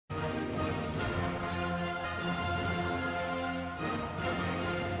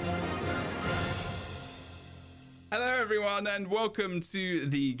Hello, everyone, and welcome to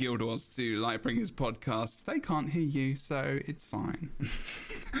the Guild Wars 2 Lightbringers podcast. They can't hear you, so it's fine.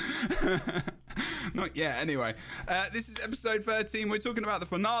 Not yet, anyway. This is episode 13. We're talking about the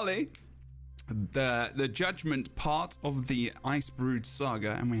finale, the judgment part of the Ice Brood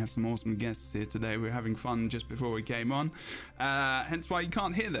Saga, and we have some awesome guests here today. We were having fun just before we came on, hence why you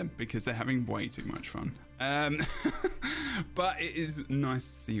can't hear them, because they're having way too much fun. But it is nice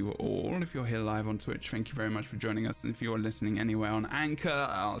to see you all. If you're here live on Twitch, thank you very much for joining us. And if you're listening anywhere on Anchor,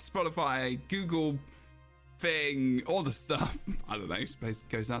 Spotify, Google thing, all the stuff, I don't know, space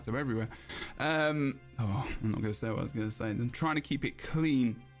goes out to everywhere. I'm not going to say what I was going to say. I'm trying to keep it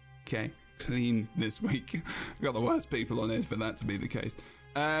clean, okay? Clean this week. I've got the worst people on here for that to be the case.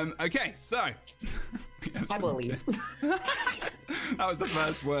 Okay, so I will leave. That was the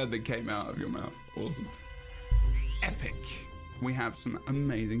first word that came out of your mouth. Awesome. Epic. We have some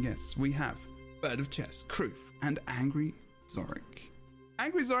amazing guests. We have Bird of Chess, Kroof, and Angry Zorik.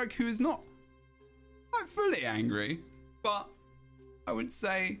 Angry Zorik, who is not quite fully angry, but I would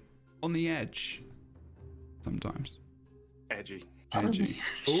say on the edge sometimes. Edgy. Edgy.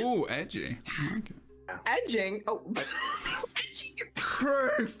 Ooh, edgy. Okay. Edging? Oh.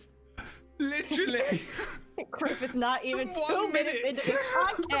 Kroof. Literally. Kroof is not even 2 1 minutes minute. into the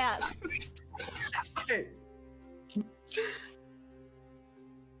podcast.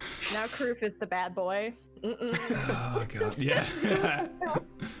 Now Kroof is the bad boy. Oh, God. Yeah.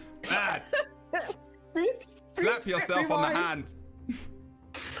 Bad. Slap yourself on the hand.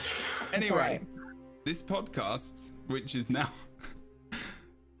 Anyway, this podcast, which is now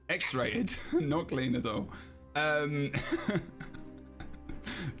X-rated, not clean at all. It's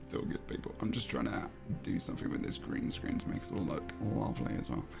all good, people. I'm just trying to do something with this green screen to make it all look lovely as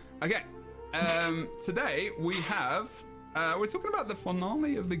well. Okay. Today we have we're talking about the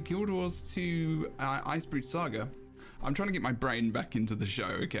finale of the Guild Wars 2 Ice Brood Saga. I'm trying to get my brain back into the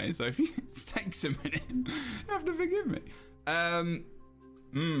show, okay? So if it takes a minute, you have to forgive me.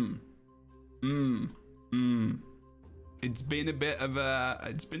 It's been a bit of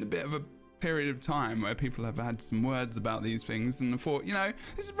a period of time where people have had some words about these things, and I thought, you know,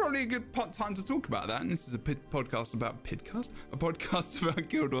 this is probably a good time to talk about that. And this is a podcast about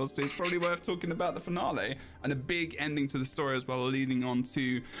Guild Wars 2. It's probably worth talking about the finale and a big ending to the story as well, leading on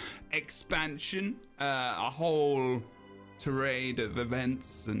to expansion, a whole tirade of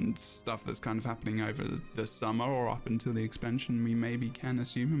events and stuff that's kind of happening over the summer or up until the expansion. We maybe can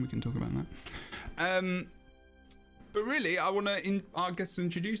assume, and we can talk about that. But really, I want our guests to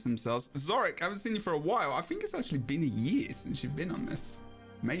introduce themselves. Zorik, I haven't seen you for a while. I think it's actually been a year since you've been on this.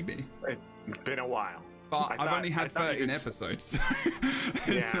 Maybe. It's been a while. But I've only had 13 episodes. So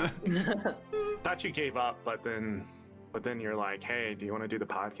yeah. Thought you gave up, but then you're like, hey, do you want to do the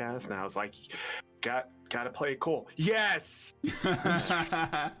podcast? And I was like, gotta play it cool. Yes!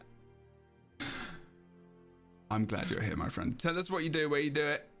 I'm glad you're here, my friend. Tell us what you do, where you do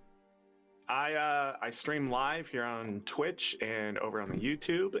it. I stream live here on Twitch and over on the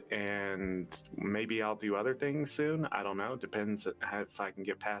YouTube, and maybe I'll do other things soon. I don't know. Depends if I can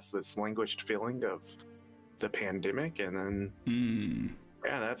get past this languished feeling of the pandemic, and then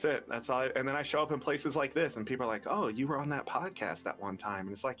yeah, that's it. That's all. And then I show up in places like this, and people are like, "Oh, you were on that podcast that one time,"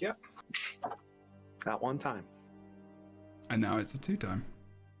 and it's like, "Yep, that one time." And now it's a 2-time.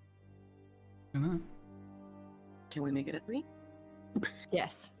 Look at that. Can we make it a 3?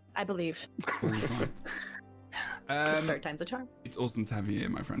 Yes, I believe. Third time's a charm. It's awesome to have you here,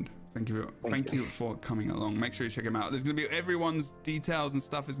 my friend. Thank you for coming along. Make sure you check them out. There's going to be everyone's details and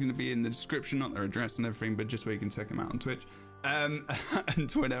stuff is going to be in the description, not their address and everything, but just where you can check them out on Twitch and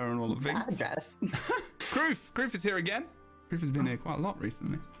Twitter and all the things. Address. Kroof is here again. Kroof has been here quite a lot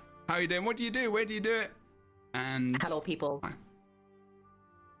recently. How are you doing? What do you do? Where do you do it? And Hello, people. Hi.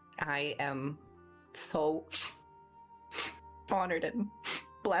 I am so honored and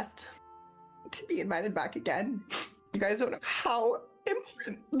blessed to be invited back again. You guys don't know how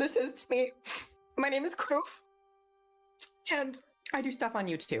important this is to me. My name is Kroof, and I do stuff on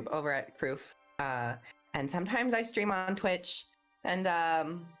YouTube over at Kroof. And sometimes I stream on Twitch, and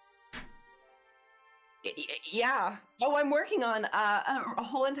yeah. Oh, I'm working on a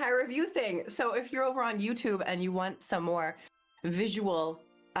whole entire review thing. So if you're over on YouTube and you want some more visual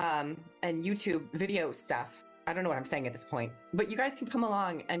and YouTube video stuff, I don't know what I'm saying at this point, but you guys can come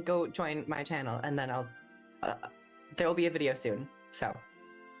along and go join my channel, and then there will be a video soon. So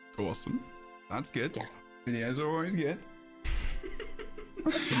awesome. That's good. Yeah. Videos are always good.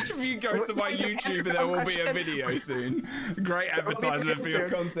 If you go to my YouTube, there will be a video soon. Great advertisement for your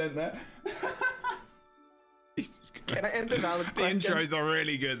content there. Can I answer Valen's The question? intros are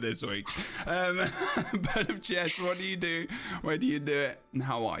really good this week. Bird of Chess, what do you do? Where do you do it? And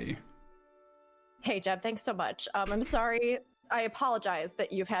how are you? Hey, Jeb, thanks so much. I'm sorry. I apologize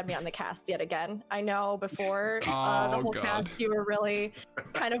that you've had me on the cast yet again. I know before the whole cast, you were really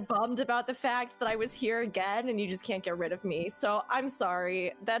kind of bummed about the fact that I was here again and you just can't get rid of me. So I'm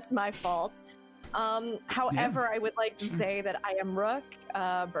sorry. That's my fault. However, I would like to say that I am Rook,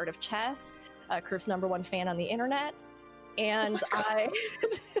 Bird of Chess, Kruf's #1 fan on the internet, and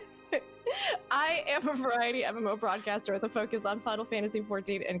I am a variety MMO broadcaster with a focus on Final Fantasy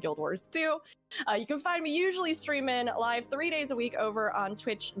XIV and Guild Wars 2. You can find me usually streaming live 3 days a week over on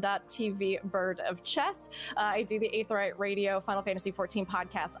twitch.tv Bird of Chess. I do the Aetheryte Radio Final Fantasy XIV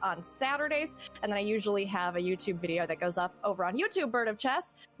podcast on Saturdays, and then I usually have a YouTube video that goes up over on YouTube Bird of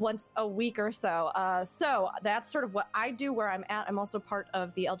Chess once a week or so. So that's sort of what I do where I'm at. I'm also part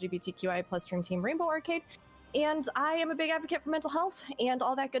of the LGBTQI plus stream team Rainbow Arcade. And I am a big advocate for mental health and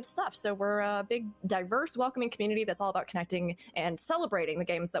all that good stuff. So we're a big, diverse, welcoming community that's all about connecting and celebrating the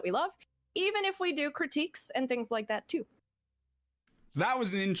games that we love, even if we do critiques and things like that too. So that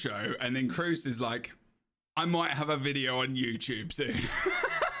was an intro, and then Cruz is like, I might have a video on YouTube soon.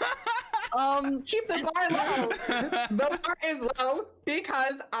 Keep the bar low. The bar is low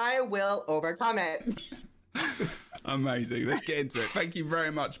because I will overcome it. Amazing. Let's get into it. Thank you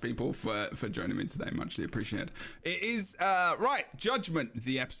very much, people, for joining me today. Muchly appreciated. It is, right, Judgment,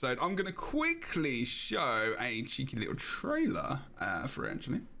 the episode. I'm going to quickly show a cheeky little trailer for it,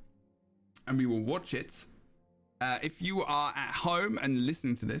 actually. And we will watch it. If you are at home and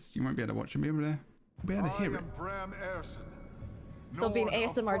listening to this, you won't be able to watch it. You'll be able to hear it. There'll be an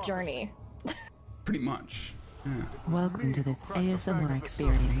ASMR journey. Pretty much. Yeah. Welcome to this ASMR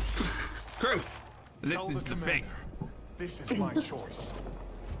experience. Crew, listen to the thing. This is my choice.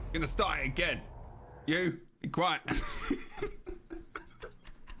 Gonna start it again. You, be quiet.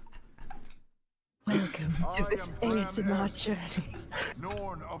 Welcome to this ASMR journey.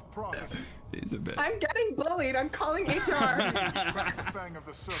 Norn of prophecy. It's a bit. I'm getting bullied. I'm calling HR. Crack the fang of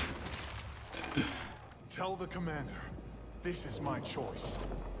the serpent. Tell the commander, this is my choice.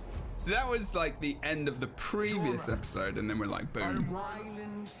 So that was like the end of the previous episode, and then we're like, boom.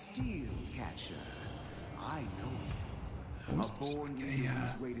 Ryland Steelcatcher. I know you. A born leader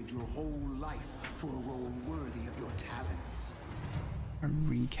who's waited your whole life for a role worthy of your talents. A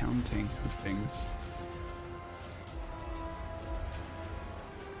recounting of things.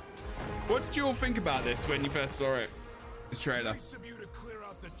 What did you all think about this when you first saw it? This trailer.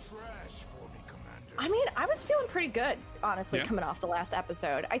 I mean, I was feeling pretty good, honestly, coming off the last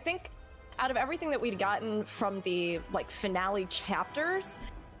episode. I think out of everything that we'd gotten from the finale chapters,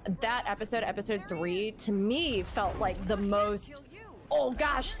 that episode 3, to me felt like the most, oh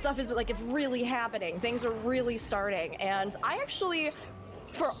gosh, stuff is it's really happening. Things are really starting. And I actually,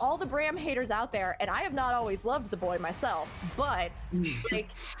 for all the Bram haters out there, and I have not always loved the boy myself, but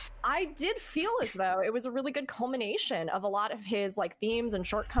I did feel as though it was a really good culmination of a lot of his themes and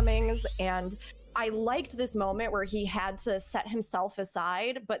shortcomings. And I liked this moment where he had to set himself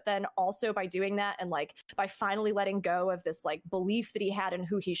aside, but then also by doing that and by finally letting go of this belief that he had in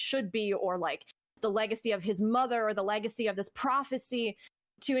who he should be, or the legacy of his mother, or the legacy of this prophecy,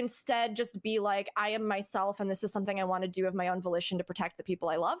 to instead just be I am myself, and this is something I want to do of my own volition to protect the people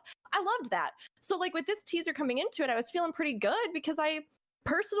I love. I loved that. So with this teaser coming into it, I was feeling pretty good because I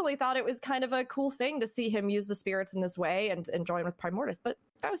personally thought it was kind of a cool thing to see him use the spirits in this way and join with Primordius, but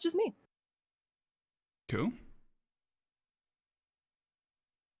that was just me. Cool.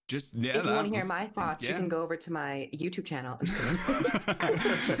 Just if you want to hear my thoughts, you can go over to my YouTube channel. I'm just kidding.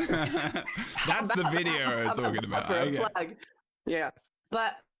 That's the video I'm talking about. Plug. Yeah,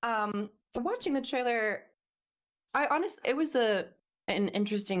 but watching the trailer, it was an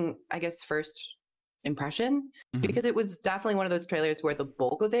interesting, I guess, first impression, because it was definitely one of those trailers where the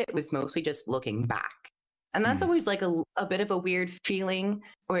bulk of it was mostly just looking back, and that's always a bit of a weird feeling,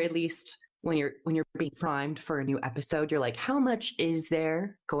 or at least when you're being primed for a new episode, you're like, how much is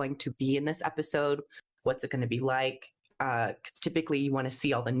there going to be in this episode? What's it going to be like? Because typically you want to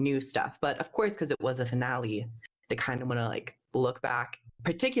see all the new stuff, but of course, because it was a finale, they kind of want to look back,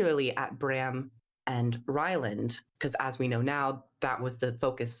 particularly at Bram and Ryland, because as we know now, that was the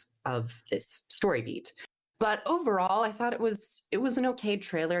focus of this story beat. But overall, I thought it was an okay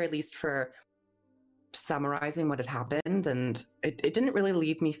trailer, at least for summarizing what had happened, and it didn't really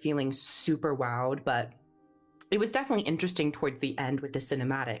leave me feeling super wowed, but it was definitely interesting towards the end with the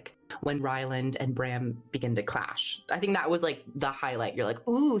cinematic when Ryland and Bram begin to clash. I think that was the highlight. You're like,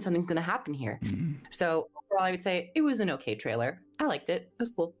 ooh, something's gonna happen here. So overall, I would say it was an okay trailer. I liked it. It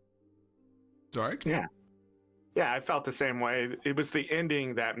was cool. Sorry? Yeah. Yeah, I felt the same way. It was the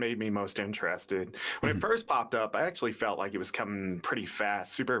ending that made me most interested. When it first popped up, I actually felt like it was coming pretty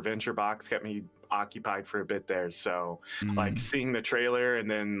fast. Super Adventure Box kept me occupied for a bit there. So, like seeing the trailer and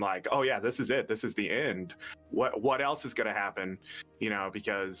then like, oh yeah, this is it. This is the end. What else is going to happen? You know,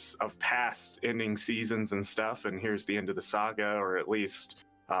 because of past ending seasons and stuff. And here's the end of the saga, or at least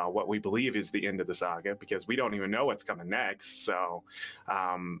what we believe is the end of the saga, because we don't even know what's coming next. So,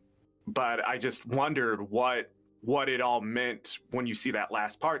 but I just wondered what it all meant when you see that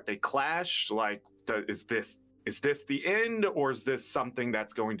last part. They clash. Like, is this the end, or is this something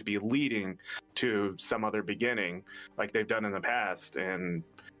that's going to be leading to some other beginning, like they've done in the past? And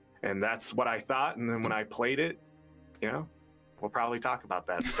that's what I thought. And then when I played it, you know, we'll probably talk about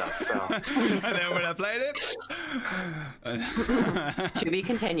that stuff. So, and then when I played it, To be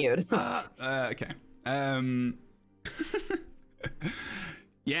continued. okay.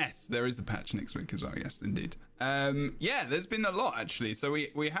 Yes, there is a patch next week as well. Yes, indeed. Yeah, there's been a lot actually. So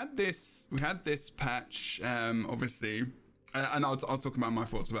we had this patch, obviously, and I'll talk about my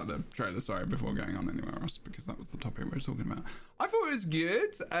thoughts about the trailer. Sorry, before going on anywhere else, because that was the topic we were talking about. I thought it was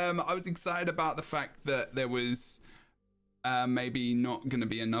good. I was excited about the fact that there was maybe not going to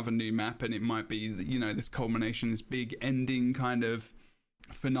be another new map, and it might be, you know, this culmination, this big ending kind of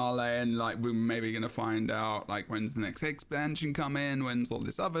finale, and like we're maybe gonna find out like when's the next expansion come in, when's all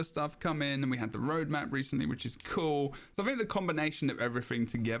this other stuff come in, and we had the roadmap recently, which is cool. So I think the combination of everything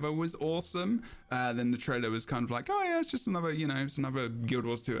together was awesome. Then the trailer was kind of like, oh yeah, it's just another, you know, it's another Guild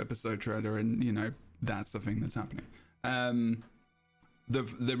Wars 2 episode trailer, and you know, that's the thing that's happening.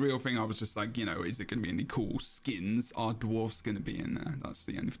 The real thing, I was just like, you know, is it going to be any cool skins? Are dwarfs going to be in there? That's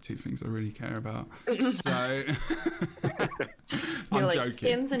the only two things I really care about. So You're like, joking.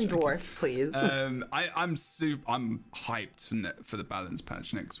 Skins and dwarfs, please. I'm hyped for the balance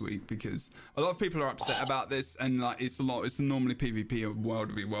patch next week, because a lot of people are upset about this, and like it's normally PvP of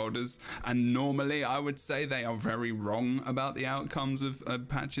World v Worlders, and normally I would say they are very wrong about the outcomes of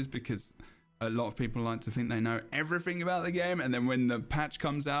patches, because a lot of people like to think they know everything about the game, and then when the patch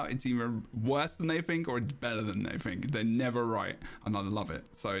comes out, it's either worse than they think or it's better than they think. They're never right, and I love it.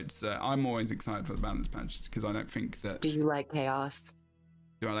 So it's I'm always excited for the balance patches, because I don't think that... Do you like chaos?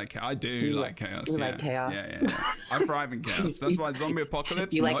 Do I like chaos? I do like chaos. You like chaos? Yeah. I thrive in chaos. That's why zombie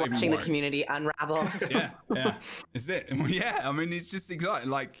apocalypse. You like watching the community unravel. Yeah. Is it? Yeah, I mean, it's just exciting.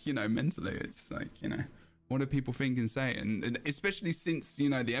 Like, you know, mentally, it's like, you know, what do people think and say? And especially since, you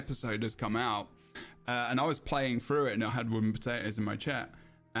know, the episode has come out, and I was playing through it, and I had wooden potatoes in my chat,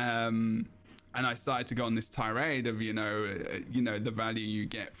 and I started to go on this tirade of, you know, the value you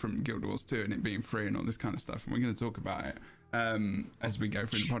get from Guild Wars 2 and it being free and all this kind of stuff. And we're going to talk about it as we go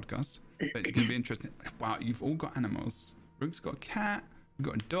through the podcast. But it's going to be interesting. Wow, you've all got animals. Rook's got a cat. We've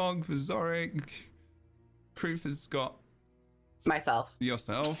got a dog for Zorik. Kruth has got myself.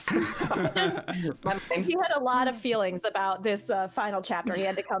 Yourself. He had a lot of feelings about this final chapter. He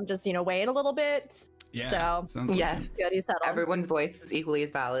had to come just, you know, weigh it a little bit. Yeah. So Like yes, good. He's settled. Everyone's voice is equally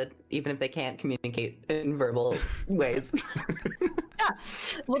as valid, even if they can't communicate in verbal ways. Yeah,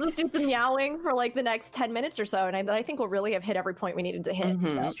 we'll just do some meowing for like the next 10 minutes or so, and I think we'll really have hit every point we needed to hit.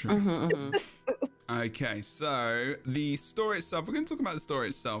 Mm-hmm. That's true. Okay, so the story itself, we're going to talk about the story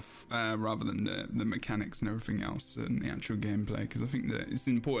itself rather than the mechanics and everything else and the actual gameplay, because I think that it's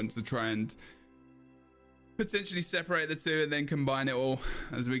important to try and potentially separate the two and then combine it all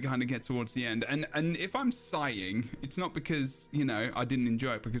as we kind of get towards the end. And if I'm sighing, it's not because, you know, I didn't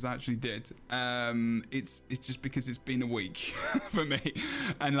enjoy it, because I actually did. It's just because it's been a week for me,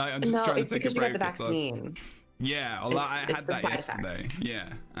 and like I'm just trying to take a break. You got the vaccine. Yeah, I had that yesterday.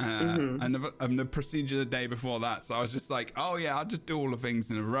 Yeah, and the procedure the day before that. So I was just like, oh yeah, I'll just do all the things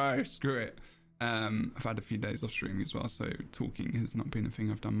in a row. Screw it. I've had a few days off streaming as well, so talking has not been a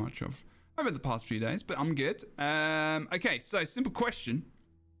thing I've done much of over the past few days, but I'm good. Okay, so simple question.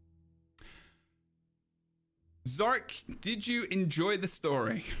 Zorik, did you enjoy the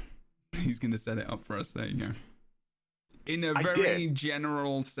story? He's going to set it up for us. There you go. In a very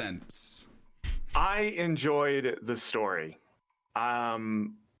general sense. I enjoyed the story.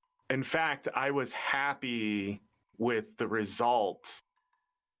 In fact, I was happy with the result.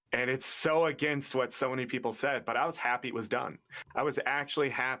 And it's so against what so many people said, but I was happy it was done. I was actually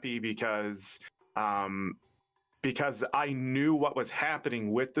happy because I knew what was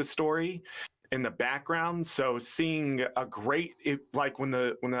happening with the story in the background. So seeing like when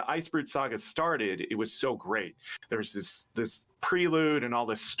the Icebrood Saga started, it was so great. There was this prelude and all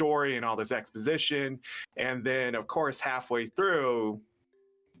this story and all this exposition, and then of course halfway through,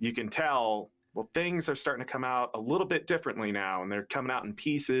 you can tell, well, things are starting to come out a little bit differently now, and they're coming out in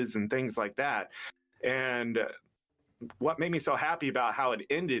pieces and things like that. And what made me so happy about how it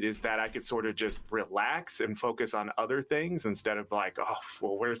ended is that I could sort of just relax and focus on other things instead of like, oh,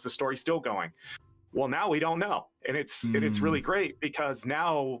 well, where's the story still going? Well, now we don't know. And it's really great because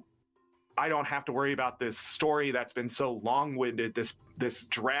now I don't have to worry about this story that's been so long-winded, this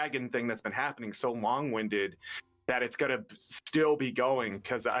dragon thing that's been happening so long-winded that it's going to still be going.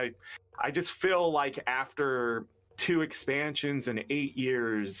 Because I just feel like after 2 expansions and 8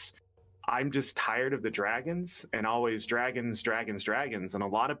 years, I'm just tired of the dragons and always dragons. And a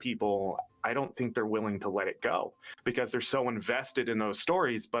lot of people, I don't think they're willing to let it go because they're so invested in those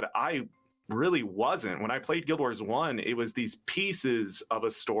stories. But I really wasn't. When I played Guild Wars 1, it was these pieces of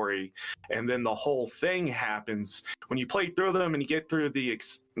a story, and then the whole thing happens. When you play through them and you get through the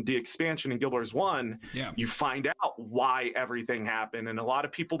expansion in Guild Wars 1, you find out why everything happened, and a lot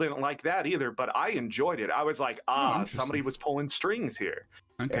of people didn't like that either, but I enjoyed it. I was like, somebody was pulling strings here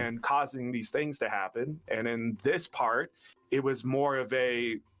and causing these things to happen. And in this part, it was more of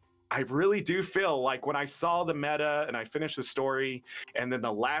I really do feel like when I saw the meta and I finished the story and then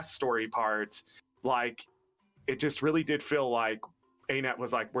the last story part, like it just really did feel like ANET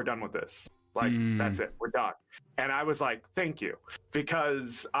was like, we're done with this. Like, that's it. We're done. And I was like, thank you,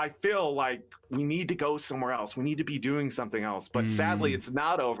 because I feel like we need to go somewhere else. We need to be doing something else. But sadly, it's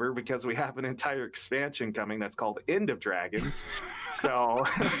not over because we have an entire expansion coming that's called End of Dragons. So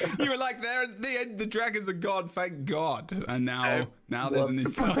you were like, there at the end, the dragons are gone, thank God. And now there's an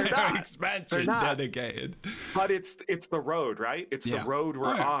entire expansion dedicated. But it's the road, right? It's the road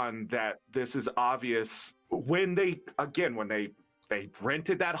we're on that this is obvious. When they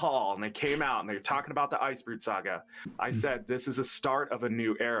rented that hall and they came out and they were talking about the Icebrood Saga, I said, this is a start of a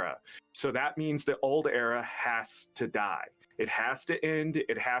new era. So that means the old era has to die. It has to end.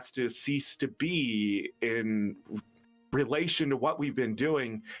 It has to cease to be in relation to what we've been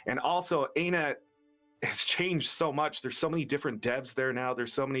doing. And also, ANET has changed so much. There's so many different devs there now.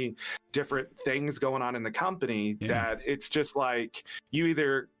 There's so many different things going on in the company that it's just like you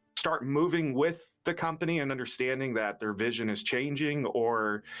either start moving with the company and understanding that their vision is changing,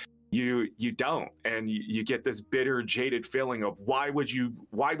 or you don't, and you get this bitter, jaded feeling of why would you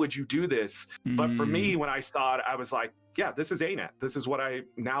do this? But for me, when I saw it, I was like, yeah, this is ANET. This is what I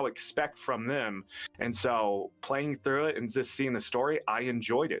now expect from them. And so playing through it and just seeing the story, I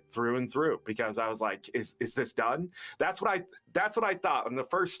enjoyed it through and through because I was like, is this done? That's what I thought on the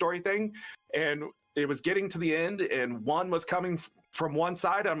first story thing. And it was getting to the end and one was coming from one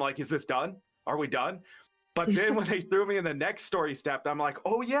side. I'm like, is this done? Are we done? But then when they threw me in the next story step, I'm like,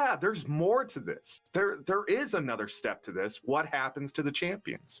 oh yeah, there's more to this. There is another step to this. What happens to the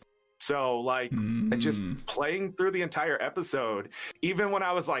champions? So like just playing through the entire episode, even when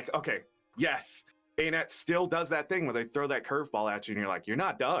I was like, okay, yes, ANET still does that thing where they throw that curveball at you and you're like, you're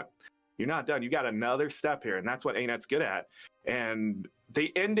not done. You're not done. You got another step here. And that's what ANET's good at. And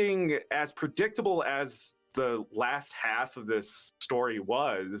the ending, as predictable as the last half of this story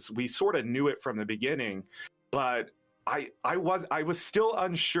was, we sort of knew it from the beginning, but I was still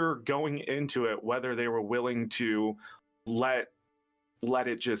unsure going into it whether they were willing to let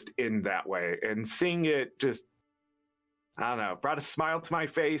it just end that way. And seeing it just, I don't know, brought a smile to my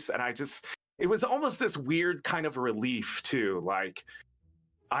face. And it was almost this weird kind of relief too. Like,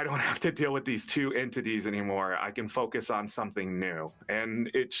 I don't have to deal with these two entities anymore. I can focus on something new.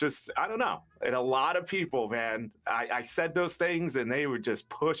 And it's just, I don't know. And a lot of people, man, I said those things and they were just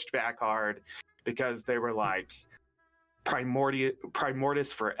pushed back hard because they were like,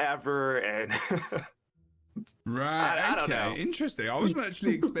 Primordus forever. And right. I don't okay. know. Interesting. I wasn't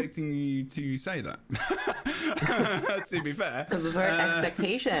actually expecting you to say that. To be fair.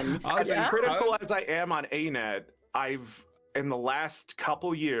 Expectations. As critical as I am on ANET, in the last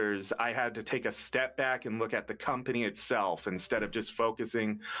couple years, I had to take a step back and look at the company itself instead of just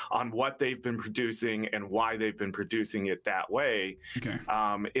focusing on what they've been producing and why they've been producing it that way. Okay.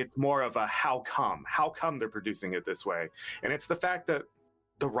 It's more of a how come they're producing it this way. And it's the fact that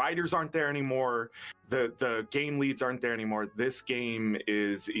the writers aren't there anymore. The game leads aren't there anymore. This game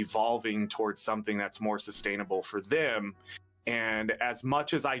is evolving towards something that's more sustainable for them. And as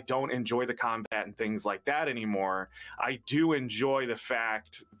much as I don't enjoy the combat and things like that anymore, I do enjoy the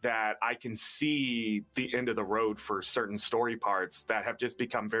fact that I can see the end of the road for certain story parts that have just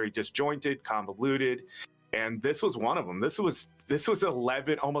become very disjointed, convoluted. And this was one of them. This was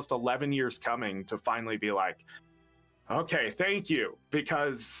almost 11 years coming to finally be like, okay, thank you,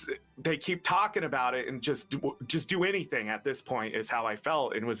 because they keep talking about it and just do anything at this point is how I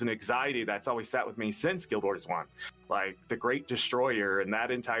felt, and was an anxiety that's always sat with me since Guild Wars 1. Like, the Great Destroyer and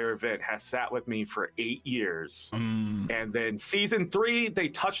that entire event has sat with me for 8 years. And then season 3, they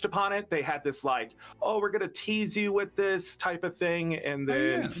touched upon it. They had this like, oh, we're going to tease you with this type of thing. And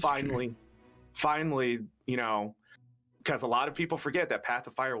then finally, you know, because a lot of people forget that Path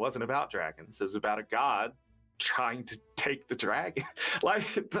of Fire wasn't about dragons. It was about a god trying to take the dragon. Like,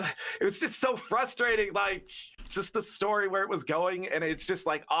 it was just so frustrating, like, just the story where it was going, and it's just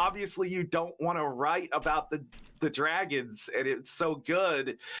like, obviously you don't want to write about the dragons, and it's so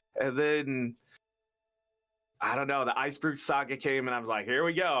good. And then I don't know, the Icebrood Saga came, and I was like, here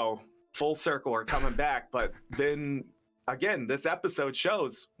we go, full circle, we're coming back. But then again, this episode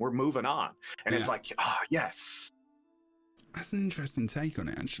shows we're moving on, and it's like, oh yes, that's an interesting take on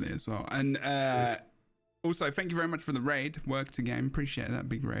it actually as well. And also, thank you very much for the raid. Worked again. Appreciate that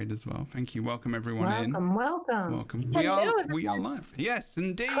big raid as well. Thank you. Welcome everyone in. Welcome. We are live. Yes,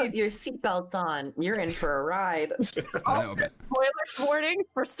 indeed. Put your seatbelts on. You're in for a ride. A little bit. Spoiler warnings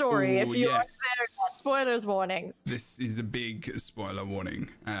for story. Ooh, if you yes. are spoilers warnings. This is a big spoiler warning.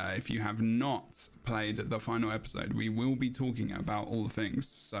 If you have not played the final episode, we will be talking about all the things.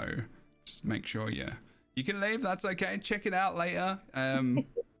 So just make sure you can leave. That's okay. Check it out later.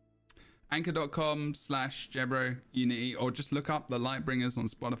 Anchor.com/Jebro Unity, or just look up the Lightbringers on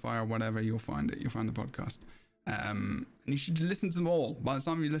Spotify or whatever. You'll find it. You'll find the podcast. And you should listen to them all. By the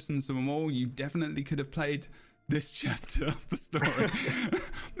time you listen to them all, you definitely could have played this chapter of the story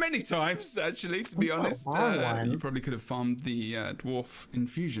many times, actually, to be honest. You probably could have farmed the dwarf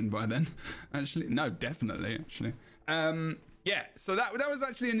infusion by then. Actually, no, definitely, actually. Yeah, so that was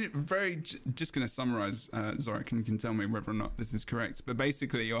actually just going to summarize, Zorik, and you can tell me whether or not this is correct. But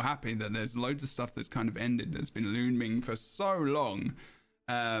basically, you're happy that there's loads of stuff that's kind of ended, that's been looming for so long.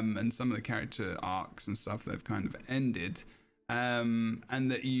 And some of the character arcs and stuff, they've kind of ended. And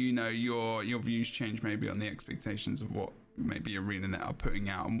that, you know, your views change maybe on the expectations of what maybe ArenaNet are putting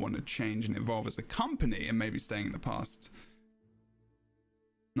out and want to change and evolve as a company, and maybe staying in the past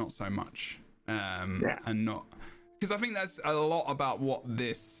not so much. And not... Because I think that's a lot about what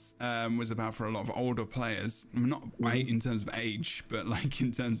this was about for a lot of older players. Not in terms of age, but like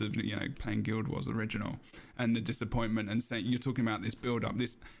in terms of, you know, playing Guild Wars original and the disappointment, and saying you're talking about this build up,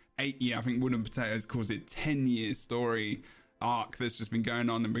 this 8-year, I think Wooden Potatoes calls it 10-year story arc that's just been going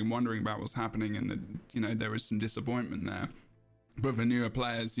on and been wondering about what's happening, and you know, there was some disappointment there. But for newer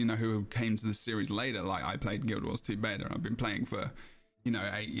players, you know, who came to the series later, like I played Guild Wars 2 beta, and I've been playing for, you know,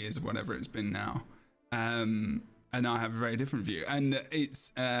 8 years or whatever it's been now. And I have a very different view, and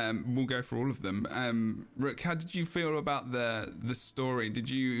it's we'll go for all of them. Rook, how did you feel about the story? Did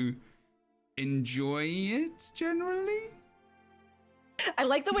you enjoy it generally? I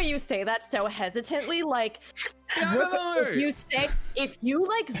like the way you say that so hesitantly, like, if you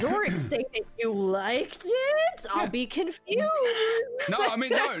like Zorik, say that you liked it, I'll be confused. No, I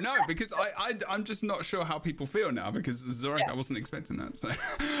mean, no, because I'm just not sure how people feel now, because Zorik, I wasn't expecting that, so.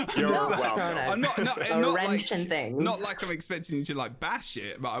 I'm not like I'm expecting you to like bash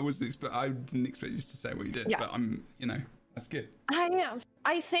it, but I didn't expect you to say what you did, but I'm, you know, that's good.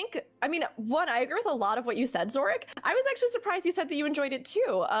 I think, I mean, I agree with a lot of what you said, Zorik. I was actually surprised you said that you enjoyed it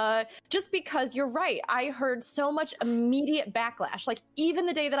too, just because you're right. I heard so much immediate backlash, like even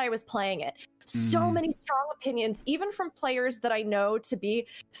the day that I was playing it. So many strong opinions, even from players that I know to be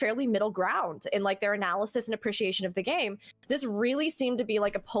fairly middle ground in like their analysis and appreciation of the game. This really seemed to be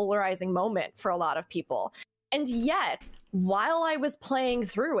like a polarizing moment for a lot of people. And yet, while I was playing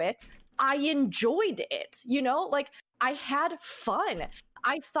through it, I enjoyed it, you know, like I had fun.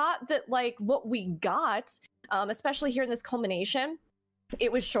 I thought that like what we got, especially here in this culmination,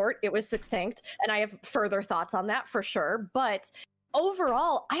 it was short, it was succinct, and I have further thoughts on that for sure. But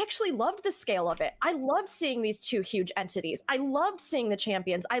overall, I actually loved the scale of it. I loved seeing these two huge entities. I loved seeing the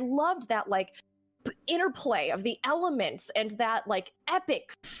champions. I loved that like interplay of the elements and that like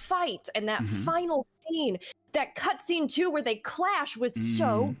epic fight and that final scene. That cutscene too, where they clash, was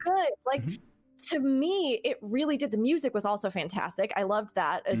so good. Like, to me, it really did. The music was also fantastic. I loved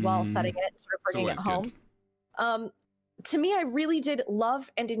that as well, setting it, sort of bringing it home. To me, I really did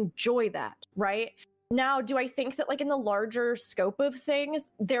love and enjoy that, right? Now, do I think that like in the larger scope of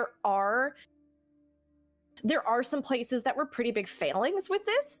things, there are some places that were pretty big failings with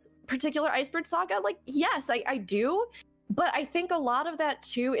this particular Icebrood Saga? Like, yes, I do. But I think a lot of that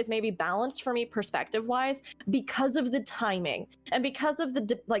too is maybe balanced for me perspective-wise because of the timing and because of the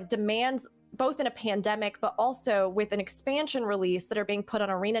demands both in a pandemic, but also with an expansion release that are being put on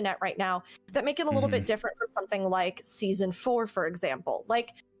ArenaNet right now that make it a little bit different from something like Season 4, for example.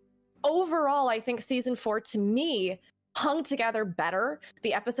 Like, overall, I think Season 4, to me, hung together better.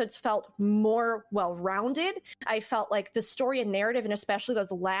 The episodes felt more well-rounded. I felt like the story and narrative, and especially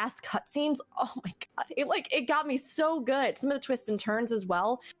those last cutscenes, oh my god, it got me so good. Some of the twists and turns as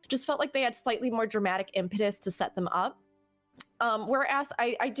well just felt like they had slightly more dramatic impetus to set them up. Whereas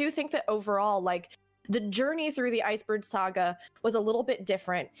I do think that overall, like, the journey through the Icebird Saga was a little bit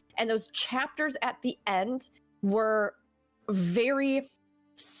different, and those chapters at the end were very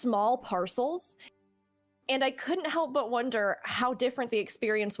small parcels. And I couldn't help but wonder how different the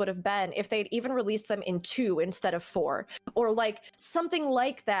experience would have been if they'd even released them in 2 instead of 4, or like something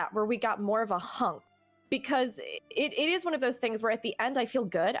like that where we got more of a hunk. Because it is one of those things where at the end I feel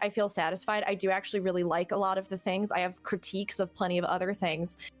good, I feel satisfied. I do actually really like a lot of the things. I have critiques of plenty of other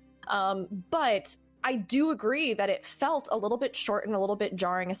things. But I do agree that it felt a little bit short and a little bit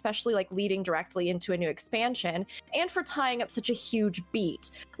jarring, especially like leading directly into a new expansion and for tying up such a huge beat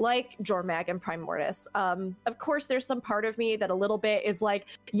like Jormag and Prime Mortis. Of course, there's some part of me that a little bit is like,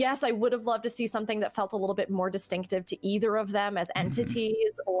 yes, I would have loved to see something that felt a little bit more distinctive to either of them as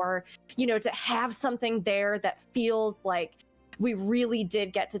entities, or, you know, to have something there that feels like we really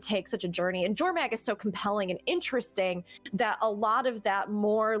did get to take such a journey. And Jormag is so compelling and interesting that a lot of that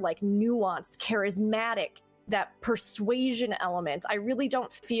more like nuanced, charismatic, that persuasion element, I really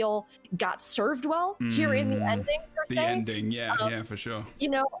don't feel got served well here in the ending, per se. The ending, yeah, for sure. You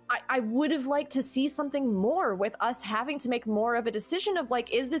know, I would have liked to see something more with us having to make more of a decision of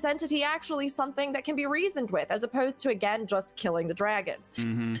like, is this entity actually something that can be reasoned with, as opposed to, again, just killing the dragons.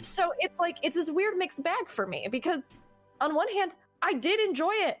 So it's like, it's this weird mixed bag for me, because on one hand, I did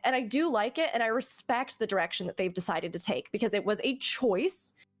enjoy it and I do like it, and I respect the direction that they've decided to take, because it was a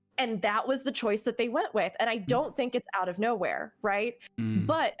choice and that was the choice that they went with. And I don't think it's out of nowhere, right?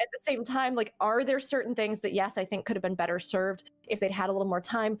 But at the same time, like, are there certain things that, yes, I think could have been better served if they'd had a little more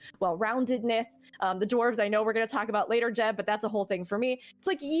time? Well-roundedness, the dwarves I know we're going to talk about later, Jeb, but that's a whole thing for me. It's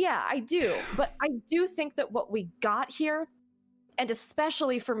like, yeah, I do. But I do think that what we got here, and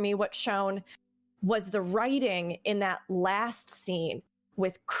especially for me, what's shown was the writing in that last scene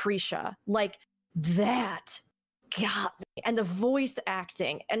with Krisha. Like, that got me. And the voice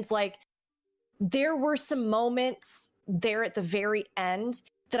acting. And like, there were some moments there at the very end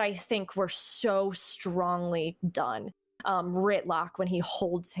that I think were so strongly done. Ritlock, when he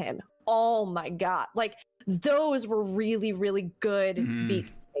holds him. Oh my God. Like, those were really, really good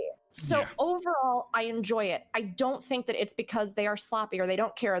beats to me. So overall, I enjoy it. I don't think that it's because they are sloppy or they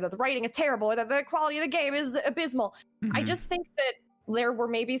don't care, or that the writing is terrible, or that the quality of the game is abysmal. I just think that there were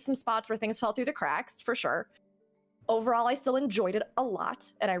maybe some spots where things fell through the cracks, for sure. Overall, I still enjoyed it a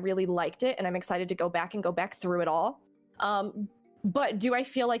lot, and I really liked it, and I'm excited to go back through it all. But do I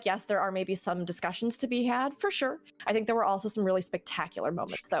feel like, yes, there are maybe some discussions to be had? For sure. I think there were also some really spectacular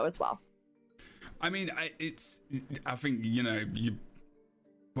moments, though, as well. I mean, I think, you know,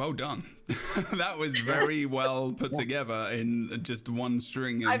 well done. That was very well put together in just one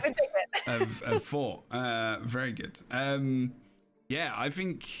string of 4. Very good. Yeah, I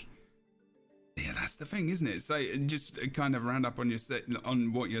think, yeah, that's the thing, isn't it? So just kind of round up on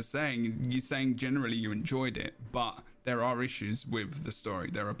on what you're saying. You're saying generally you enjoyed it, but there are issues with the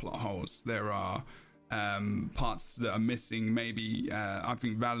story. There are plot holes. There are parts that are missing. Maybe I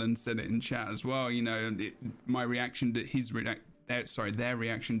think Valen said it in chat as well. You know, my reaction to their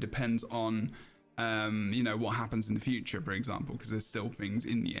reaction depends on you know, what happens in the future, for example, because there's still things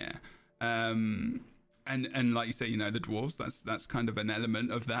in the air. And like you say, you know, the dwarves, that's kind of an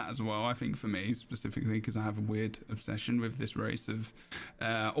element of that as well, I think, for me specifically, because I have a weird obsession with this race of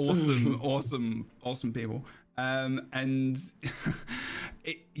awesome people. And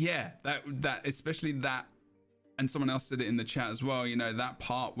that especially that, and someone else said it in the chat as well, you know, that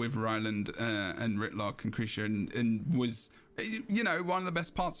part with Ryland and Ritlock and Krisha and was, you know, one of the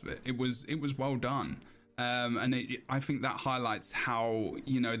best parts of it. It was well done. And I think that highlights how,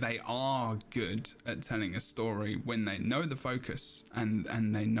 you know, they are good at telling a story when they know the focus and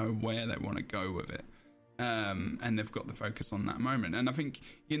they know where they want to go with it. And they've got the focus on that moment. And I think,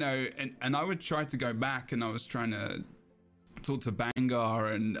 you know, and I would try to go back, and I was trying to talk to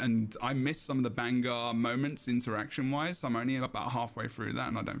Bangar, and I missed some of the Bangar moments interaction wise. I'm only about halfway through that,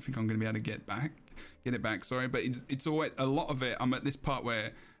 and I don't think I'm going to be able to get it back. Sorry, but it's always a lot of it. I'm at this part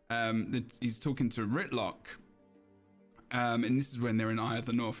where he's talking to Ritlock, and this is when they're in Eye of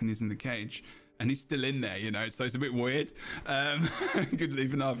the North and he's in the cage, and he's still in there, you know, so it's a bit weird. Good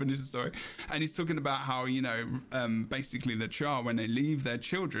even though I finished the story. And he's talking about how, you know, basically the Char, when they leave their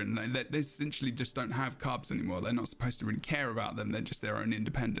children, they essentially just don't have cubs anymore. They're not supposed to really care about them. They're just their own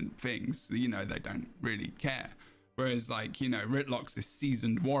independent things. You know, they don't really care. Whereas, like, you know, Ritlock's this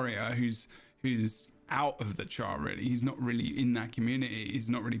seasoned warrior who's out of the Char, really. He's not really in that community. He's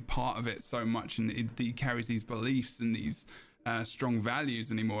not really part of it so much, and he carries these beliefs and these strong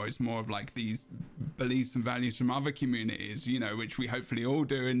values anymore. It's more of like these beliefs and values from other communities, you know, which we hopefully all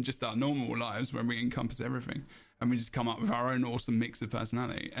do in just our normal lives when we encompass everything and we just come up with our own awesome mix of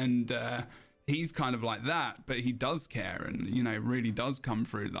personality. And he's kind of like that, but he does care, and, you know, really does come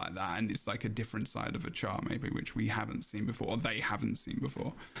through like that. And it's like a different side of a Char, maybe, which we haven't seen before, or they haven't seen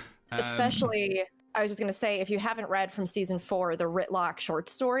before. Especially, I was just going to say, if you haven't read from season 4, the Ritlock short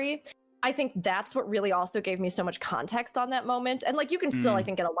story, I think that's what really also gave me so much context on that moment. And like, you can still, I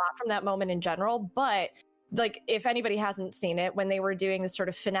think, get a lot from that moment in general, but like, if anybody hasn't seen it, when they were doing this sort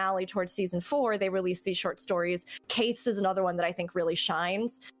of finale towards season 4, they released these short stories. Kaith's is another one that I think really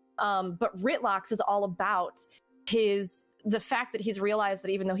shines. But Ritlock's is all about the fact that he's realized that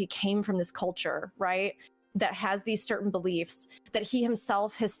even though he came from this culture, right, that has these certain beliefs, that he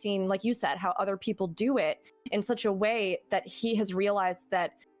himself has seen, like you said, how other people do it in such a way that he has realized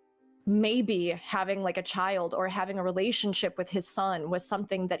that maybe having like a child or having a relationship with his son was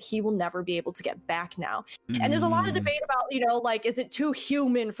something that he will never be able to get back now. And there's a lot of debate about, you know, like, is it too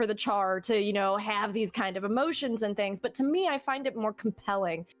human for the Char to, you know, have these kind of emotions and things? But to me, I find it more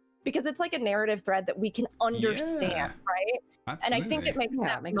compelling because it's like a narrative thread that we can understand, right? Absolutely. And I think it makes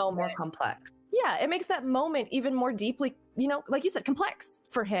that moment more complex. Yeah, it makes that moment even more deeply, you know, like you said, complex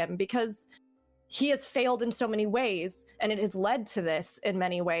for him, because he has failed in so many ways and it has led to this in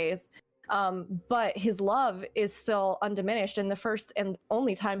many ways. But his love is still undiminished. And the first and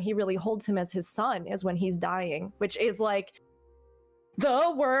only time he really holds him as his son is when he's dying, which is like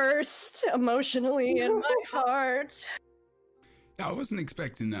the worst emotionally in my heart. Yeah, I wasn't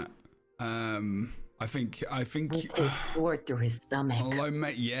expecting that. I think With his sword through his stomach. although,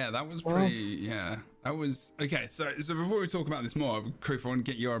 mate, yeah, that was pretty. Yeah, that was okay. So before we talk about this more, Criff, I want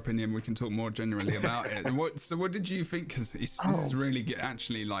to get your opinion. We can talk more generally about it. What did you think? Because this is really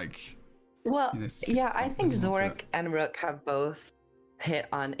actually like. Well, you know, yeah, I think there's more to Zorik it. and Rook have both hit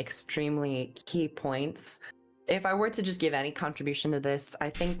on extremely key points. If I were to just give any contribution to this,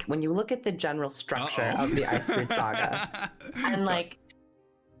 I think when you look at the general structure of the Icebrood Saga, and like,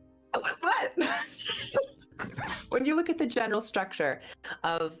 what? When you look at the general structure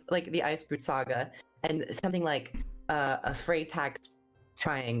of like the Icebrood Saga and something like a Freytag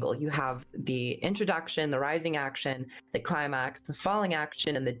triangle, you have the introduction, the rising action, the climax, the falling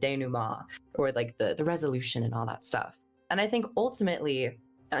action, and the denouement, or like the resolution and all that stuff. And I think ultimately,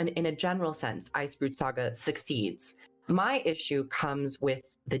 in a general sense, Icebrood Saga succeeds. My issue comes with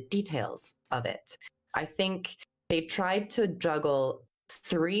the details of it. I think they tried to juggle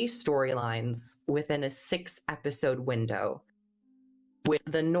 3 storylines within a 6-episode window, with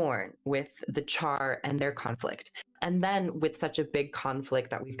the Norn, with the Char and their conflict, and then with such a big conflict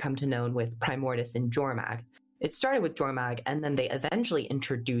that we've come to know with Primordus and Jormag. It started with Jormag, and then they eventually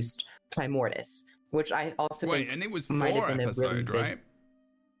introduced Primordus, which I also think and it was might have 4 been a really episode, big... right?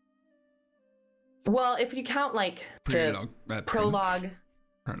 Well, if you count like the prologue,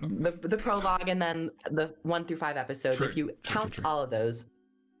 the prologue, and then the 1 through 5 episodes, if you count all of those,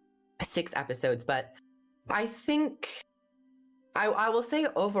 6 episodes. But I think I will say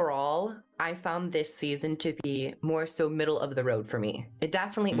overall, I found this season to be more so middle of the road for me. It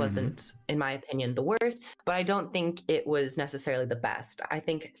definitely wasn't, in my opinion, the worst, but I don't think it was necessarily the best. I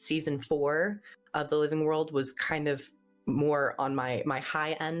think season 4 of The Living World was kind of more on my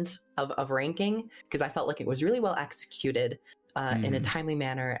high end of ranking, because I felt like it was really well executed in a timely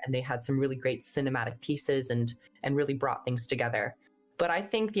manner, and they had some really great cinematic pieces and really brought things together. But I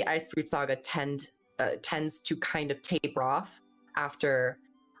think the Icebrood Saga tends to kind of taper off after,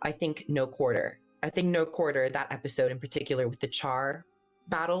 I think, No Quarter. I think No Quarter, that episode in particular with the Char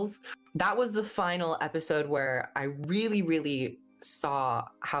battles, that was the final episode where I really, really saw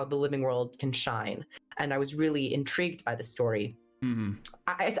how the living world can shine. And I was really intrigued by the story.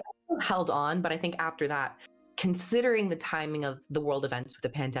 I still held on, but I think after that, considering the timing of the world events with the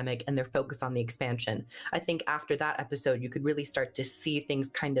pandemic and their focus on the expansion, I think after that episode, you could really start to see things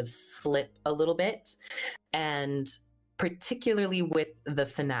kind of slip a little bit. And particularly with the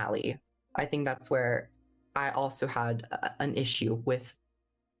finale, I think that's where I also had an issue with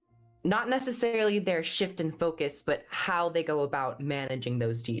not necessarily their shift in focus, but how they go about managing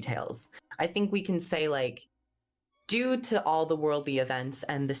those details. I think we can say, like, due to all the worldly events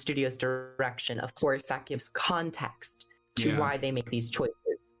and the studio's direction, of course, that gives context to why they make these choices.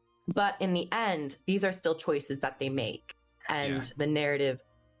 But in the end, these are still choices that they make. And the narrative,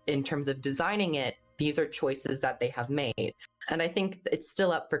 in terms of designing it, these are choices that they have made. And I think it's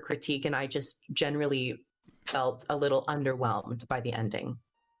still up for critique. And I just generally felt a little underwhelmed by the ending.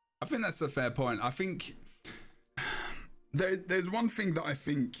 I think that's a fair point. I think there's one thing that I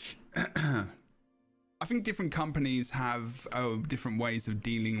think I think different companies have different ways of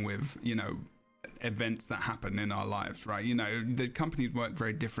dealing with, you know, events that happen in our lives, right? You know, the companies work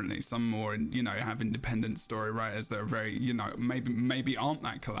very differently. Some more, you know, have independent story writers that are very, you know, maybe aren't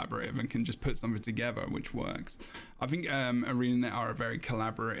that collaborative and can just put something together which works. I think ArenaNet are a very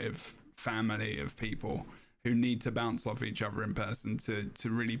collaborative family of people who need to bounce off each other in person to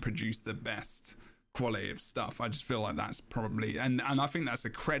really produce the best quality of stuff. I just feel like that's probably, and I think that's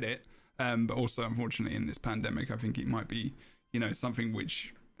a credit, but also unfortunately in this pandemic, I think it might be, you know, something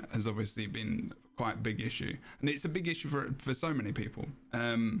which has obviously been quite a big issue, and it's a big issue for so many people.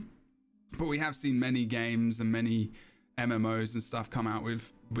 But we have seen many games and many MMOs and stuff come out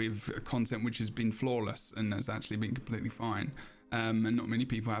with content which has been flawless and has actually been completely fine. And not many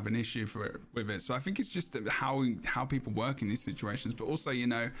people have an issue with it. So I think it's just how people work in these situations, but also, you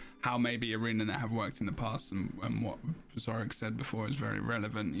know, how maybe ArenaNet have worked in the past, and what Zorik said before is very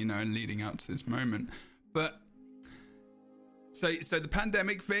relevant, you know, leading up to this moment. But so the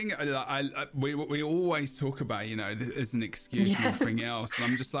pandemic thing, we always talk about, you know, as an excuse and everything else.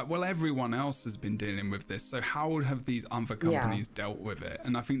 And I'm just like, well, everyone else has been dealing with this. So how have these other companies dealt with it?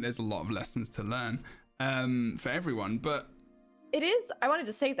 And I think there's a lot of lessons to learn for everyone. But it is, I wanted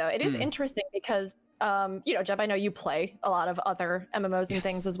to say though, it is interesting because, you know, Jeb, I know you play a lot of other MMOs and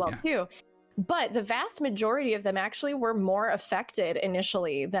things as well too, but the vast majority of them actually were more affected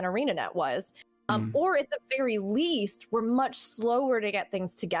initially than ArenaNet was, or at the very least were much slower to get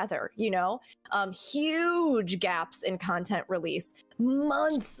things together, you know, huge gaps in content release,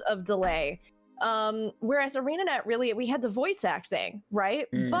 months of delay. Whereas ArenaNet really, we had the voice acting, right?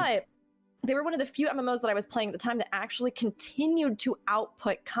 But they were one of the few MMOs that I was playing at the time that actually continued to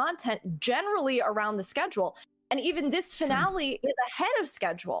output content generally around the schedule. And even this finale is ahead of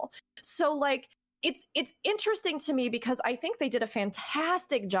schedule. So like, it's interesting to me because I think they did a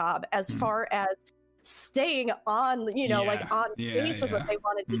fantastic job as far as staying on, you know, like on pace with what they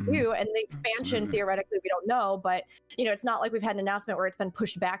wanted to do. And the expansion, theoretically, we don't know, but you know, it's not like we've had an announcement where it's been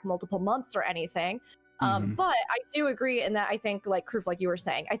pushed back multiple months or anything. But I do agree in that I think, like Kroof, like you were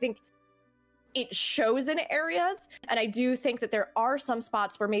saying, I think it shows in areas, and I do think that there are some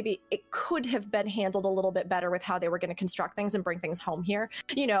spots where maybe it could have been handled a little bit better with how they were going to construct things and bring things home here.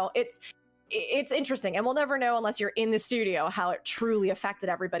 You know, it's interesting, and we'll never know unless you're in the studio how it truly affected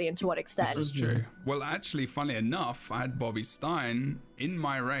everybody and to what extent. This is true. Well, actually, funny enough, I had Bobby Stein in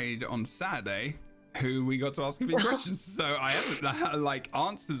my raid on Saturday, who we got to ask a few questions. So I had like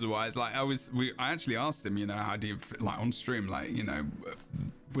answers wise, like I actually asked him, you know, how do you like on stream, like, you know,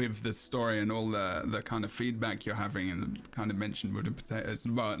 with the story and all the kind of feedback you're having, and kind of mentioned with the potatoes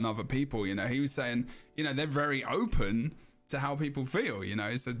and other people, you know, he was saying, you know, they're very open to how people feel, you know.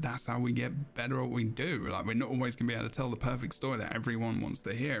 He said that's how we get better at what we do. Like, we're not always gonna be able to tell the perfect story that everyone wants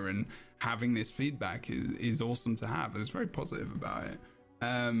to hear, and having this feedback is awesome to have. It's very positive about it.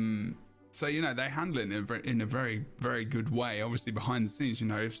 So, you know, they handle it in a very, very good way. Obviously, behind the scenes, you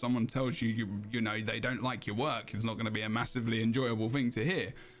know, if someone tells you know, they don't like your work, it's not going to be a massively enjoyable thing to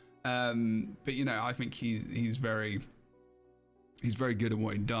hear. But, you know, I think he's very good at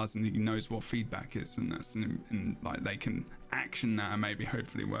what he does, and he knows what feedback is, and that's and like they can action that and maybe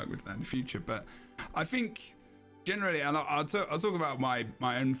hopefully work with that in the future. But I think generally, and I'll talk about my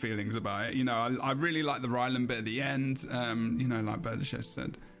own feelings about it. You know, I really like the Ryland bit at the end. You know, like Berdashev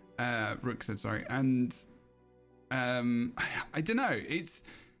said. Rook said, sorry, and I don't know, it's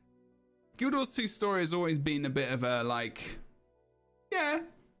Guild Wars 2 story has always been a bit of a like, I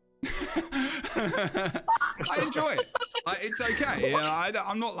enjoy it, like, it's okay, you know,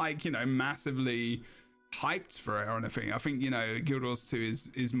 I'm not like, you know, massively hyped for it or anything. I think, you know, Guild Wars 2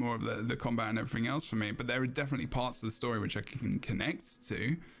 is more of the combat and everything else for me, but there are definitely parts of the story which I can connect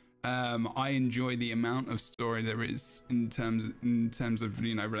to. I enjoy the amount of story there is in terms of,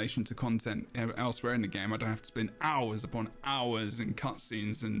 you know, relation to content elsewhere in the game. I don't have to spend hours upon hours in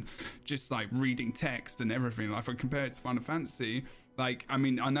cutscenes and just like reading text and everything. Like, if I compare it to Final Fantasy, like, I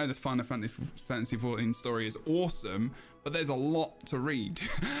mean, I know this Final Fantasy 14 story is awesome, but there's a lot to read.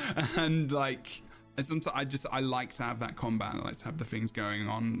 And like, sometimes I like to have that combat. I like to have the things going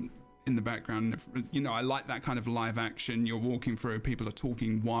on in the background, you know. I like that kind of live action. You're walking through, people are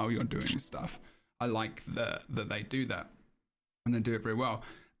talking while you're doing stuff. I like that they do that, and they do it very well.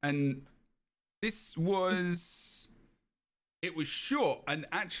 And this was short, and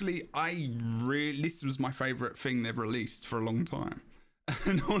actually this was my favorite thing they've released for a long time.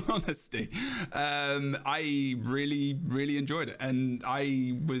 In all honesty, I really enjoyed it, and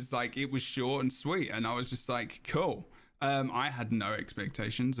I was like, it was short and sweet, and I was just like, cool. I had no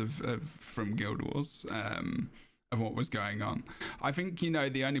expectations from Guild Wars, of what was going on. I think,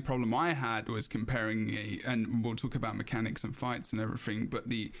 the only problem I had was comparing and we'll talk about mechanics and fights and everything, but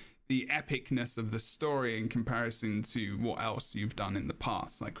the epicness of the story in comparison to what else you've done in the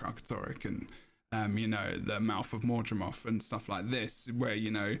past, like Krakatoric and the Mouth of Mordremoth and stuff like this, where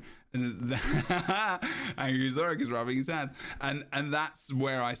Angry Zorik is rubbing his hand, and that's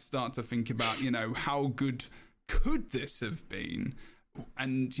where I start to think about how good could this have been,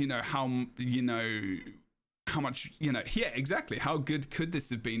 and how much exactly how good could this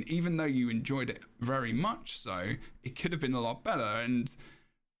have been, even though you enjoyed it very much. So it could have been a lot better, and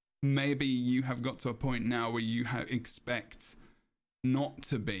maybe you have got to a point now where you expect not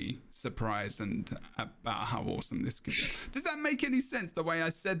to be surprised and about how awesome this could be. Does that make any sense, the way I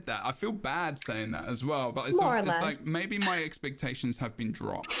said that? I feel bad saying that as well, but it's like maybe my expectations have been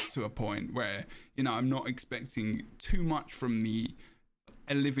dropped to a point where I'm not expecting too much from the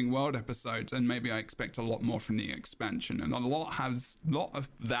Living World episodes, and maybe I expect a lot more from the expansion, and a lot of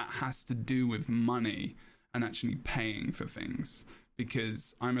that has to do with money and actually paying for things,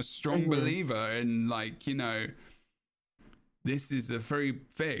 because I'm a strong believer in this is a very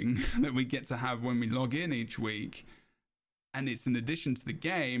thing that we get to have when we log in each week, and it's an addition to the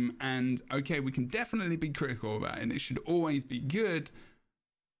game, and okay, we can definitely be critical about it, and it should always be good.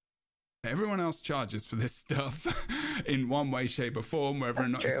 Everyone else charges for this stuff in one way, shape, or form, whether or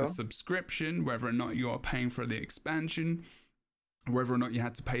not it's a subscription, whether or not you are paying for the expansion, whether or not you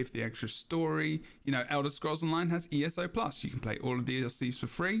had to pay for the extra story. Elder Scrolls Online has ESO Plus. You can play all the DLCs for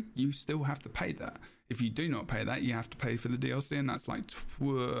free. You still have to pay that. If you do not pay that, you have to pay for the DLC, and that's like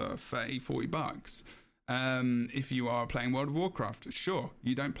 $30-40. If you are playing World of Warcraft, sure,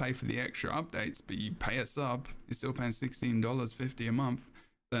 you don't pay for the extra updates, but you pay a sub. You're still paying $16.50 a month.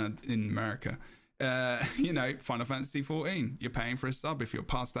 In America, Final Fantasy 14, you're paying for a sub. If you're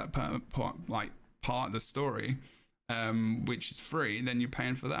past that part of the story, which is free, then you're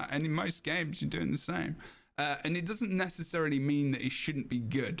paying for that. And in most games, you're doing the same. And it doesn't necessarily mean that it shouldn't be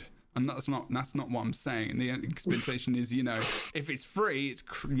good. And that's not what I'm saying. The expectation is, if it's free, it's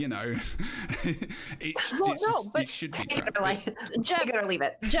it should be crappy. Jeb, take it or leave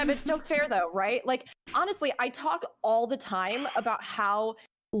it. Jeb, it's so fair though, right? Like, honestly, I talk all the time about how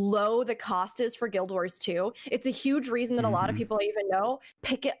low the cost is for Guild Wars 2. It's a huge reason that a lot of people I even know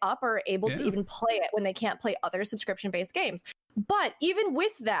pick it up or are able to even play it when they can't play other subscription-based games. But even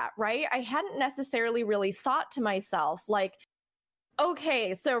with that, right, I hadn't necessarily really thought to myself, like,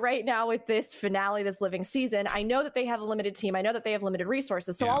 okay, so right now with this finale, this living season, I know that they have a limited team. I know that they have limited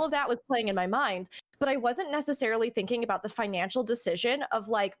resources. So all of that was playing in my mind, but I wasn't necessarily thinking about the financial decision of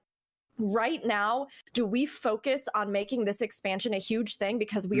like, right now, do we focus on making this expansion a huge thing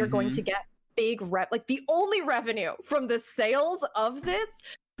because we are going to get big like the only revenue from the sales of this?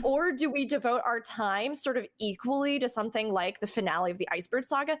 Or do we devote our time sort of equally to something like the finale of the Icebird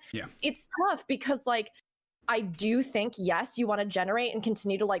Saga? Yeah. It's tough because like, I do think, yes, you want to generate and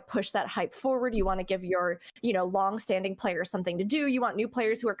continue to like push that hype forward. You want to give your, long-standing players something to do. You want new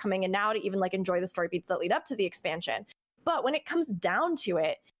players who are coming in now to even like enjoy the story beats that lead up to the expansion. But when it comes down to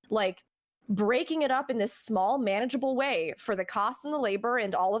it, like breaking it up in this small, manageable way for the costs and the labor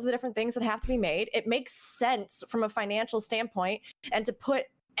and all of the different things that have to be made, it makes sense from a financial standpoint, and to put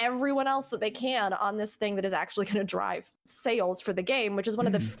everyone else that they can on this thing that is actually going to drive sales for the game, which is one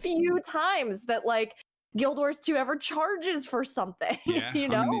of the few times that like Guild Wars 2 ever charges for something. Yeah, I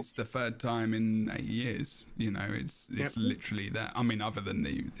mean, it's the third time in 8 years. It's literally that. I mean, other than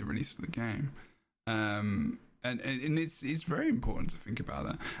the release of the game, and it's very important to think about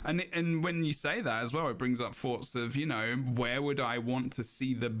that. And when you say that as well, it brings up thoughts of where would I want to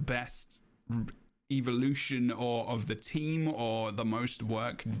see the best evolution or of the team or the most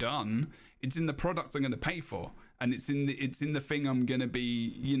work done. It's in the product I'm going to pay for. And it's in the thing I'm going to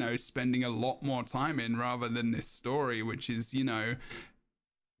be, spending a lot more time in, rather than this story, which is, not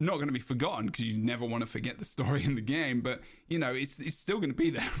going to be forgotten, because you never want to forget the story in the game. But, it's still going to be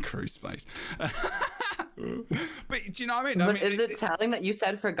there on Crew's face. But do you know what I mean? But is it telling that you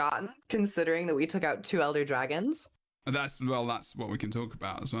said forgotten, considering that we took out 2 Elder Dragons? That's what we can talk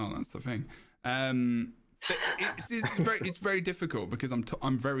about as well. That's the thing. It's very difficult because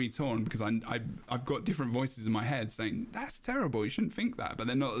I'm very torn because I've got different voices in my head saying that's terrible, you shouldn't think that, but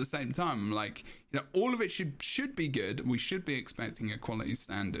then not at the same time. I'm like, all of it should be good. We should be expecting a quality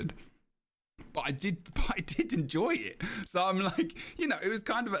standard. But I did enjoy it. So I'm like, it was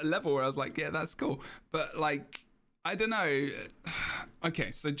kind of at a level where I was like, yeah, that's cool. But like, I don't know.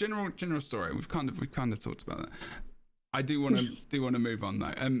 Okay, so general story. We've kind of talked about that. I do want to move on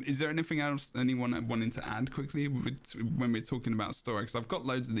though. Is there anything else anyone wanting to add quickly when we're talking about story? Because I've got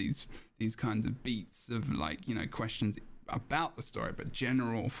loads of these kinds of beats of like questions about the story, but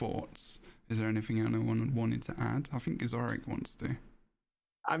general thoughts. Is there anything anyone wanted to add? I think Zorik wants to.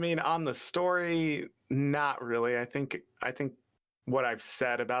 I mean, on the story, not really. I think what I've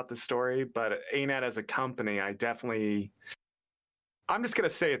said about the story, but ANET as a company, I'm just going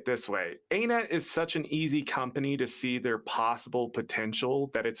to say it this way. ANET is such an easy company to see their possible potential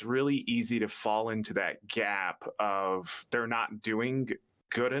that it's really easy to fall into that gap of they're not doing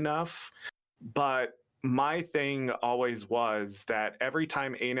good enough. But my thing always was that every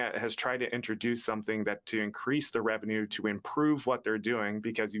time ANET has tried to introduce something that to increase the revenue, to improve what they're doing,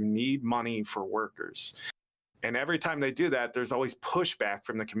 because you need money for workers. And every time they do that, there's always pushback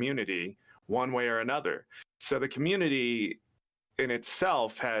from the community one way or another. So the community in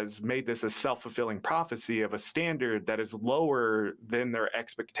itself has made this a self-fulfilling prophecy of a standard that is lower than their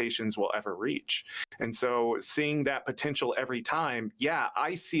expectations will ever reach. And so seeing that potential every time, yeah,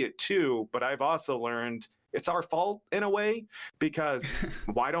 I see it too, but I've also learned it's our fault in a way, because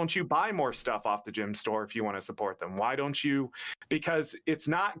why don't you buy more stuff off the gym store if you want to support them? Why don't you? Because it's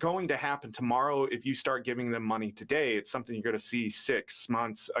not going to happen tomorrow if you start giving them money today. It's something you're going to see 6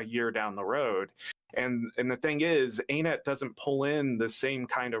 months, a year down the road. And the thing is, ANET doesn't pull in the same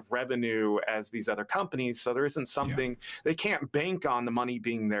kind of revenue as these other companies. So there isn't something, they can't bank on the money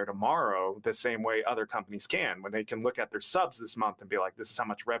being there tomorrow the same way other companies can, when they can look at their subs this month and be like, this is how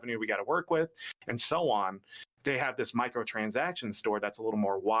much revenue we got to work with, and so on. They have this microtransaction store that's a little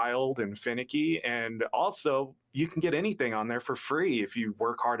more wild and finicky. And also, you can get anything on there for free if you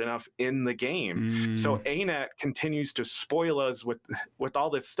work hard enough in the game. So ANET continues to spoil us with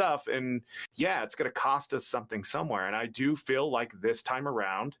all this stuff. And yeah, it's going to cost us something somewhere. And I do feel like this time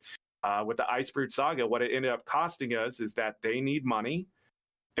around, with the Icebrood Saga, what it ended up costing us is that they need money.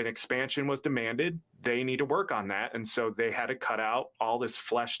 An expansion was demanded. They need to work on that. And so they had to cut out all this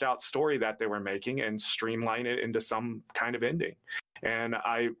fleshed out story that they were making and streamline it into some kind of ending. And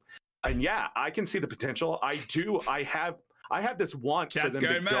yeah, I can see the potential. I have this want for them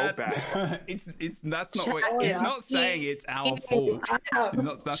to go back. It's not saying it's our fault.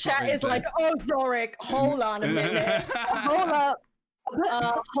 Chat is like, oh, Zorik, hold on a minute. Hold up.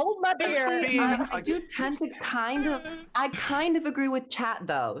 Hold my beer. I do tend to kind of agree with chat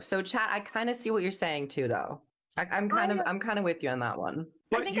though. So chat, I kind of see what you're saying too though. I'm kind of with you on that one.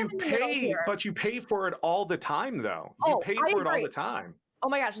 But you pay for it all the time though. You pay for it all the time. Oh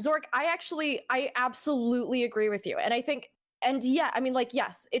my gosh, Zorik, I absolutely agree with you. And I think, and yeah, I mean, like,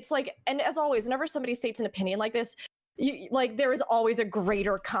 yes, it's like, and as always, whenever somebody states an opinion like this, there is always a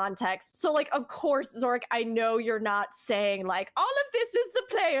greater context. So like, of course, Zorik, I know you're not saying like all of this is the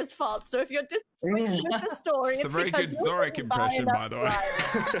player's fault. So if you're disagreeing with the story, it's a very good Zorik impression, by the way.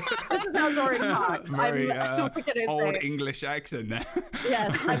 This is how Zorik talks. Very old English accent there.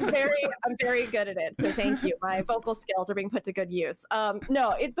 Yes, I'm very good at it. So thank you. My vocal skills are being put to good use. But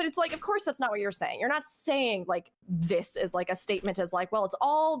it's like, of course, that's not what you're saying. You're not saying like this is like a statement as like, well, it's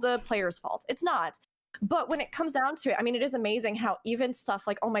all the player's fault. It's not. But when it comes down to it, I mean, it is amazing how even stuff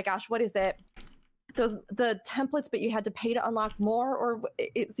like, oh my gosh, what is it? The templates, but you had to pay to unlock more, or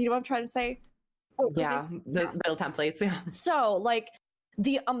you know what I'm trying to say? Yeah, the little templates. Yeah. So like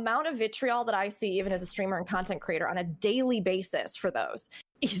the amount of vitriol that I see, even as a streamer and content creator on a daily basis for those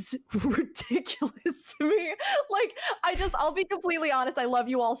is ridiculous to me. Like, I'll be completely honest. I love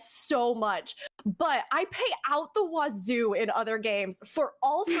you all so much, but I pay out the wazoo in other games for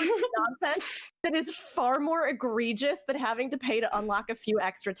all sorts of nonsense that is far more egregious than having to pay to unlock a few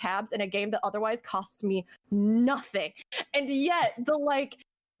extra tabs in a game that otherwise costs me nothing. And yet the like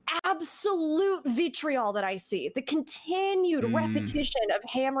absolute vitriol that I see, the continued repetition of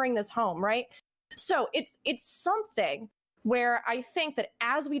hammering this home, right? So it's something where I think that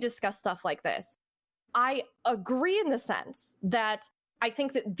as we discuss stuff like this, I agree in the sense that I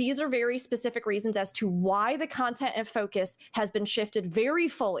think that these are very specific reasons as to why the content and focus has been shifted very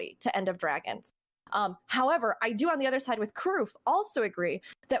fully to End of Dragons. However, I do on the other side with Karoof also agree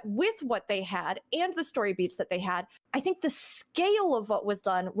that with what they had and the story beats that they had, I think the scale of what was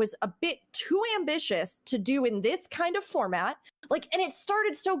done was a bit too ambitious to do in this kind of format. Like, and it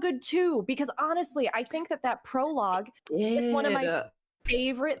started so good too, because honestly, I think that prologue is one of my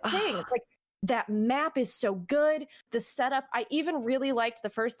favorite things. Like, that map is so good. The setup, I even really liked the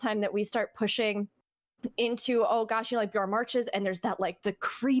first time that we start pushing into, oh gosh, like our marches, and there's that like the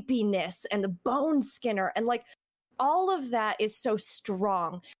creepiness and the bone skinner, and like all of that is so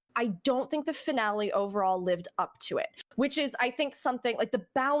strong. I don't think the finale overall lived up to it, which is, I think, something like the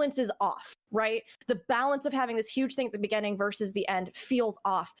balance is off, right? The balance of having this huge thing at the beginning versus the end feels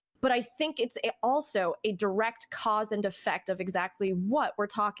off. But I think it's also a direct cause and effect of exactly what we're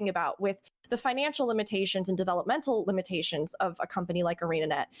talking about with the financial limitations and developmental limitations of a company like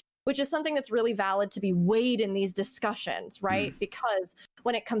ArenaNet, which is something that's really valid to be weighed in these discussions, right? Because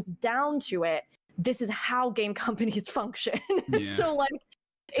when it comes down to it, this is how game companies function. So like,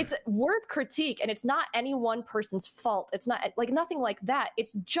 it's worth critique, and it's not any one person's fault. It's not like nothing like that.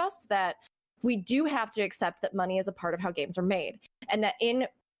 It's just that we do have to accept that money is a part of how games are made, and that in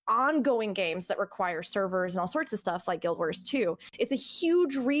ongoing games that require servers and all sorts of stuff like Guild Wars 2, it's a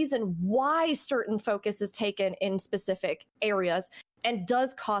huge reason why certain focus is taken in specific areas and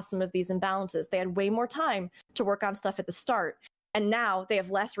does cause some of these imbalances. They had way more time to work on stuff at the start, and now they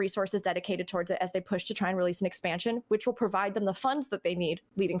have less resources dedicated towards it as they push to try and release an expansion, which will provide them the funds that they need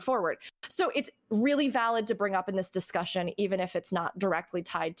leading forward. So it's really valid to bring up in this discussion, even if it's not directly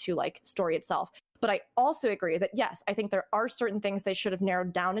tied to like story itself. But I also agree that, yes, I think there are certain things they should have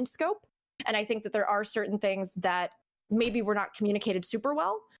narrowed down in scope. And I think that there are certain things that maybe were not communicated super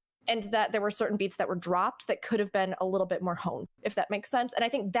well, and that there were certain beats that were dropped that could have been a little bit more honed, if that makes sense. And I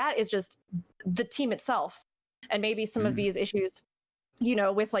think that is just the team itself, and maybe some of these issues, you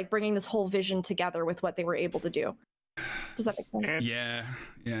know, with like bringing this whole vision together with what they were able to do. Does that make sense? And,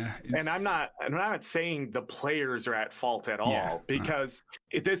 yeah. And I'm not saying the players are at fault at all, because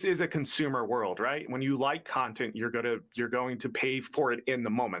this is a consumer world, right? When you like content, you're going to pay for it in the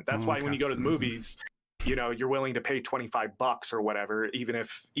moment. That's why when you go to the movies, you know, you're willing to pay $25 or whatever, even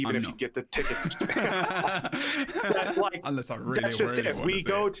if you get the ticket. Like, unless I really, that's just it. We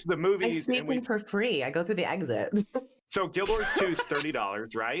go to the movies. I sneak in for free. I go through the exit. So Guild Wars 2 is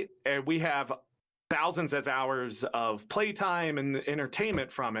 $30, right? And we have thousands of hours of playtime and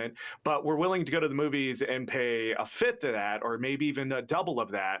entertainment from it, but we're willing to go to the movies and pay a fifth of that, or maybe even a double of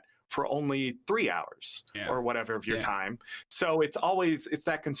that, for only 3 hours or whatever of your time. So it's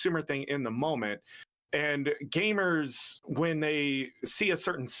that consumer thing in the moment. And gamers, when they see a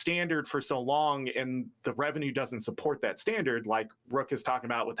certain standard for so long and the revenue doesn't support that standard, like Rook is talking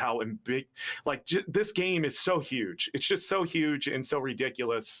about with how big, like this game is so huge. It's just so huge and so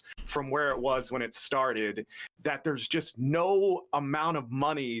ridiculous from where it was when it started, that there's just no amount of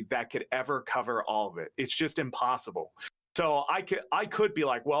money that could ever cover all of it. It's just impossible. So I could be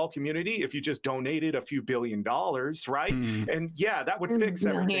like, well, community, if you just donated a few $1 billion, right? And yeah, that would fix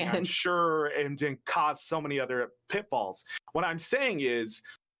everything, I'm sure, and then cause so many other pitfalls. What I'm saying is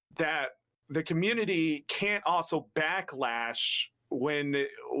that the community can't also backlash when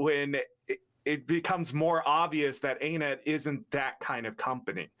it becomes more obvious that ANET isn't that kind of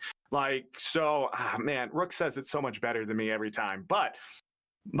company. Like, so, man, Rook says it so much better than me every time. But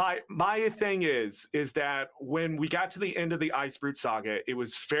my thing is that when we got to the end of the Icebrute Saga, it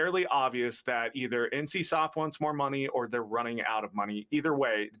was fairly obvious that either NCSoft wants more money or they're running out of money. Either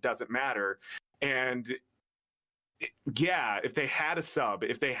way, it doesn't matter. And yeah, if they had a sub,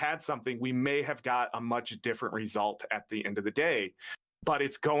 if they had something, we may have got a much different result at the end of the day. But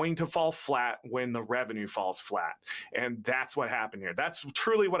it's going to fall flat when the revenue falls flat. And that's what happened here. That's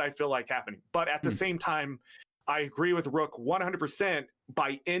truly what I feel like happening. But at the same time, I agree with Rook 100%.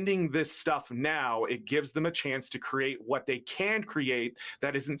 By ending this stuff now, it gives them a chance to create what they can create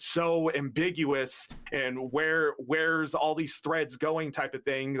that isn't so ambiguous and where's all these threads going type of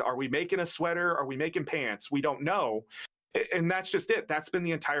thing. Are we making a sweater? Are we making pants? We don't know. And that's just it. That's been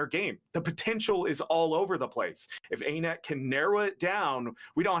the entire game. The potential is all over the place. If ANET can narrow it down,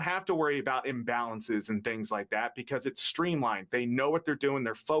 we don't have to worry about imbalances and things like that because it's streamlined. They know what they're doing.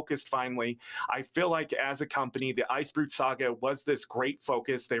 They're focused finally. I feel like as a company, the Icebrute Saga was this great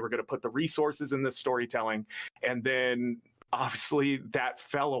focus. They were going to put the resources in this storytelling. And then obviously that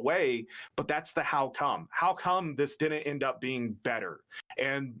fell away. But that's the how come. How come this didn't end up being better?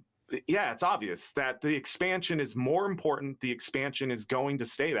 And yeah, it's obvious that the expansion is more important. The expansion is going to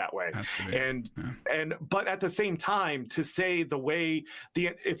stay that way. But at the same time, to say the way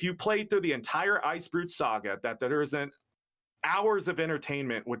if you played through the entire Icebrute Saga, that there isn't hours of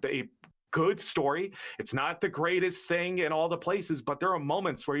entertainment with good story. It's not the greatest thing in all the places, but there are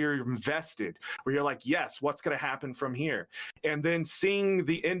moments where you're invested, where you're like, yes, what's going to happen from here? And then seeing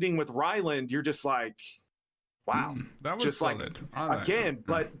the ending with Ryland, you're just like, wow, that was just solid. Like, again,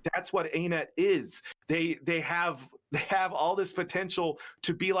 but that's what ANET is. They have all this potential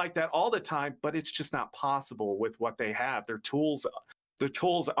to be like that all the time, but it's just not possible with what they have. Their tools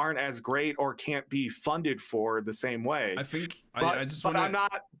aren't as great or can't be funded for the same way. I think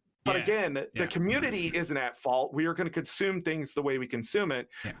again, the community isn't at fault. We are going to consume things the way we consume it.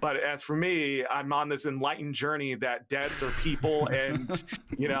 Yeah. But as for me, I'm on this enlightened journey that devs are people, and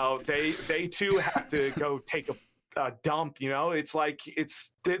they too have to go take a dump. It's like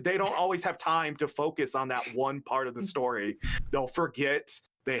they don't always have time to focus on that one part of the story. They'll forget.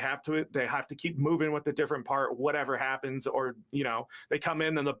 They have to keep moving with the different part, whatever happens, or they come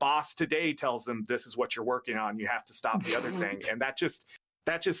in and the boss today tells them this is what you're working on. You have to stop the other thing, and that just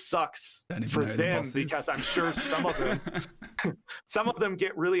sucks for them, because I'm sure some of them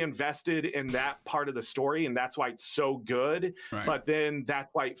get really invested in that part of the story, and that's why it's so good. Right. But then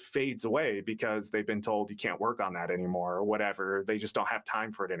that's why it fades away, because they've been told you can't work on that anymore or whatever. They just don't have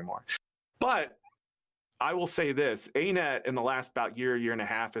time for it anymore. But I will say this, ANET in the last about year and a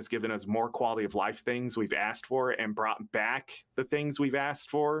half has given us more quality of life things we've asked for and brought back the things we've asked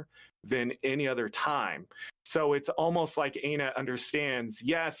for than any other time. So it's almost like ANET understands,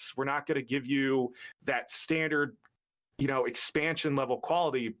 yes, we're not going to give you that standard, expansion level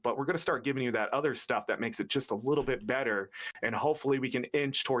quality, but we're going to start giving you that other stuff that makes it just a little bit better. And hopefully we can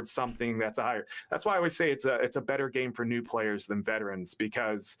inch towards something that's higher. That's why I always say it's a better game for new players than veterans,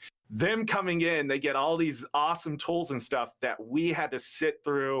 because them coming in, they get all these awesome tools and stuff that we had to sit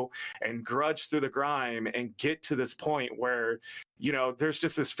through and grudge through the grime and get to this point where, there's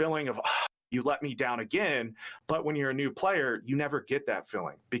just this feeling of, you let me down again. But when you're a new player, you never get that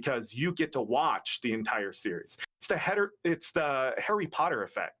feeling, because you get to watch the entire series. It's the Harry Potter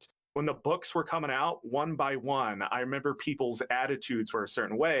effect. When the books were coming out one by one, I remember people's attitudes were a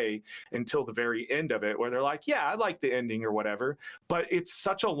certain way until the very end of it, where they're like, yeah, I like the ending or whatever. But it's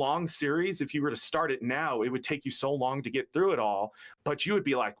such a long series. If you were to start it now, it would take you so long to get through it all. But you would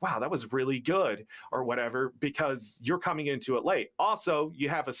be like, wow, that was really good or whatever, because you're coming into it late. Also, you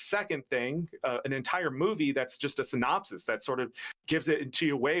have a second thing, an entire movie that's just a synopsis that sort of gives it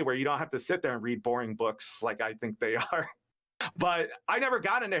into a way where you don't have to sit there and read boring books like I think they are. But I never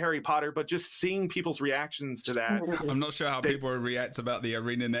got into Harry Potter, but just seeing people's reactions to that. I'm not sure how people would react about the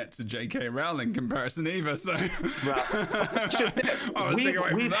ArenaNet to J.K. Rowling comparison either. So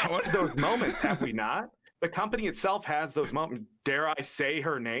we've had those moments, have we not? The company itself has those moments, dare I say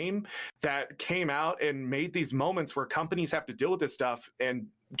her name, that came out and made these moments where companies have to deal with this stuff. And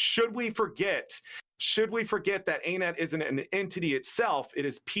should we forget that ANET isn't an entity itself? It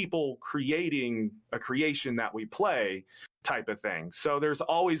is people creating a creation that we play, type of thing. So there's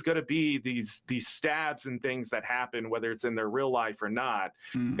always going to be these stabs and things that happen, whether it's in their real life or not.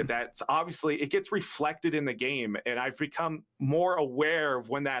 That's obviously, it gets reflected in the game, and I've become more aware of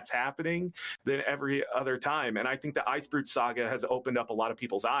when that's happening than every other time. And I think the Icebrood Saga has opened up a lot of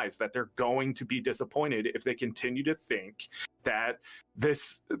people's eyes that they're going to be disappointed if they continue to think that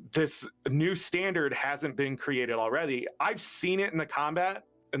this new standard hasn't been created already. I've seen it in the combat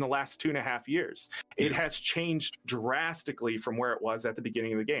in the last 2.5 years. It has changed drastically from where it was at the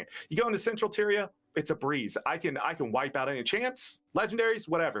beginning of the game. You go into Central Tyria, it's a breeze. I can wipe out any champs, legendaries,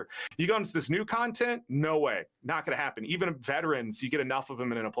 whatever. You go into this new content, no way. Not going to happen. Even veterans, you get enough of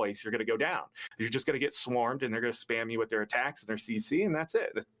them in a place, you're going to go down. You're just going to get swarmed, and they're going to spam you with their attacks and their CC, and that's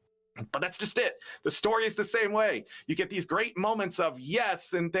it. But that's just it. The story is the same way. You get these great moments of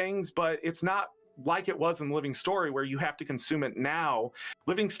yes and things, but it's not like it was in Living Story, where you have to consume it now.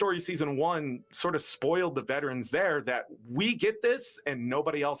 Living Story Season 1 sort of spoiled the veterans there, that we get this and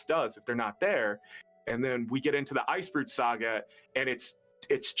nobody else does if they're not there. And then we get into the Icebrood Saga, and it's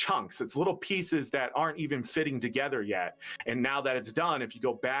chunks. It's little pieces that aren't even fitting together yet. And now that it's done, if you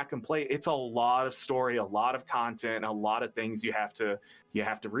go back and play, it's a lot of story, a lot of content, a lot of things you have to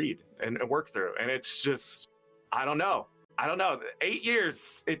read and work through. And it's just, I don't know. 8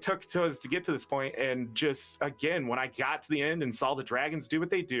 years it took to us to get to this point, and just again, when I got to the end and saw the dragons do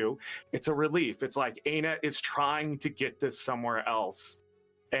what they do, it's a relief. It's like ANET is trying to get this somewhere else.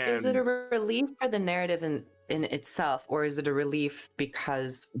 And is it a relief for the narrative in itself, or is it a relief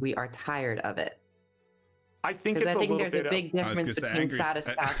because we are tired of it? I think there's a big difference between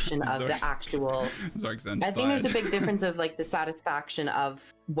satisfaction of the actual. I think there's a big difference of like the satisfaction of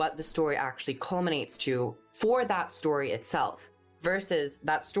what the story actually culminates to for that story itself, versus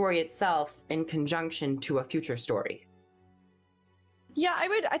that story itself in conjunction to a future story. Yeah,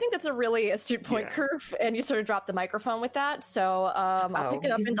 I think that's a really astute point, Yeah. Kurf, and you sort of dropped the microphone with that. So I'll pick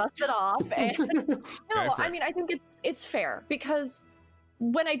it up and dust it off. And no, I mean, I think it's fair because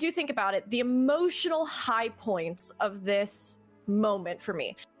when I do think about it, the emotional high points of this moment for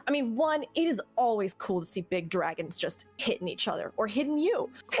me. I mean, one, it is always cool to see big dragons just hitting each other or hitting you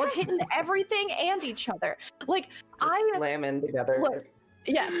or hitting everything and each other. Like slamming together. Look,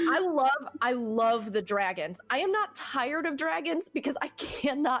 yes, I love the dragons. I am not tired of dragons because I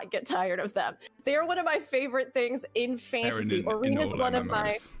cannot get tired of them. They are one of my favorite things in fantasy. Arena's one of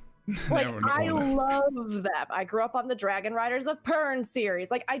my like I love them. I grew up on the Dragon Riders of Pern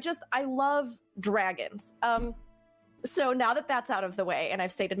series. Like I love dragons. So now that that's out of the way and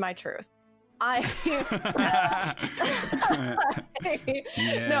I've stated my truth, I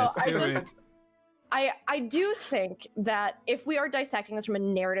do think that if we are dissecting this from a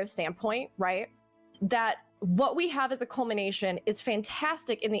narrative standpoint, right, that what we have as a culmination is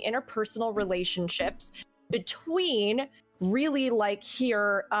fantastic in the interpersonal relationships between really like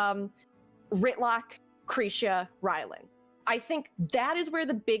here, Ritlock, Cretia, Rylan. I think that is where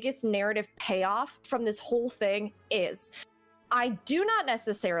the biggest narrative payoff from this whole thing is. I do not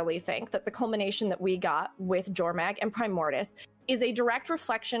necessarily think that the culmination that we got with Jormag and Primordius is a direct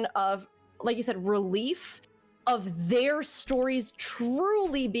reflection of, like you said, relief of their stories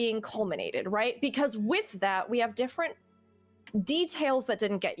truly being culminated, right? Because with that, we have different details that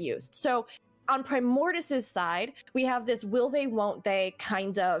didn't get used. So on Primordius's side, we have this will they, won't they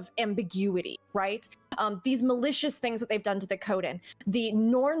kind of ambiguity, right? These malicious things that they've done to the Coden. The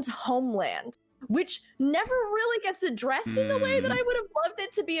Norn's homeland, which never really gets addressed in the way that I would have loved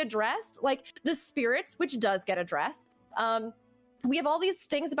it to be addressed. Like the spirits, which does get addressed. We have all these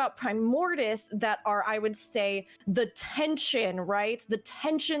things about Primordius that are, I would say, the tension, right? The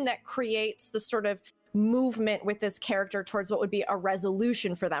tension that creates the sort of movement with this character towards what would be a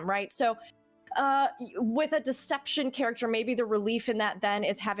resolution for them, right? So with a deception character, maybe the relief in that then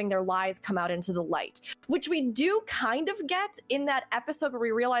is having their lies come out into the light, which we do kind of get in that episode where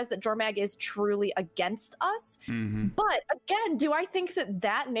we realize that Jormag is truly against us. But again, do I think that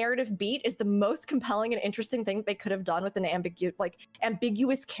that narrative beat is the most compelling and interesting thing that they could have done with an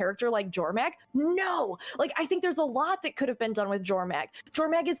ambiguous character like Jormag? No! Like, I think there's a lot that could have been done with Jormag.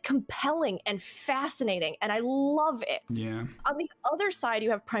 Jormag is compelling and fascinating, and I love it. Yeah. On the other side,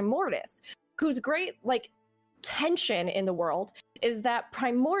 you have Primordius, whose great like tension in the world is that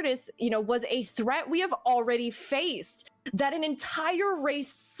Primordius, was a threat we have already faced, that an entire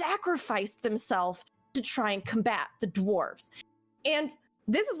race sacrificed themselves to try and combat the dwarves. And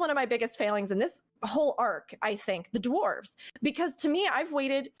this is one of my biggest failings in this whole arc, I think, the dwarves, because to me, I've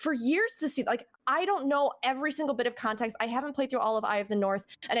waited for years to see, like, I don't know every single bit of context. I haven't played through all of Eye of the North,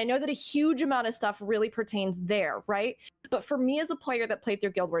 and I know that a huge amount of stuff really pertains there, right? But for me as a player that played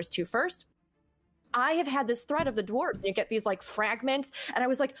through Guild Wars 2 first, I have had this thread of the dwarves. You get these like fragments, and I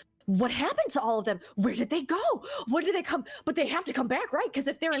was like, what happened to all of them? Where did they go? When did they come? But they have to come back, right? Because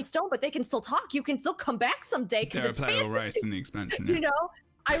if they're in stone, but they can still talk, they'll come back someday. They're a playable race in the expansion. Yeah.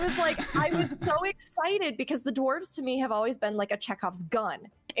 I was so excited because the dwarves to me have always been like a Chekhov's gun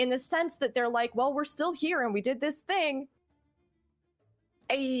in the sense that they're like, well, we're still here and we did this thing.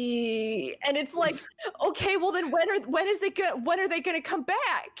 And it's like, okay, well then when are they going to come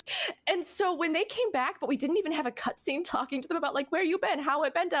back? And so when they came back, but we didn't even have a cutscene talking to them about like, where you been? How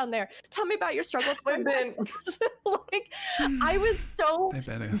it been down there? Tell me about your struggles. Like, I was so,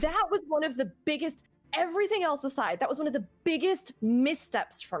 that was one of the biggest, everything else aside, that was one of the biggest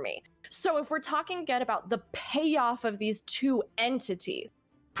missteps for me. So if we're talking again about the payoff of these two entities,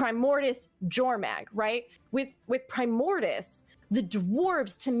 Primordius, Jormag, right? With Primordius, the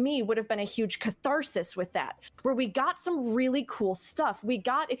dwarves to me would have been a huge catharsis with that, where we got some really cool stuff. We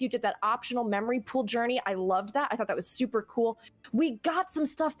got, if you did that optional memory pool journey, I loved that. I thought that was super cool. We got some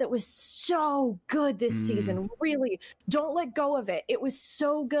stuff that was so good this season. Really, don't let go of it. It was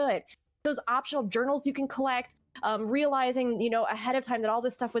so good. Those optional journals you can collect, realizing, ahead of time that all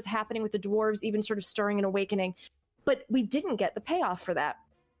this stuff was happening with the dwarves, even sort of stirring an awakening. But we didn't get the payoff for that.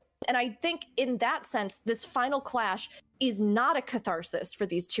 And I think in that sense, this final clash is not a catharsis for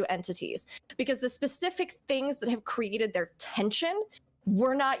these two entities because the specific things that have created their tension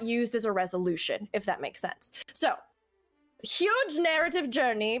were not used as a resolution, if that makes sense. So, huge narrative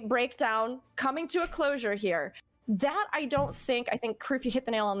journey, breakdown, coming to a closure here. That I think, Kroof, you hit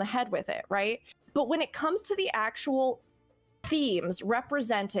the nail on the head with it, right? But when it comes to the actual themes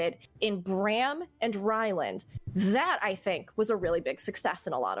represented in Bram and Ryland, that I think was a really big success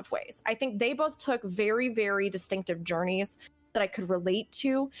in a lot of ways. I think they both took very, very distinctive journeys that I could relate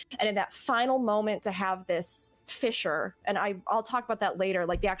to. And in that final moment to have this fissure, and I'll talk about that later,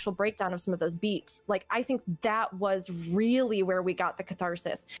 like the actual breakdown of some of those beats, like I think that was really where we got the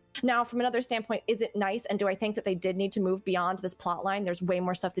catharsis. Now, from another standpoint, is it nice? And do I think that they did need to move beyond this plot line? There's way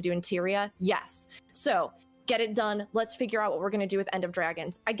more stuff to do in Tyria. Yes. So get it done. Let's figure out what we're going to do with End of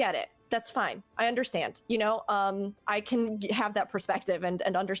Dragons. I get it. That's fine. I understand. You know, I can have that perspective and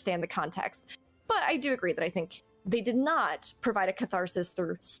understand the context. But I do agree that I think they did not provide a catharsis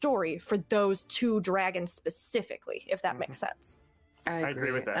through story for those two dragons specifically, if that makes sense. I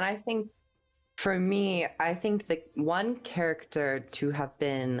agree with that. And I think, for me, I think the one character to have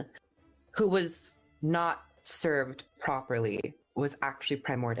been who was not served properly was actually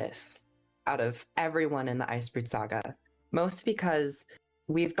Primordus out of everyone in the Icebreed Saga. Most because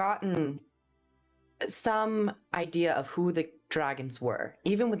we've gotten some idea of who the dragons were,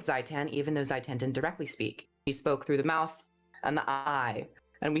 even with Zaitan, even though Zaitan didn't directly speak. He spoke through the mouth and the eye,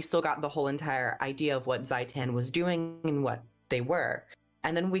 and we still got the whole entire idea of what Zaitan was doing and what they were.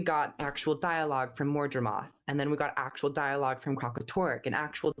 And then we got actual dialogue from Mordremoth, and then we got actual dialogue from Krakatork, and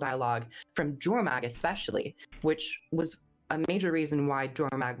actual dialogue from Jormag especially, which was a major reason why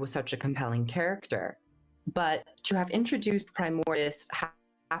Jormag was such a compelling character. But to have introduced Primordus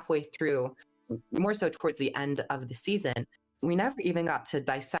halfway through, more so towards the end of the season, we never even got to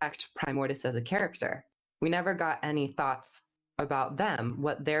dissect Primordus as a character. We never got any thoughts about them,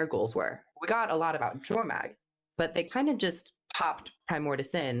 what their goals were. We got a lot about Jormag, but they kind of just popped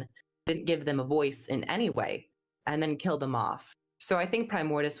Primordus in, didn't give them a voice in any way, and then killed them off. So I think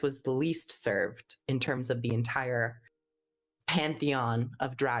Primordus was the least served in terms of the entire pantheon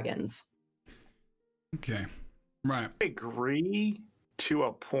of dragons. Okay, right. I agree to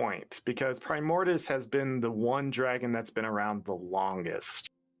a point, because Primordus has been the one dragon that's been around the longest.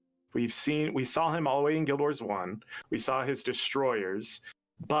 We saw him all the way in Guild Wars 1. We saw his destroyers,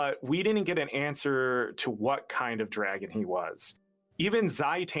 but we didn't get an answer to what kind of dragon he was. Even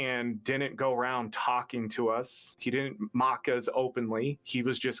Zaitan didn't go around talking to us. He didn't mock us openly. He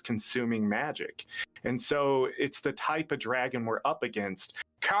was just consuming magic. And so it's the type of dragon we're up against.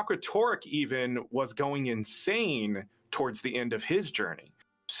 Krakatork even was going insane towards the end of his journey.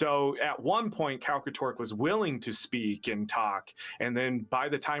 So at one point, Krakatork was willing to speak and talk. And then by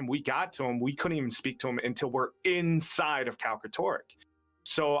the time we got to him, we couldn't even speak to him until we're inside of Krakatork.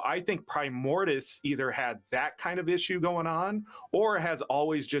 So I think Primordus either had that kind of issue going on, or has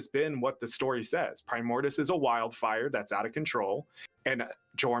always just been what the story says. Primordus is a wildfire that's out of control, and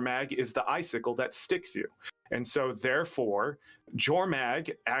Jormag is the icicle that sticks you. And so therefore,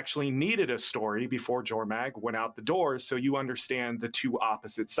 Jormag actually needed a story before Jormag went out the door, so you understand the two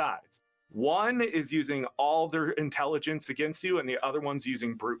opposite sides. One is using all their intelligence against you, and the other one's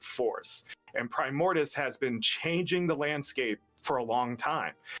using brute force. And Primordus has been changing the landscape for a long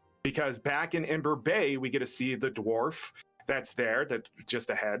time, because back in Ember Bay, we get to see the dwarf that's there, that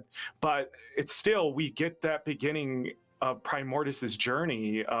just ahead. But it's still, we get that beginning of Primordus's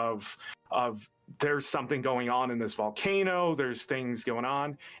journey of there's something going on in this volcano, there's things going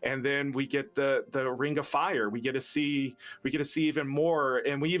on, and then we get the Ring of Fire. We get to see even more,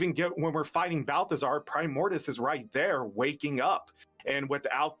 and we even get, when we're fighting Balthazar, Primordus is right there waking up. And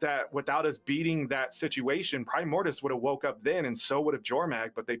without us beating that situation, Primordus would have woke up then, and so would have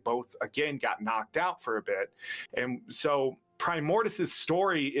Jormag, but they both again got knocked out for a bit. And so Primordus's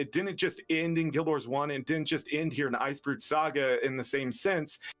story, it didn't just end in Guild Wars 1, and didn't just end here in the Icebreed Saga in the same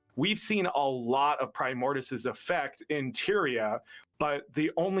sense. We've seen a lot of Primordus's effect in Tyria, but the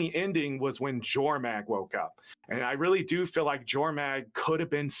only ending was when Jormag woke up. And I really do feel like Jormag could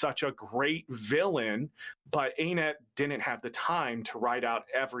have been such a great villain, but Anet didn't have the time to write out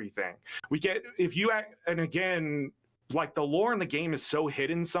everything. And again, like, the lore in the game is so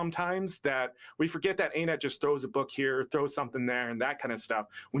hidden sometimes that we forget that Anet just throws a book here, throws something there, and that kind of stuff.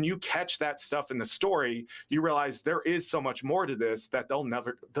 When you catch that stuff in the story, you realize there is so much more to this that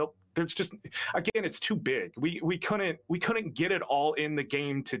there's just, again, it's too big. We couldn't get it all in the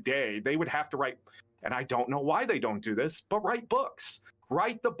game today. They would have to write, and I don't know why they don't do this, but write books.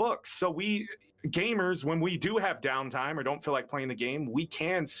 Write the books. So we gamers, when we do have downtime or don't feel like playing the game, we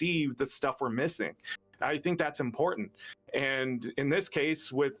can see the stuff we're missing. I think that's important. And in this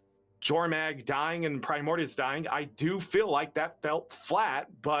case, with Jormag dying and Primordus dying, I do feel like that felt flat,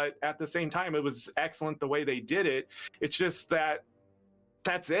 but at the same time, it was excellent the way they did it. It's just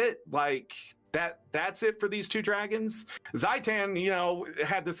that's it. Like, that's it for these two dragons. Zaitan,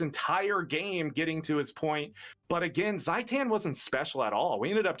 had this entire game getting to his point, but again, Zaitan wasn't special at all. We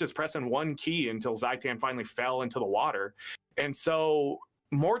ended up just pressing one key until Zaitan finally fell into the water. And so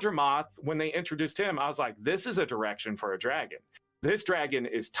Mordramoth, when they introduced him, I was like, this is a direction for a dragon. This dragon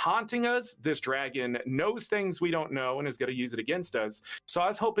is taunting us. This dragon knows things we don't know and is going to use it against us. So I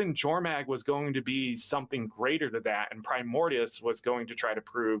was hoping Jormag was going to be something greater than that, and Primordius was going to try to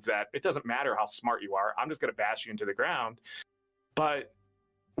prove that it doesn't matter how smart you are. I'm just going to bash you into the ground. But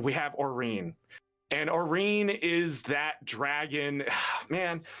we have Aurene. And Aurene is that dragon.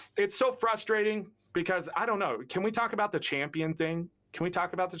 Man, it's so frustrating because I don't know. Can we talk about the champion thing?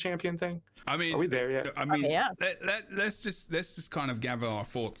 I mean, are we there yet? I mean, let's just kind of gather our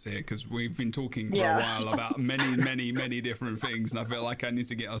thoughts here, because we've been talking for a while about many different things, and I feel like I need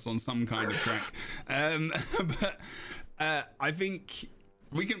to get us on some kind of track. But I think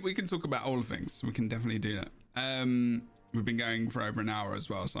we can talk about all things. We can definitely do that. We've been going for over an hour as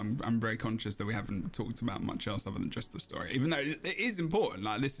well, so I'm very conscious that we haven't talked about much else other than just the story, even though it is important.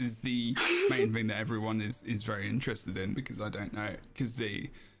 Like, this is the main thing that everyone is very interested in, because I don't know, because the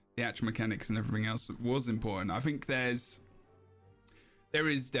actual mechanics and everything else was important. I think there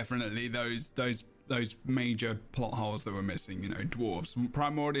is definitely those major plot holes that were missing. You know, dwarves.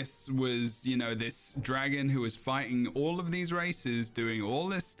 Primordius was, you know, this dragon who was fighting all of these races, doing all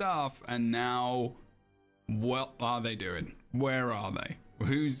this stuff, and now, what are they doing? Where are they?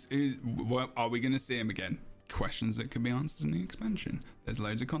 What, are we going to see him again? Questions that could be answered in the expansion. There's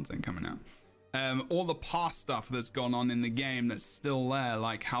loads of content coming out. All the past stuff that's gone on in the game that's still there,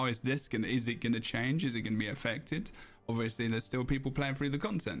 like, how is this is it going to change? Is it going to be affected? Obviously, there's still people playing through the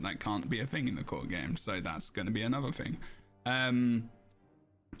content. That can't be a thing in the core game, so that's going to be another thing.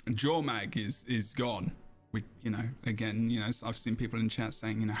 Jormag is gone. We, you know, again, you know, I've seen people in chat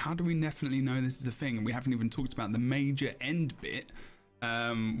saying, you know, how do we definitely know this is a thing? And we haven't even talked about the major end bit,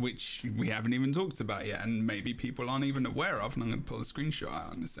 which we haven't even talked about yet, and maybe people aren't even aware of. And I'm going to pull a screenshot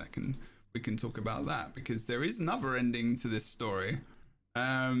out in a second. We can talk about that, because there is another ending to this story,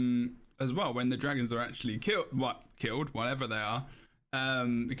 as well, when the dragons are actually killed, whatever they are,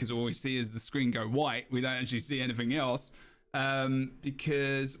 because all we see is the screen go white. We don't actually see anything else.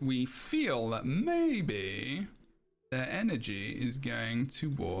 Because we feel that maybe their energy is going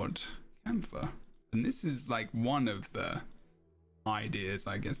toward Camphor. And this is like one of the ideas,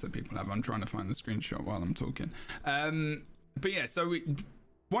 I guess, that people have. I'm trying to find the screenshot while I'm talking. But yeah, so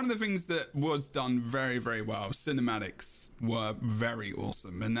one of the things that was done very, very well, cinematics were very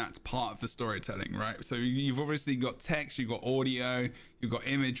awesome, and that's part of the storytelling, right? So you've obviously got text, you've got audio, you've got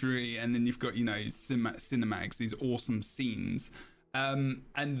imagery, and then you've got, you know, cinematics, these awesome scenes. And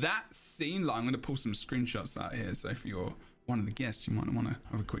that scene, like, I'm going to pull some screenshots out here, so if you're one of the guests, you might want to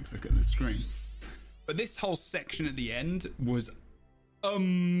have a quick look at the screen. But this whole section at the end was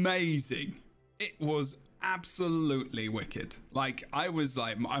amazing. It was absolutely wicked. Like, I was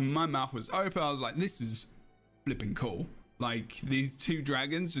like, my mouth was open. I was like, this is flipping cool. Like, these two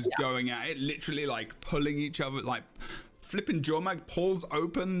dragons just going at it, literally like pulling each other, like flipping. Jormag pulls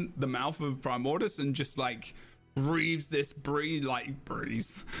open the mouth of Primordius and just like breathes,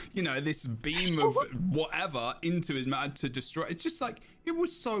 you know, this beam of whatever into his mouth to destroy. It's just like, it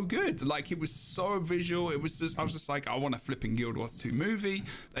was so good. Like, it was so visual. It was just, I was just like, I want a flipping Guild Wars 2 movie.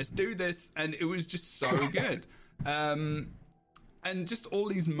 Let's do this. And it was just so good. And just all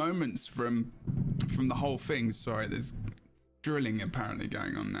these moments from the whole thing. Sorry, there's drilling apparently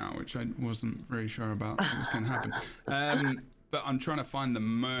going on now, which I wasn't very sure about what was going to happen. But I'm trying to find the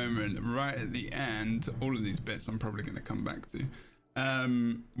moment right at the end. All of these bits I'm probably going to come back to.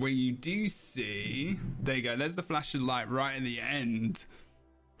 Where you do see, there you go, there's the flash of light right at the end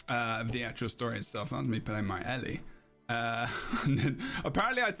of the actual story itself. That's me playing my Ellie. And then,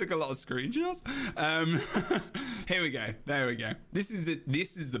 apparently I took a lot of screenshots. Here we go. There we go. This is it.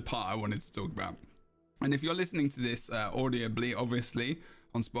 This is the part I wanted to talk about. And if you're listening to this audibly, obviously,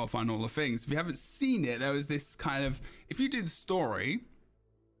 on Spotify and all the things, if you haven't seen it, there was this kind of, if you do the story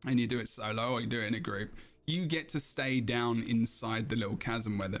and you do it solo or you do it in a group, you get to stay down inside the little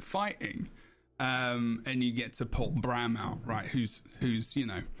chasm where they're fighting, and you get to pull Bram out, right, who's you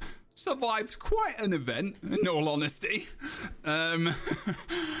know, survived quite an event, in all honesty. We'll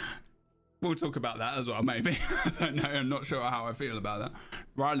talk about that as well, maybe. I don't know, I'm not sure how I feel about that.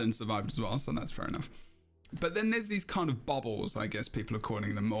 Ryland survived as well, so that's fair enough. But then there's these kind of bubbles, I guess people are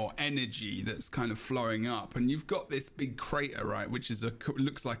calling them, or energy that's kind of flowing up. And you've got this big crater, right, which is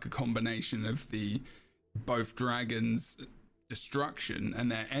looks like a combination of the both dragons' destruction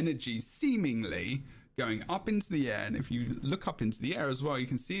and their energy seemingly going up into the air. And if you look up into the air as well, you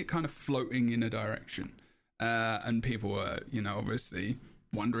can see it kind of floating in a direction. And people are, you know, obviously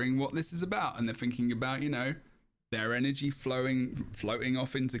wondering what this is about. And they're thinking about, you know, their energy floating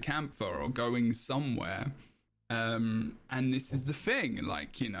off into Camphor or going somewhere. And this is the thing,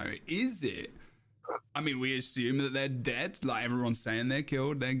 like, you know, is it? I mean, we assume that they're dead, like everyone's saying they're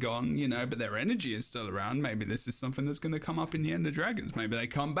killed, they're gone, you know, but their energy is still around. Maybe this is something that's going to come up in the End of Dragons. Maybe they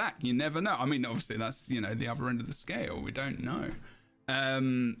come back. You never know. I mean, obviously that's, you know, the other end of the scale. We don't know.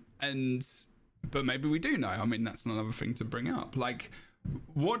 But maybe we do know. I mean, that's another thing to bring up. Like,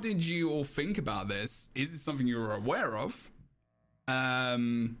 what did you all think about this? Is this something you were aware of?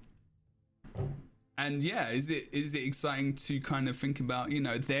 And yeah, is it exciting to kind of think about, you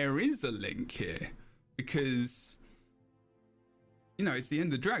know, there is a link here because, you know, it's the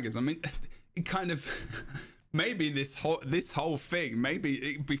End of Dragons. I mean, it kind of maybe this whole thing,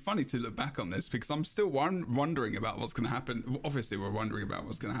 maybe it'd be funny to look back on this because I'm still wondering about what's going to happen. Obviously, we're wondering about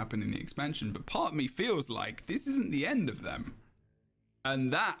what's going to happen in the expansion, but part of me feels like this isn't the end of them.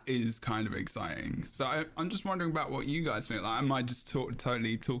 And that is kind of exciting. So I'm just wondering about what you guys think. Like, am I just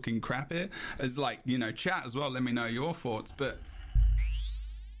totally talking crap here? As like, you know, chat as well. Let me know your thoughts. But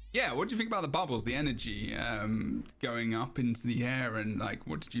yeah, what do you think about the bubbles, the energy going up into the air, and like,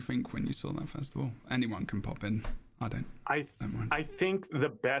 what did you think when you saw that first of all? Anyone can pop in. I don't mind. I think the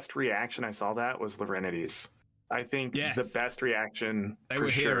best reaction I saw that was Lorenity's. I think the best reaction. They were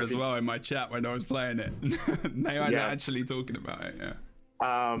here as well in my chat when I was playing it. They were actually talking about it. Yeah.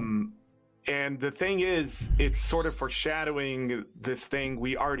 And the thing is, it's sort of foreshadowing this thing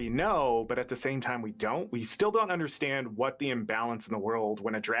we already know, but at the same time, we don't. We still don't understand what the imbalance in the world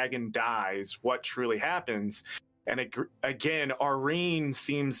when a dragon dies, what truly happens. And again, Aurene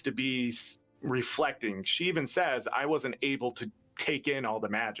seems to be reflecting. She even says, I wasn't able to take in all the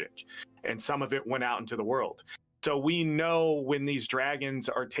magic, and some of it went out into the world. So we know when these dragons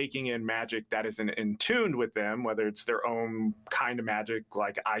are taking in magic that isn't in tune with them, whether it's their own kind of magic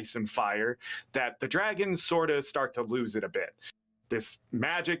like ice and fire, that the dragons sort of start to lose it a bit. This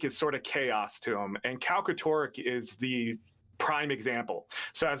magic is sort of chaos to them, and Kalkatorrik is the prime example.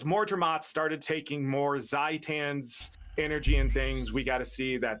 So as Mordremoth started taking more Zaitan's energy and things, we got to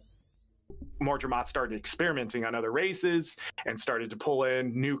see that Mordremoth started experimenting on other races and started to pull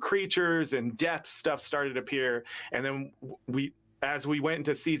in new creatures, and death stuff started to appear. And then as we went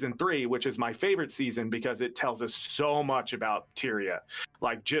into season 3, which is my favorite season because it tells us so much about Tyria,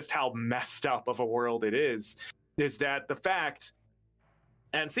 like just how messed up of a world it is that the fact.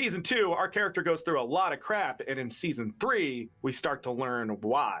 And season 2, our character goes through a lot of crap. And in season 3, we start to learn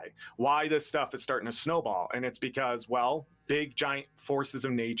why this stuff is starting to snowball. And it's because, well, big giant forces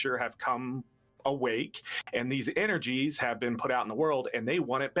of nature have come awake, and these energies have been put out in the world, and they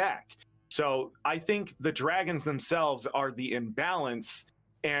want it back. So I think the dragons themselves are the imbalance.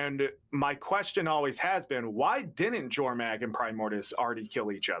 And my question always has been, why didn't Jormag and Primordius already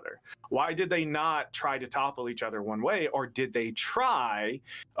kill each other? Why did they not try to topple each other one way? Or did they try,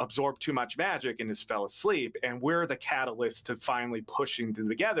 absorb too much magic, and just fell asleep? And we're the catalyst to finally pushing them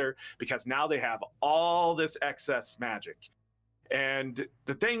together because now they have all this excess magic. And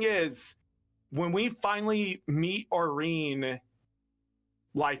the thing is, when we finally meet Aurene,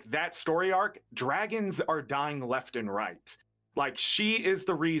 like that story arc, dragons are dying left and right. Like, she is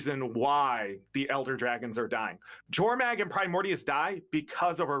the reason why the Elder Dragons are dying. Jormag and Primordius die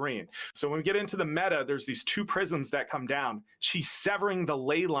because of Aurene. So when we get into the meta, there's these 2 prisms that come down. She's severing the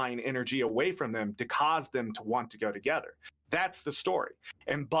ley line energy away from them to cause them to want to go together. That's the story.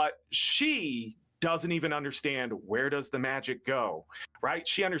 But she doesn't even understand where does the magic go, right?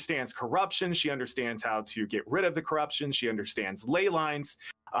 She understands corruption. She understands how to get rid of the corruption. She understands ley lines.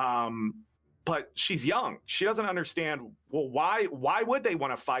 But she's young. She doesn't understand, well, why would they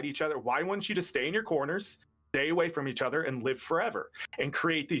want to fight each other? Why wouldn't you just stay in your corners, stay away from each other, and live forever and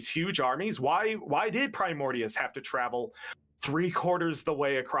create these huge armies? Why did Primordius have to travel 3/4 the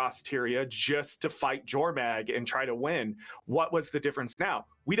way across Tyria just to fight Jormag and try to win? What was the difference now?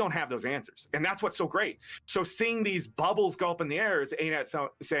 We don't have those answers. And that's what's so great. So seeing these bubbles go up in the air is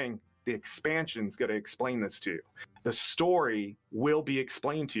saying, the expansion's going to explain this to you. The story will be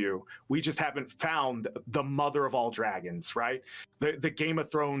explained to you. We just haven't found the mother of all dragons, right? The Game of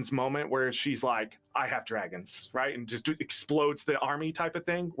Thrones moment where she's like, I have dragons, right? And just explodes the army type of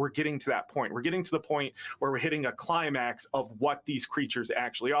thing. We're getting to that point. We're getting to the point where we're hitting a climax of what these creatures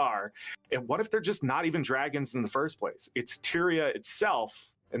actually are. And what if they're just not even dragons in the first place? It's Tyria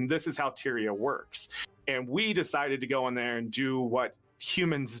itself, and this is how Tyria works. And we decided to go in there and do what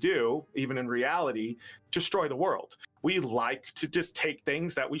humans do, even in reality, destroy the world. We like to just take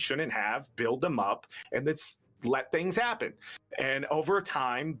things that we shouldn't have, build them up, and let's let things happen. And over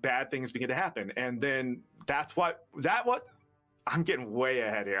time, bad things begin to happen. And then I'm getting way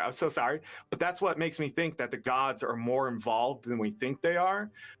ahead here. I'm so sorry. But that's what makes me think that the gods are more involved than we think they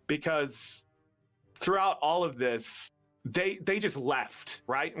are. Because throughout all of this, they just left,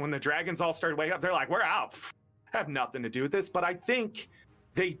 right? When the dragons all started waking up, they're like, we're out. Have nothing to do with this. But I think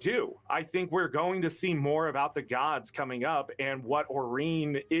they do. I think we're going to see more about the gods coming up and what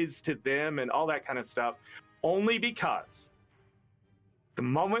Aurene is to them and all that kind of stuff, only because the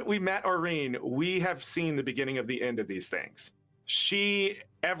moment we met Aurene, we have seen the beginning of the end of these things. She,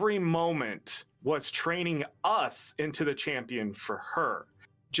 every moment, was training us into the champion for her.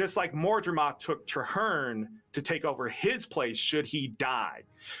 Just like Mordremoth took Traherne to take over his place should he die.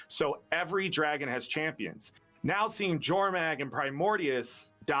 So every dragon has champions. Now seeing Jormag and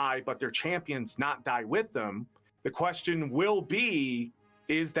Primordius die, but their champions not die with them, the question will be,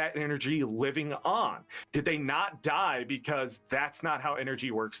 is that energy living on? Did they not die because that's not how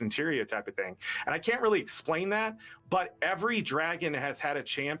energy works in Tyria type of thing? And I can't really explain that, but every dragon has had a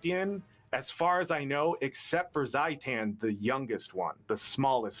champion, as far as I know, except for Zaitan, the youngest one, the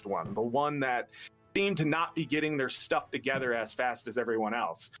smallest one, the one that seemed to not be getting their stuff together as fast as everyone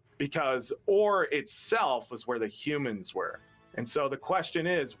else, because Or itself was where the humans were. And so the question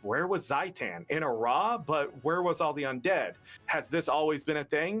is, where was Zaitan? In Ara, but where was all the undead? Has this always been a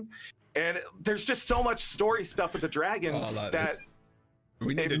thing? And there's just so much story stuff with the dragons that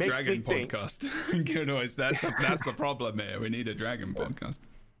we need a dragon podcast. That's the problem here. We need a dragon podcast.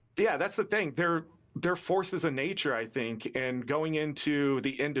 Yeah, that's the thing. They're forces of nature, I think, and going into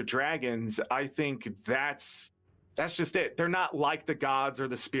the end of dragons, I think that's just it. They're not like the gods or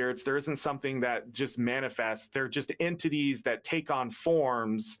the spirits. There isn't something that just manifests. They're just entities that take on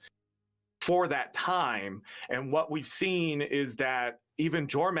forms for that time. And what we've seen is that even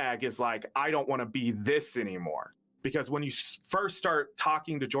Jormag is like, I don't want to be this anymore. Because when you first start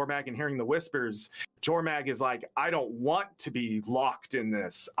talking to Jormag and hearing the whispers, Jormag is like, I don't want to be locked in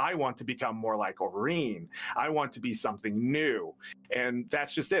this. I want to become more like Aurene. I want to be something new. And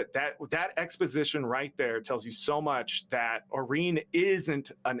that's just it. That exposition right there tells you so much that Aurene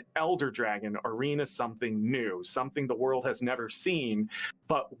isn't an elder dragon. Aurene is something new, something the world has never seen.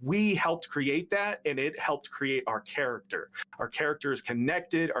 But we helped create that, and it helped create our character. Our character is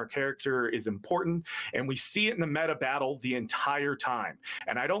connected. Our character is important. And we see it in the meta battle the entire time.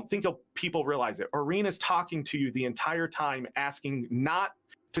 And I don't think people realize it. Aurene is talking to you the entire time, asking not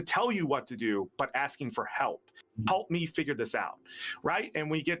to tell you what to do, but asking for help. Help me figure this out, right?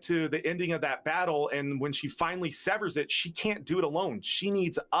 And we get to the ending of that battle, and when she finally severs it, she can't do it alone. She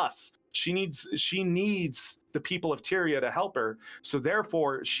needs us. She needs the people of Tyria to help her. So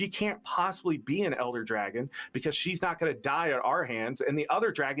therefore, she can't possibly be an elder dragon because she's not going to die at our hands. And the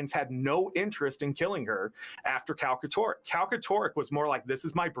other dragons had no interest in killing her after Calcatoric. Calcatoric was more like, this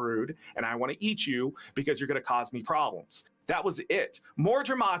is my brood, and I want to eat you because you're going to cause me problems. That was it.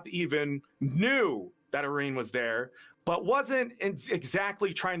 Mordremoth even knew that Aurene was there, but wasn't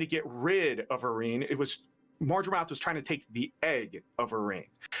exactly trying to get rid of Aurene. It was Mordremoth was trying to take the egg of Aurene.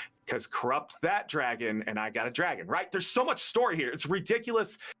 Because corrupt that dragon, and I got a dragon, right? There's so much story here. It's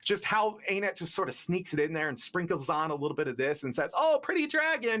ridiculous just how Anet just sort of sneaks it in there and sprinkles on a little bit of this and says, oh, pretty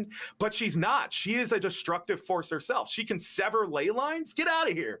dragon. But she's not. She is a destructive force herself. She can sever ley lines. Get out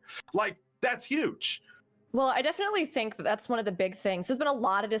of here. Like, that's huge. Well, I definitely think that that's one of the big things. There's been a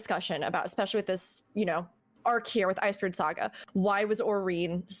lot of discussion about, especially with this, arc here with Icebird Saga. Why was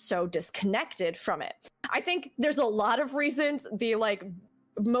Aurene so disconnected from it? I think there's a lot of reasons. The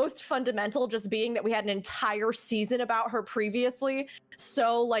most fundamental just being that we had an entire season about her previously.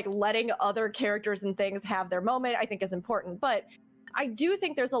 So letting other characters and things have their moment, I think is important. But I do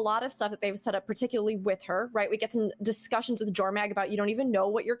think there's a lot of stuff that they've set up, particularly with her, right? We get some discussions with Jormag about you don't even know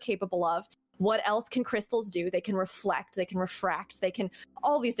what you're capable of. What else can crystals do? They can reflect, they can refract, they can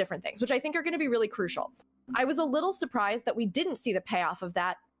all these different things, which I think are going to be really crucial. I was a little surprised that we didn't see the payoff of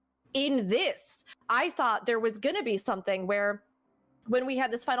that in this. I thought there was going to be something where when we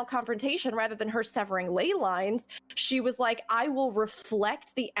had this final confrontation, rather than her severing ley lines, she was like, I will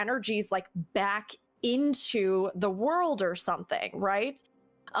reflect the energies back into the world or something, right?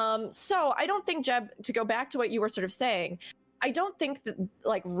 So I don't think, Jeb, to go back to what you were sort of saying, I don't think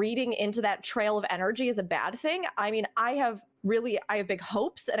that reading into that trail of energy is a bad thing. I mean, I have big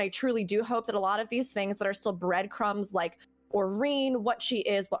hopes, and I truly do hope that a lot of these things that are still breadcrumbs, like Aurene, what she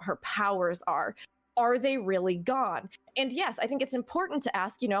is, what her powers are they really gone? And yes, I think it's important to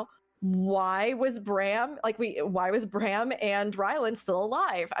ask, why was Bram and Ryland still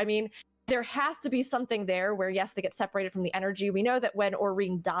alive? I mean, there has to be something there where, yes, they get separated from the energy. We know that when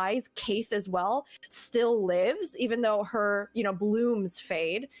Aurene dies, Kaith as well still lives, even though her, blooms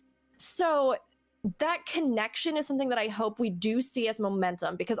fade. So that connection is something that I hope we do see as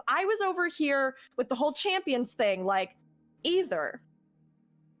momentum, because I was over here with the whole champions thing, either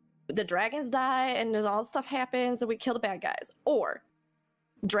the dragons die and all stuff happens and we kill the bad guys, or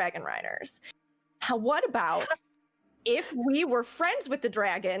dragon riders. What about if we were friends with the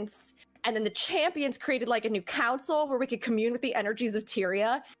dragons and then the champions created like a new council where we could commune with the energies of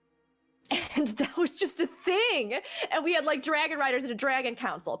Tyria, and that was just a thing, and we had like dragon riders and a dragon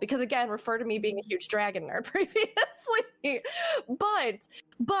council, because again, refer to me being a huge dragon nerd previously.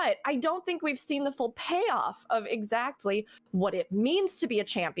 But I don't think we've seen the full payoff of exactly what it means to be a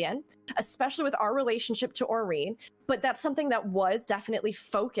champion, especially with our relationship to Aurene. But that's something that was definitely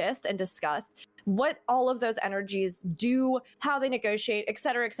focused and discussed. What all of those energies do, how they negotiate, et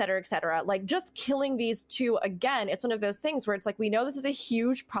cetera, et cetera, et cetera. Like, just killing these two, again, it's one of those things where it's like, we know this is a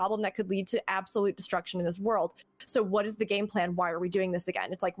huge problem that could lead to absolute destruction in this world. So what is the game plan? Why are we doing this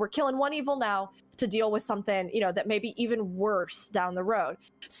again? It's like, we're killing one evil now to deal with something, you know, that may be even worse down the road.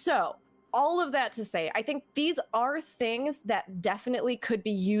 So all of that to say, I think these are things that definitely could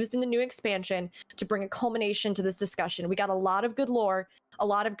be used in the new expansion to bring a culmination to this discussion. We got a lot of good lore, a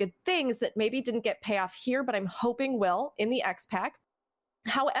lot of good things that maybe didn't get payoff here, but I'm hoping will in the X-Pack.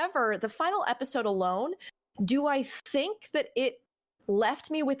 However, the final episode alone, do I think that it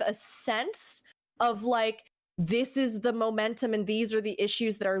left me with a sense of like, this is the momentum and these are the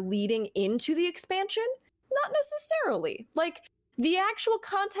issues that are leading into the expansion? Not necessarily. Like, the actual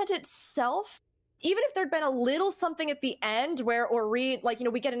content itself, even if there'd been a little something at the end where Aurene, like, you know,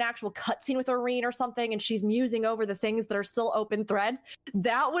 we get an actual cutscene with Aurene or something and she's musing over the things that are still open threads,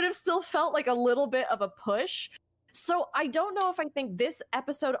 that would have still felt like a little bit of a push. So I don't know if I think this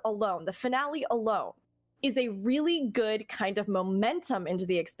episode alone, the finale alone, is a really good kind of momentum into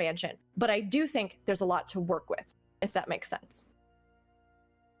the expansion. But I do think there's a lot to work with, if that makes sense.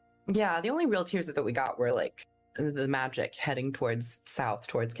 Yeah, the only real tears that we got were like the magic heading towards south,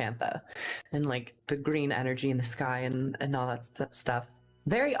 towards Cantha, and like the green energy in the sky and all that stuff.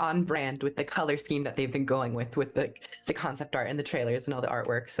 Very on brand with the color scheme that they've been going with the concept art and the trailers and all the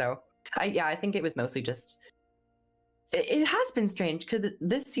artwork. So I think it was mostly just, it has been strange because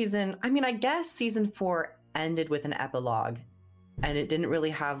this season, I mean, I guess season 4 ended with an epilogue and it didn't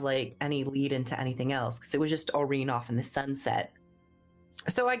really have like any lead into anything else because it was just Aurene off in the sunset.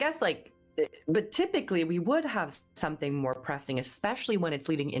 So I guess like, but typically we would have something more pressing, especially when it's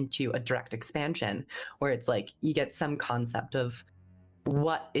leading into a direct expansion where it's like you get some concept of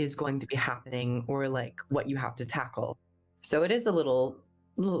what is going to be happening or like what you have to tackle. So it is a little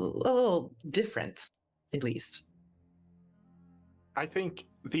different, at least. I think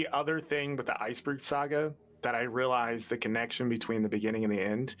the other thing with the Iceberg Saga that I realized the connection between the beginning and the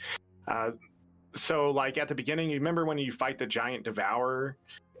end. So like at the beginning, you remember when you fight the giant devourer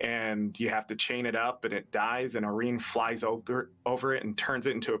and you have to chain it up and it dies and Aurene flies over it and turns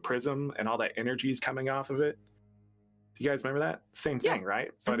it into a prism and all that energy is coming off of it? Do you guys remember that? Same thing,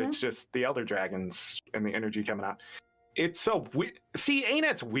 right? But it's just the elder dragons and the energy coming out. It's so weird. See,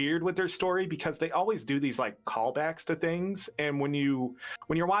 ANET's weird with their story because they always do these like callbacks to things. And when you're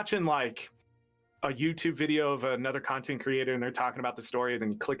watching like a YouTube video of another content creator and they're talking about the story, and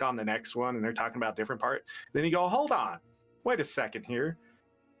then you click on the next one and they're talking about a different part, then you go, hold on, wait a second here.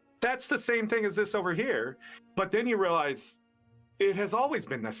 That's the same thing as this over here. But then you realize it has always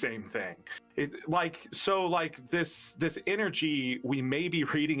been the same thing. This energy, we may be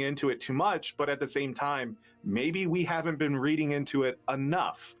reading into it too much, but at the same time, maybe we haven't been reading into it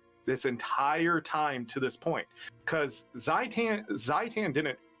enough this entire time to this point. Because Zaitan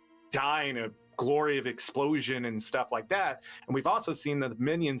didn't die in a glory of explosion and stuff like that. And we've also seen that the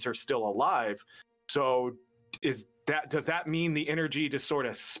minions are still alive. So does that mean the energy just sort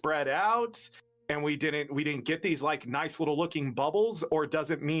of spread out and we didn't get these like nice little looking bubbles? Or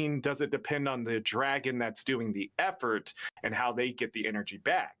does it depend on the dragon that's doing the effort and how they get the energy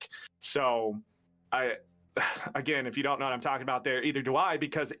back? So again, if you don't know what I'm talking about there, either do I,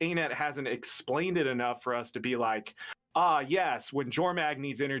 because ANET hasn't explained it enough for us to be like, yes, when Jormag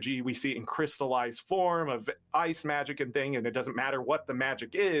needs energy, we see it in crystallized form of ice magic and thing, and it doesn't matter what the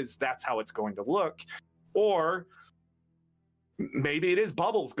magic is, that's how it's going to look. Or maybe it is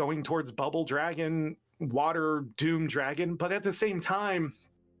bubbles going towards bubble dragon, water doom dragon, but at the same time,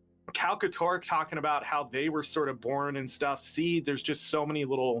 Calcatork talking about how they were sort of born and stuff. See, there's just so many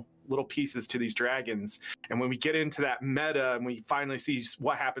little pieces to these dragons. And when we get into that meta and we finally see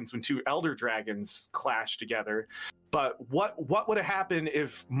what happens when two elder dragons clash together, but what would have happened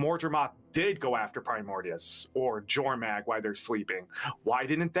if Mordremoth did go after Primordius or Jormag while they're sleeping? Why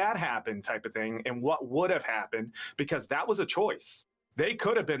didn't that happen, type of thing? And what would have happened? Because that was a choice. They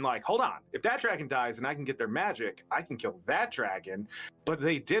could have been like, hold on, if that dragon dies and I can get their magic, I can kill that dragon. But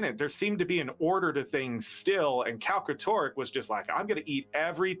they didn't. There seemed to be an order to things still. And Kalkatork was just like, I'm going to eat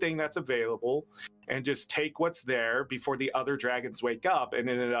everything that's available and just take what's there before the other dragons wake up, and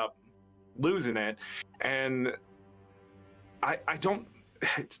ended up losing it. And I don't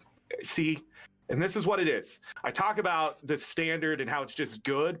see. And this is what it is. I talk about the standard and how it's just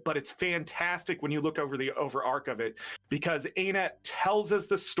good, but it's fantastic when you look over the arc of it, because Anet tells us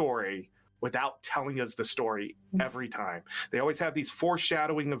the story without telling us the story every time. They always have these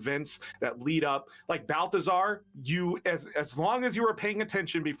foreshadowing events that lead up. Like Balthazar, as long as you were paying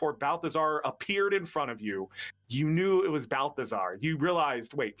attention before Balthazar appeared in front of you, you knew it was Balthazar. You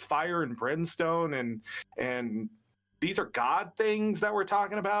realized, wait, fire and brimstone and these are God things that we're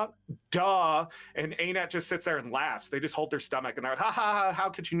talking about? Duh. And Anet just sits there and laughs. They just hold their stomach and they're like, ha ha ha, how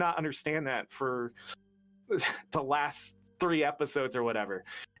could you not understand that for the last 3 episodes or whatever?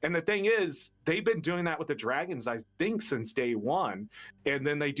 And the thing is, they've been doing that with the dragons, I think, since day 1. And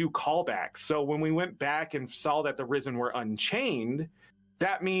then they do callbacks. So when we went back and saw that the Risen were unchained,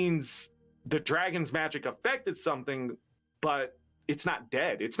 that means the dragon's magic affected something, but it's not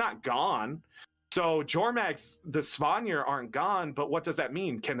dead. It's not gone. So Jormag's, the Svanir aren't gone, but what does that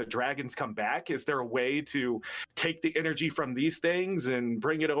mean? Can the dragons come back? Is there a way to take the energy from these things and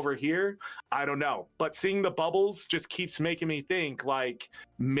bring it over here? I don't know. But seeing the bubbles just keeps making me think, like,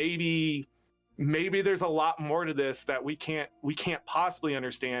 maybe there's a lot more to this that we can't possibly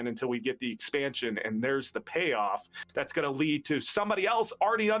understand until we get the expansion, and there's the payoff that's going to lead to somebody else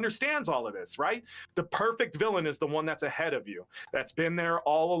already understands all of this, right? The perfect villain is the one that's ahead of you, that's been there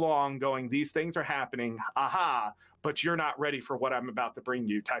all along going, these things are happening, aha, but you're not ready for what I'm about to bring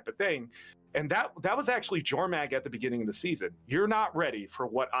you, type of thing. And that was actually Jormag at the beginning of the season. You're not ready for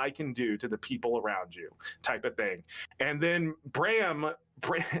what I can do to the people around you, type of thing. And then Bram,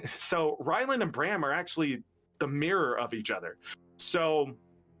 so Ryland and Bram are actually the mirror of each other. So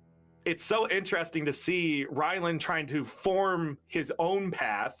it's so interesting to see Ryland trying to form his own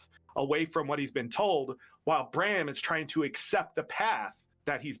path away from what he's been told, while Bram is trying to accept the path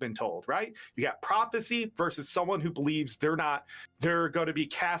that he's been told, right? You got prophecy versus someone who believes they're going to be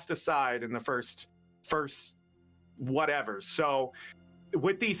cast aside in the first whatever. So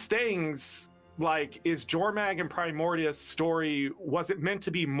with these things, like, is Jormag and Primordia's story, was it meant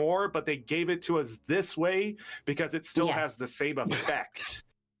to be more, but they gave it to us this way because it still has the same effect?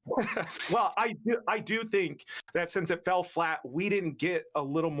 Well, I do think that since it fell flat, we didn't get a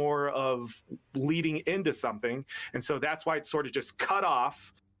little more of leading into something. And so that's why it's sort of just cut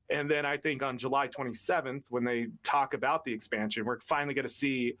off. And then I think on July 27th, when they talk about the expansion, we're finally going to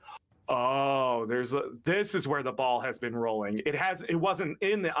see, oh, this is where the ball has been rolling. It wasn't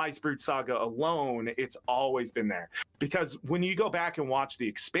in the Icebrood Saga alone. It's always been there. Because when you go back and watch the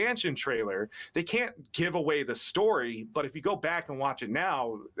expansion trailer, they can't give away the story. But if you go back and watch it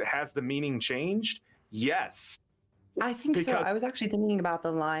now, has the meaning changed? Yes. I think so. I was actually thinking about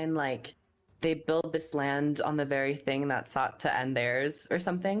the line, like, they build this land on the very thing that sought to end theirs or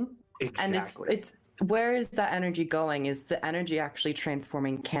something. Exactly. And it's where is that energy going? Is the energy actually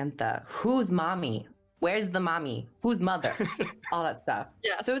transforming Kantha? Who's mommy? Where's the mommy? Who's mother? All that stuff.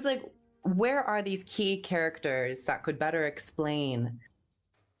 Yeah. So it's like, where are these key characters that could better explain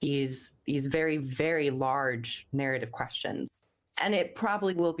these very, very large narrative questions? And it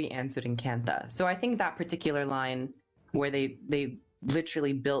probably will be answered in Kantha. So I think that particular line where they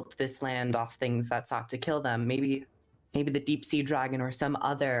literally built this land off things that sought to kill them, maybe the deep sea dragon or some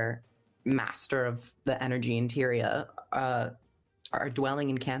other master of the energy interior are dwelling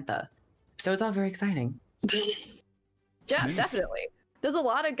in Kantha. So it's all very exciting. Yeah, definitely. There's a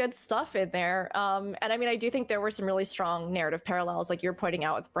lot of good stuff in there. And I mean, I do think there were some really strong narrative parallels, like you're pointing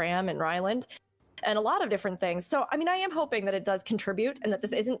out with Bram and Ryland, and a lot of different things. So, I mean, I am hoping that it does contribute and that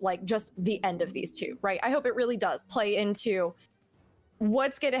this isn't like just the end of these two, right? I hope it really does play into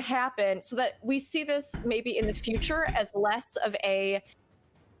what's going to happen so that we see this maybe in the future as less of a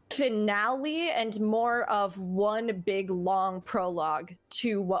finale and more of one big long prologue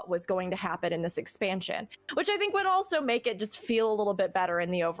to what was going to happen in this expansion, which I think would also make it just feel a little bit better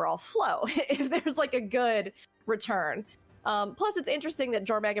in the overall flow if there's like a good return. Plus, it's interesting that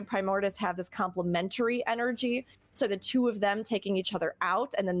Jormag and Primordus have this complementary energy. So the two of them taking each other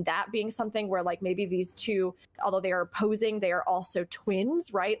out, and then that being something where like maybe these two, although they are opposing, they are also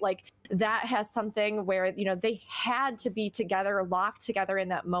twins, right? Like that has something where, you know, they had to be together, locked together in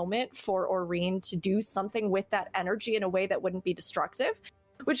that moment for Aurene to do something with that energy in a way that wouldn't be destructive,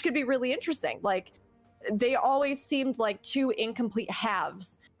 which could be really interesting. Like they always seemed like two incomplete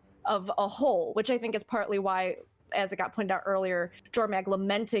halves of a whole, which I think is partly why as it got pointed out earlier, Jormag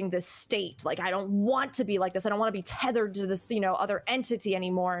lamenting this state. Like, I don't want to be like this. I don't want to be tethered to this, other entity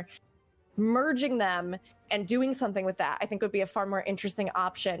anymore. Merging them and doing something with that, I think would be a far more interesting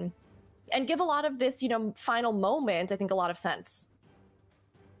option and give a lot of this, final moment, I think, a lot of sense.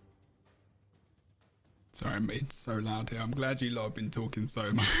 Sorry, it's so loud here. I'm glad you lot have been talking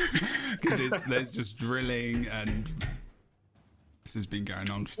so much because there's just drilling and this has been going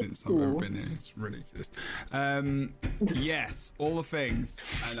on since I've ever been here. It's ridiculous. Yes, all the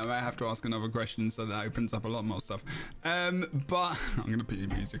things. And I might have to ask another question so that opens up a lot more stuff. But I'm going to put your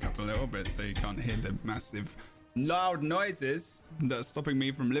music up a little bit so you can't hear the massive loud noises that are stopping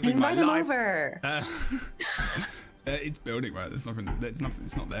me from living my life. Over. It's building, right? It's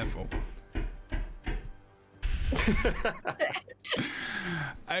not their fault.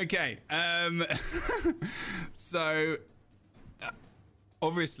 Okay. So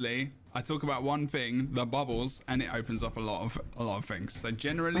obviously I talk about one thing, the bubbles, and it opens up a lot of things. So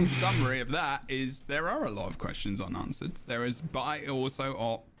generally summary of that is there are a lot of questions unanswered. There is, but it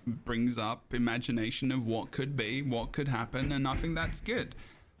also brings up imagination of what could be, what could happen, and I think that's good.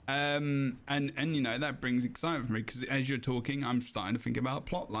 And that brings excitement for me because as you're talking, I'm starting to think about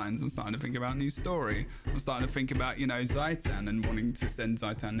plot lines. I'm starting to think about new story. I'm starting to think about Zaitan and wanting to send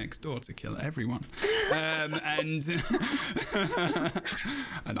Zaitan next door to kill everyone.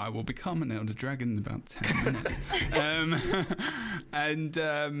 And I will become an elder dragon in about 10 minutes.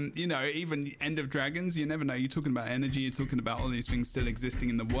 Even End of Dragons, you never know. You're talking about energy. You're talking about all these things still existing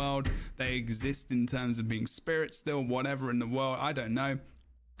in the world. They exist in terms of being spirits still, whatever in the world. I don't know.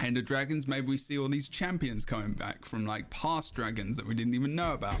 End of Dragons, maybe we see all these champions coming back from like past dragons that we didn't even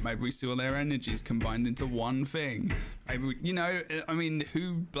know about. Maybe we see all their energies combined into one thing. Maybe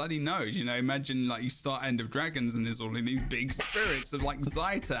who bloody knows? Imagine like you start End of Dragons and there's all of these big spirits of like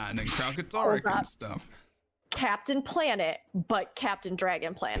Zaitan and Kralkatorrik and stuff. Captain Planet, but Captain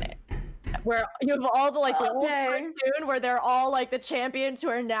Dragon Planet. Where you have all the old cartoon where they're all like the champions who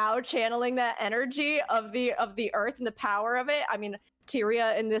are now channeling that energy of the earth and the power of it. I mean,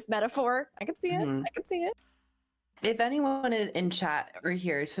 Tyria in this metaphor, I can see it. I can see it. If anyone is in chat or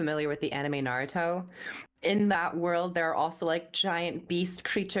here is familiar with the anime Naruto, in that world there are also like giant beast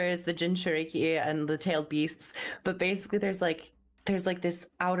creatures, the Jinchuriki and the tailed beasts. But basically there's like this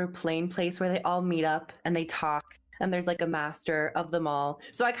outer plane place where they all meet up and they talk. And there's like a master of them all.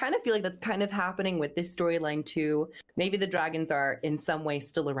 So I kind of feel like that's kind of happening with this storyline too. Maybe the dragons are in some way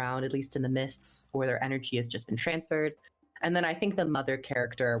still around, at least in the mists, or their energy has just been transferred. And then I think the mother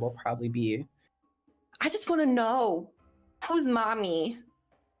character will probably be, I just want to know, who's mommy?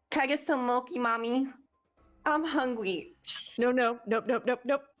 Can I get some milky, mommy? I'm hungry. No. Nope. Mommy.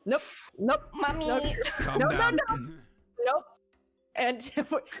 Nope. And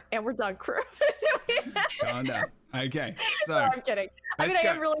we're done, crew. Calm down. Okay, so no, I'm kidding. I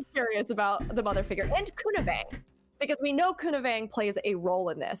am really curious about the mother figure and Kunavang, because we know Kunavang plays a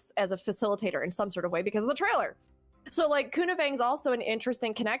role in this as a facilitator in some sort of way because of the trailer. So like Kunavang's also an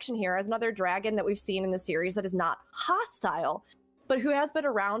interesting connection here as another dragon that we've seen in the series that is not hostile, but who has been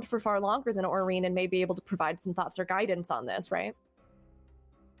around for far longer than Aurene and may be able to provide some thoughts or guidance on this, right?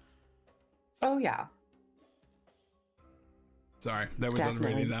 Oh yeah. Sorry, there was a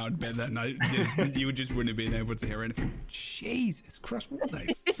really loud bit that you just wouldn't have been able to hear anything. Jesus Christ, what are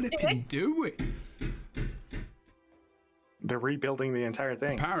they flipping doing? They're rebuilding the entire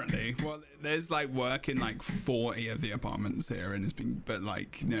thing. Apparently. Well, there's like work in like 40 of the apartments here, and it's been, but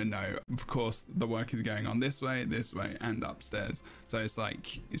like, no, of course, the work is going on this way, and upstairs. So it's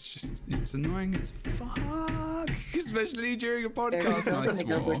like, it's annoying as fuck, especially during a podcast.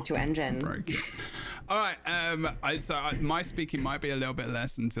 There's two engines. All right, my speaking might be a little bit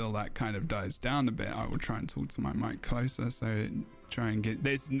less until that kind of dies down a bit. I will try and talk to my mic closer, so try and get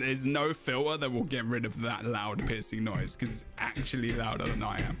there's no filter that will get rid of that loud piercing noise because it's actually louder than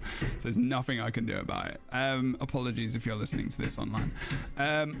I am. So there's nothing I can do about it. Apologies if you're listening to this online.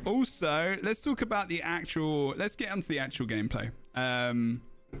 Also, let's talk about let's get onto the actual gameplay.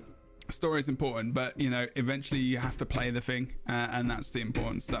 Story is important, but eventually you have to play the thing, and that's the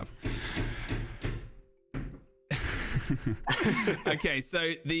important stuff. Okay,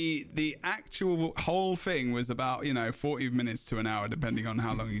 so the actual whole thing was about 40 minutes to an hour depending on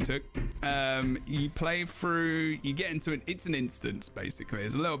how long you took. You play through, you get into it's an instance basically.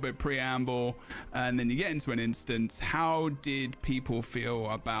 There's a little bit of preamble and then you get into an instance. How did people feel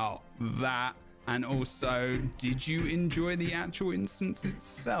about that? And also, did you enjoy the actual instance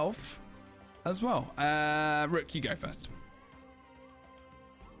itself as well? Rook, you go first.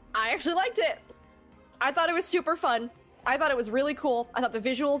 I actually liked it. I thought it was super fun. I thought it was really cool. I thought the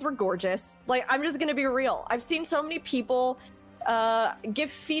visuals were gorgeous. Like, I'm just gonna be real. I've seen so many people give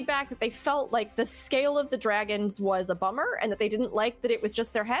feedback that they felt like the scale of the dragons was a bummer and that they didn't like that it was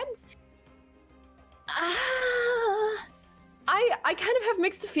just their heads. I kind of have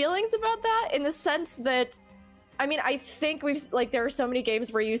mixed feelings about that, in the sense that, I mean, I think there are so many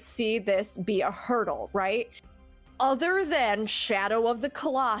games where you see this be a hurdle, right? Other than Shadow of the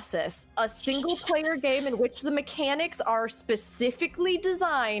Colossus, a single player game in which the mechanics are specifically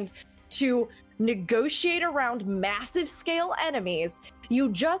designed to negotiate around massive scale enemies, you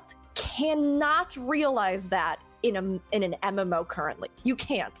just cannot realize that in an MMO currently. You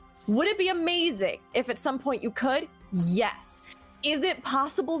can't. Would it be amazing if at some point you could? Yes. Is it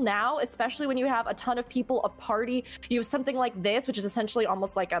possible now, especially when you have a ton of people, a party, you have something like this, which is essentially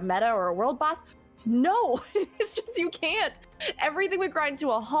almost like a meta or a world boss? No, it's just, you can't. Everything would grind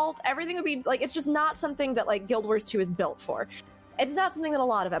to a halt. Everything would be like, it's just not something that like Guild Wars 2 is built for. It's not something that a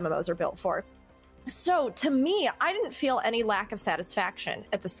lot of MMOs are built for. So to me, I didn't feel any lack of satisfaction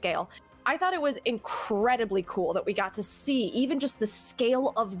at the scale. I thought it was incredibly cool that we got to see even just the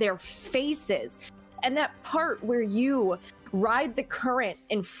scale of their faces. And that part where you ride the current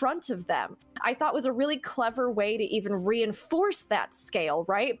in front of them, I thought was a really clever way to even reinforce that scale,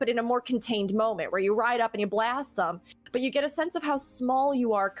 right? But in a more contained moment where you ride up and you blast them, but you get a sense of how small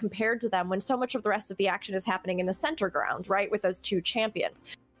you are compared to them when so much of the rest of the action is happening in the center ground, right? With those two champions.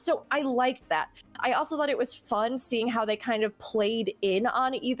 So I liked that. I also thought it was fun seeing how they kind of played in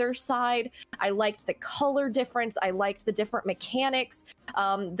on either side. I liked the color difference. I liked the different mechanics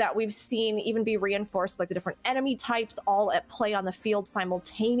that we've seen even be reinforced, like the different enemy types all at play on the field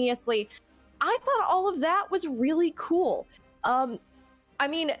simultaneously. I thought all of that was really cool. I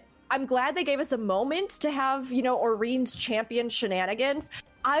mean, I'm glad they gave us a moment to have, you know, Oreen's champion shenanigans.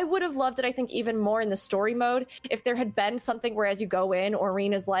 I would have loved it, I think, even more in the story mode if there had been something where as you go in,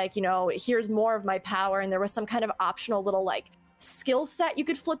 Oreen is like, you know, here's more of my power, and there was some kind of optional little like skill set you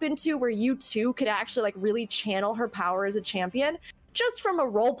could flip into where you too could actually like really channel her power as a champion. Just from a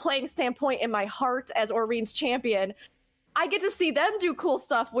role-playing standpoint in my heart as Oreen's champion, I get to see them do cool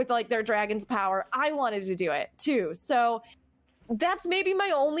stuff with like their dragon's power. I wanted to do it too. So that's maybe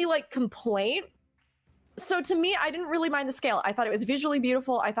my only like complaint. So to me, I didn't really mind the scale. I thought it was visually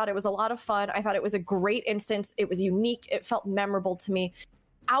beautiful. I thought it was a lot of fun. I thought it was a great instance. It was unique. It felt memorable to me.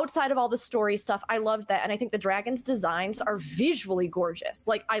 Outside of all the story stuff, I loved that. And I think the dragons' designs are visually gorgeous.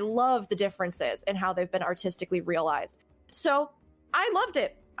 Like, I love the differences in how they've been artistically realized. So I loved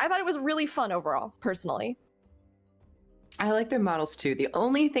it. I thought it was really fun overall, personally. I like their models too. The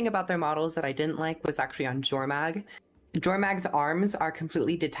only thing about their models that I didn't like was actually on Jormag. Jormag's arms are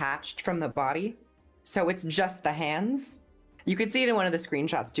completely detached from the body. So it's just the hands. You could see it in one of the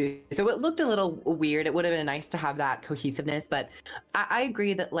screenshots too. So it looked a little weird. It would have been nice to have that cohesiveness, but I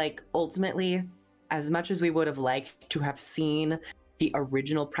agree that like ultimately, as much as we would have liked to have seen the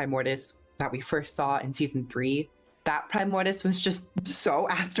original Primordus that we first saw in season 3, that Primordus was just so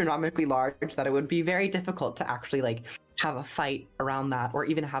astronomically large that it would be very difficult to actually like have a fight around that, or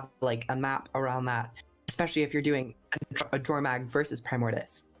even have like a map around that, especially if you're doing a Jormag versus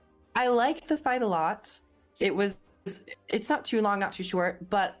Primordus. I liked the fight a lot. It's not too long, not too short,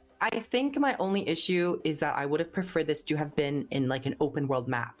 but I think my only issue is that I would have preferred this to have been in like an open world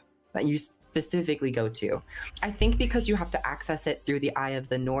map that you specifically go to. I think because you have to access it through the Eye of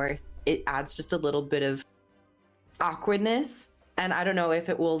the North, it adds just a little bit of awkwardness. And I don't know if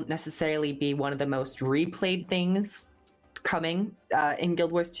it will necessarily be one of the most replayed things coming in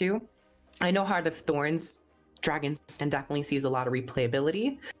Guild Wars 2. I know Heart of Thorns, Dragons definitely sees a lot of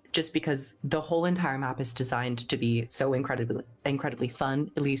replayability, just because the whole entire map is designed to be so incredibly fun,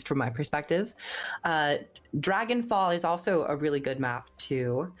 at least from my perspective. Dragonfall is also a really good map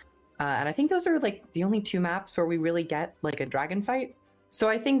too. And I think those are like the only 2 maps where we really get like a dragon fight. So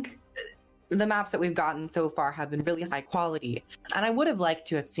I think the maps that we've gotten so far have been really high quality. And I would have liked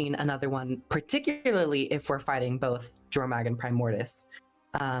to have seen another one, particularly if we're fighting both Jormag and Primordus.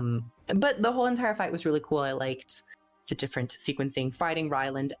 But the whole entire fight was really cool. I liked the different sequencing, fighting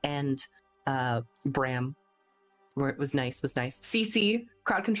Ryland and Bram, where it was nice. CC,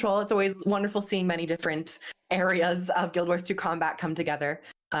 crowd control. It's always wonderful seeing many different areas of Guild Wars 2 combat come together.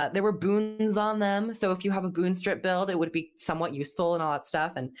 There were boons on them, so if you have a boon strip build, it would be somewhat useful and all that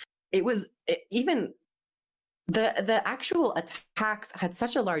stuff. And even the actual attacks had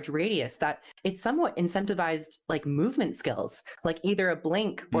such a large radius that it somewhat incentivized like movement skills, like either a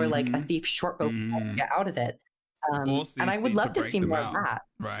blink or like a thief shortbow to get out of it. Or And I would CC love to break see them more out, of that.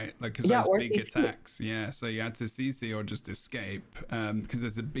 right? Like, because Yeah, those or big CC. attacks, so you had to CC or just escape, because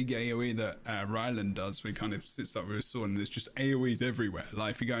there's a big AoE that Ryland does, where he kind of sits up with his sword, and there's just AoEs everywhere.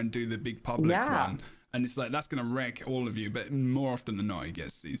 Like, if you go and do the big public one, and it's like, that's going to wreck all of you, but more often than not, he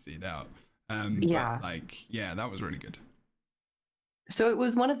gets CC'd out. But, like, yeah, that was really good. So it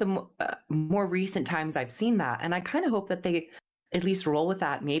was one of the more recent times I've seen that, and I kind of hope that they at least roll with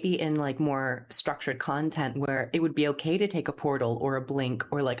that, maybe in like more structured content where it would be okay to take a portal or a blink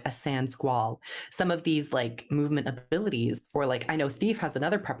or like a sand squall. Some of these like movement abilities, or like I know Thief has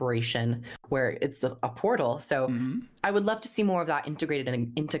another preparation where it's a portal. So I would love to see more of that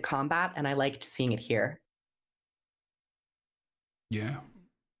integrated into combat, and I liked seeing it here. Yeah.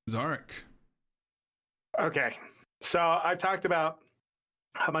 Zarek. Okay. So I've talked about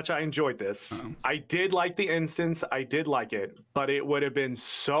how much I enjoyed this. I did like the instance. I did like it, but it would have been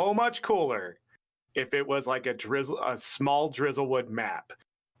so much cooler if it was like a small Drizzlewood map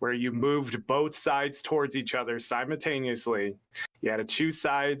where you moved both sides towards each other simultaneously. You had to choose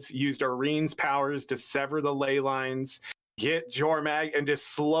sides, used Oreen's powers to sever the ley lines, get Jormag, and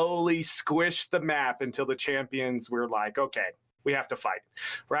just slowly squish the map until the champions were like, okay, we have to fight,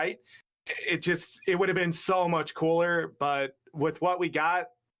 right? It would have been so much cooler, but with what we got,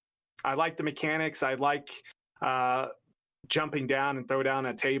 I like the mechanics. I like jumping down and throw down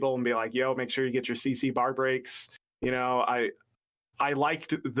a table and be like, yo, make sure you get your CC bar breaks. You know, I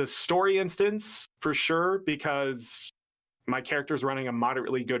liked the story instance for sure, because my character's running a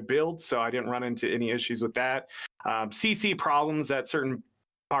moderately good build, so I didn't run into any issues with that. CC problems at certain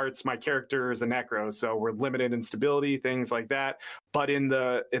parts, my character is a necro, so we're limited in stability, things like that. But in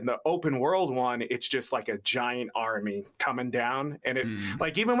the open world one, it's just like a giant army coming down, and it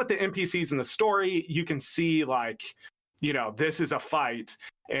like, even with the NPCs in the story, you can see like, you know, this is a fight,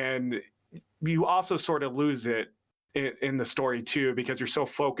 and you also sort of lose it in the story too, because you're so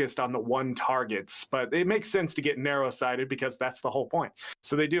focused on the one targets. But it makes sense to get narrow-sighted, because that's the whole point.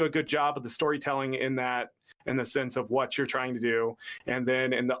 So they do a good job of the storytelling in that, in the sense of what you're trying to do. And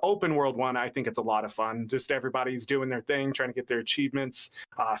then in the open world one, I think it's a lot of fun. Just everybody's doing their thing, trying to get their achievements.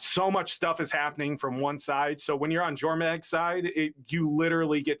 So much stuff is happening from one side. So when you're on Jormag's side, you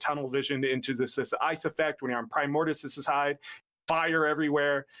literally get tunnel visioned into this ice effect. When you're on Primordius' side, fire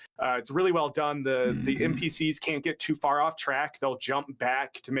everywhere. It's really well done. The NPCs can't get too far off track. They'll jump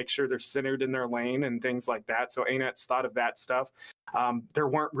back to make sure they're centered in their lane and things like that. So ANET's thought of that stuff. There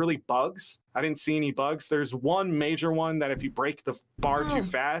weren't really bugs. I didn't see any bugs. There's one major one that if you break the bar too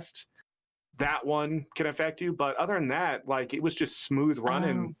fast, that one can affect you. But other than that, like, it was just smooth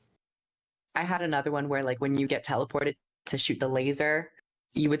running. I had another one where, like, when you get teleported to shoot the laser,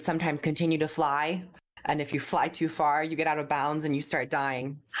 you would sometimes continue to fly. And if you fly too far, you get out of bounds and you start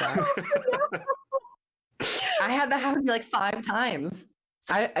dying. So I had that happen to me like 5 times.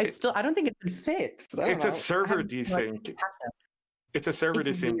 I don't think it's been fixed. It's a server desync. It's a server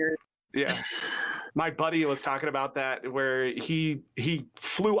desync. Yeah. My buddy was talking about that, where he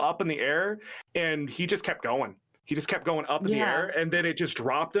flew up in the air and he just kept going. He just kept going up in the air, and then it just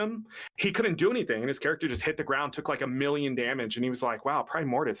dropped him. He couldn't do anything, and his character just hit the ground, took like 1 million damage, and he was like, wow,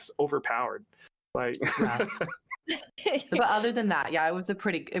 Primordius is overpowered. Like, but other than that, it was a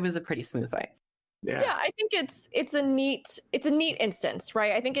pretty smooth fight. Yeah, I think it's a neat instance,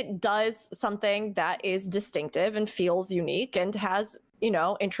 right? I think it does something that is distinctive and feels unique and has, you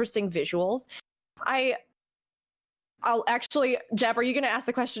know, interesting visuals. I'll actually, Jeb, are you going to ask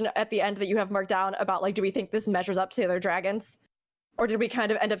the question at the end that you have marked down about, like, do we think this measures up to the other dragons, or did we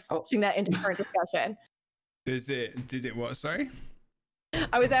kind of end up switching that into current discussion? Did it what? Sorry.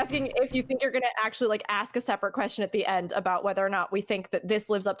 I was asking if you think you're going to actually, like, ask a separate question at the end about whether or not we think that this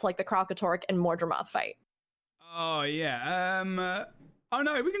lives up to, like, the Kralkatorrik and Mordremoth fight. Oh, yeah. Oh,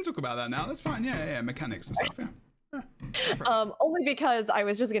 no, we can talk about that now. That's fine. Yeah. Mechanics and stuff, yeah. Only because I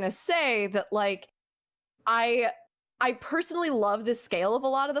was just going to say that, like, I personally love the scale of a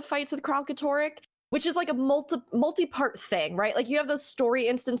lot of the fights with Kralkatorrik, which is like a multi-part thing, right? Like, you have those story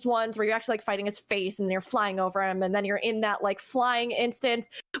instance ones where you're actually like fighting his face and you're flying over him, and then you're in that like flying instance,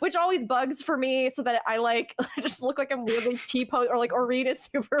 which always bugs for me, so that I just look like I'm weirdly T-pose, or like Oreen is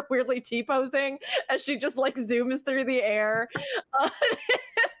super weirdly T-posing as she just like zooms through the air.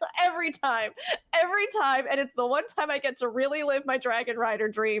 Every time, and it's the one time I get to really live my Dragon Rider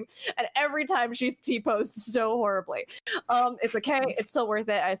dream, and every time she's T-posed so horribly. It's okay, it's still worth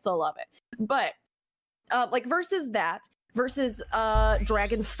it, I still love it. But like, versus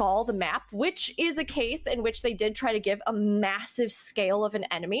Dragonfall, the map, which is a case in which they did try to give a massive scale of an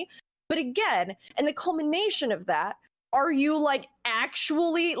enemy. But again, and the culmination of that are you like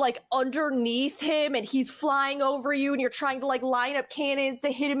actually like underneath him and he's flying over you and you're trying to like line up cannons to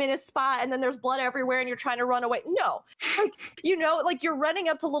hit him in his spot and then there's blood everywhere and you're trying to run away? No, like, you know, like you're running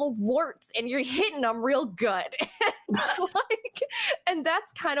up to little warts and you're hitting them real good. Like, and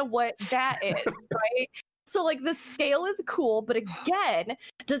that's kind of what that is, right? So like the scale is cool, but again,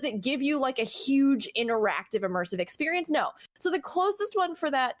 does it give you like a huge interactive immersive experience? No. So the closest one for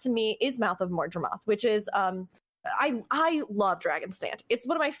that to me is Mouth of Mordramoth, which is I love Dragon Stand. It's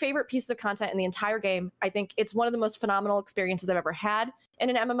one of my favorite pieces of content in the entire game. I think it's one of the most phenomenal experiences I've ever had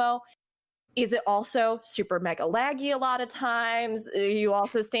in an MMO. Is it also super mega laggy a lot of times? Are you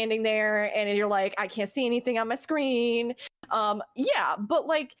also standing there and you're like, I can't see anything on my screen? Yeah, but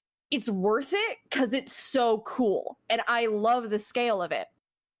like it's worth it because it's so cool and I love the scale of it.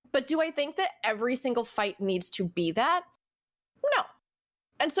 But do I think that every single fight needs to be that? No.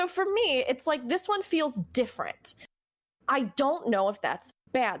 And so for me, it's like this one feels different. I don't know if that's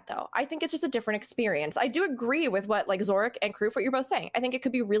bad though. I think it's just a different experience. I do agree with what like Zorik and Kroof, what you're both saying. I think it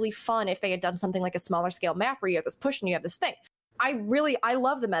could be really fun if they had done something like a smaller scale map where you have this push and you have this thing. I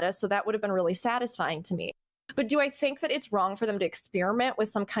love the meta, so that would have been really satisfying to me. But do I think that it's wrong for them to experiment with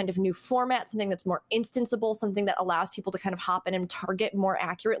some kind of new format, something that's more instanceable, something that allows people to kind of hop in and target more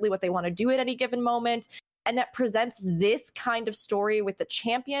accurately what they want to do at any given moment? And that presents this kind of story with the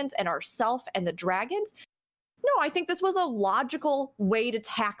champions and ourself and the dragons? No, I think this was a logical way to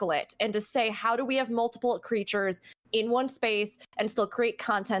tackle it and to say, how do we have multiple creatures in one space and still create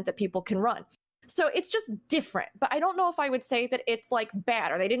content that people can run? So it's just different, but I don't know if I would say that it's like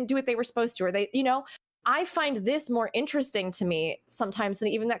bad or they didn't do what they were supposed to, or they, you know, I find this more interesting to me sometimes than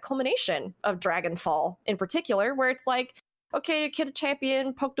even that culmination of Dragonfall in particular, where it's like, okay, kid a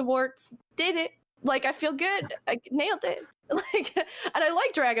champion, poked a warts, did it. Like, I feel good. I nailed it. Like, and I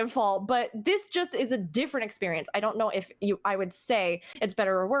like Dragonfall, but this just is a different experience. I don't know if I would say it's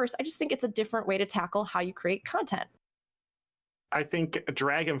better or worse. I just think it's a different way to tackle how you create content. I think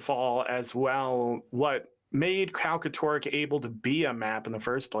Dragonfall as well, what made Kalkatorrik able to be a map in the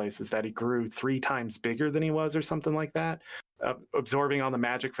first place is that he grew 3 times bigger than he was or something like that, absorbing all the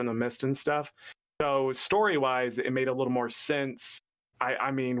magic from the mist and stuff. So story-wise, it made a little more sense.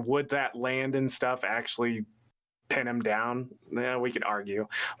 I mean, would that land and stuff actually pin him down? Yeah, we could argue.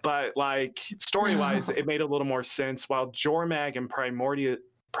 But like story-wise, it made a little more sense, while Jormag and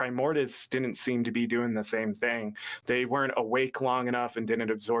Primordius didn't seem to be doing the same thing. They weren't awake long enough and didn't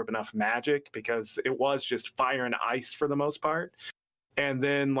absorb enough magic because it was just fire and ice for the most part. And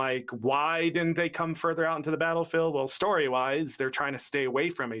then like, why didn't they come further out into the battlefield? Well, story-wise, they're trying to stay away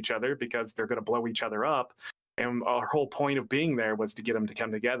from each other because they're going to blow each other up. And our whole point of being there was to get them to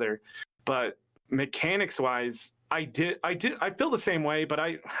come together. But mechanics-wise, I feel the same way, but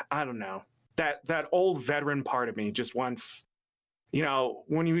I don't know. That old veteran part of me just wants, you know,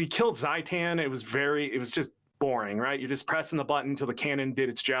 when we killed Zaitan, it was just boring, right? You're just pressing the button until the cannon did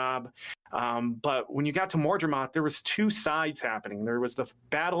its job. But when you got to Mordramoth, there was 2 sides happening. There was the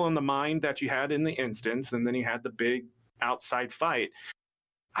battle in the mind that you had in the instance, and then you had the big outside fight.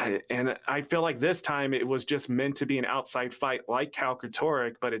 I feel like this time it was just meant to be an outside fight like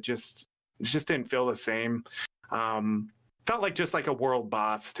Kalkatorrik, but it just didn't feel the same. Felt like just like a world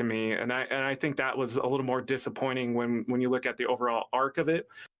boss to me, and I think that was a little more disappointing when you look at the overall arc of it.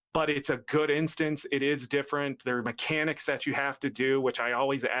 But it's a good instance. It is different. There are mechanics that you have to do, which I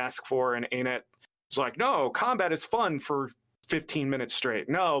always ask for, and Anet is like, no, combat is fun for 15 minutes straight.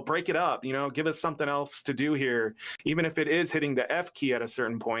 No, break it up, you know, give us something else to do here. Even if it is hitting the F key at a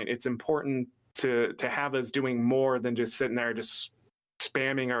certain point, it's important to have us doing more than just sitting there just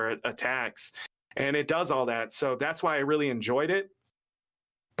spamming our attacks. And it does all that. So that's why I really enjoyed it.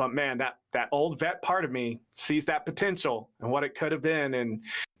 But man, that old vet part of me sees that potential and what it could have been, and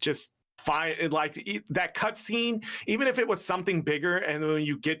just find like that cutscene, even if it was something bigger, and when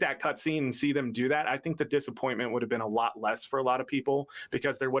you get that cutscene and see them do that, I think the disappointment would have been a lot less for a lot of people,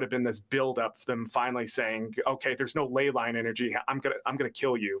 because there would have been this build up of them finally saying, okay, there's no ley line energy, I'm gonna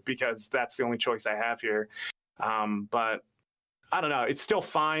kill you because that's the only choice I have here. But I don't know, it's still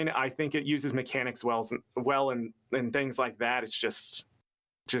fine. I think it uses mechanics well and things like that. It's just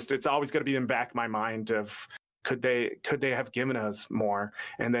it's always going to be in the back of my mind of could they have given us more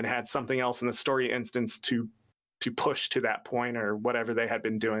and then had something else in the story instance to push to that point, or whatever they had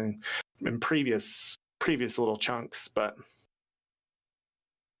been doing in previous little chunks. But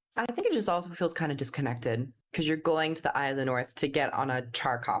I think it just also feels kind of disconnected because you're going to the Eye of the North to get on a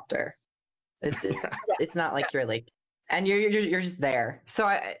charcopter. It's not like you're like, and you're just there.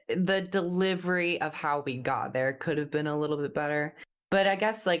 So the delivery of how we got there could have been a little bit better. But I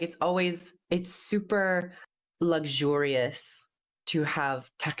guess like it's super luxurious to have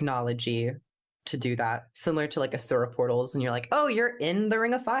technology to do that, similar to like Asura portals, and you're like, oh, you're in the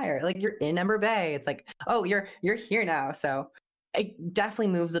Ring of Fire, like you're in Ember Bay. It's like, oh, you're here now. So it definitely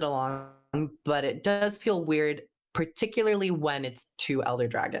moves it along, but it does feel weird, particularly when it's two elder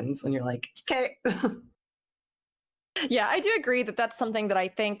dragons, and you're like, okay. Yeah, I do agree that that's something that I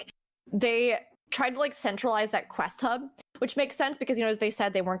think they tried to like centralize that quest hub, which makes sense because, you know, as they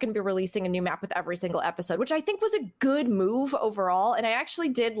said, they weren't going to be releasing a new map with every single episode, which I think was a good move overall. And I actually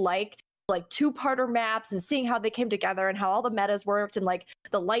did like two-parter maps and seeing how they came together and how all the metas worked and like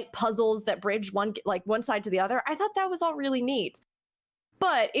the light puzzles that bridge one side to the other. I thought that was all really neat.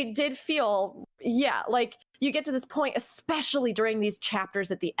 But it did feel, yeah, like you get to this point, especially during these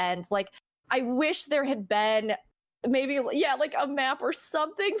chapters at the end, like I wish there had been maybe, yeah, like a map or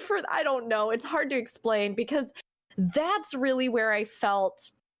something for, I don't know. It's hard to explain because that's really where I felt,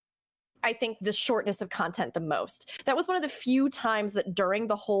 I think, the shortness of content the most. That was one of the few times that during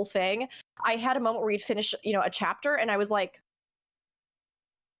the whole thing, I had a moment where we'd finish, you know, a chapter and I was like,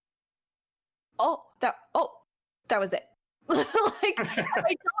 that was it. Like,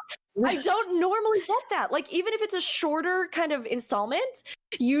 I don't normally get that. Like, even if it's a shorter kind of installment,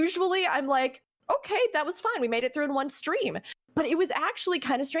 usually I'm like, okay, that was fine. We made it through in one stream. But it was actually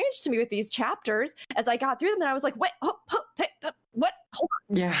kind of strange to me with these chapters as I got through them. And I was like, wait, what? Hold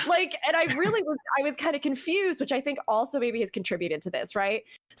on. Yeah. Like, and I was kind of confused, which I think also maybe has contributed to this, right?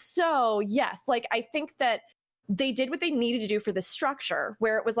 So yes, like, I think that they did what they needed to do for the structure,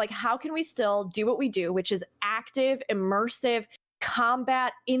 where it was like, how can we still do what we do, which is active, immersive,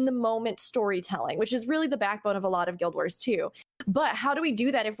 combat, in the moment storytelling, which is really the backbone of a lot of Guild Wars too. But how do we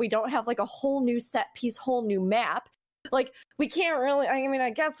do that if we don't have like a whole new set piece, whole new map? Like, we can't really, I mean, I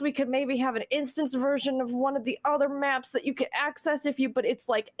guess we could maybe have an instance version of one of the other maps that you could access but it's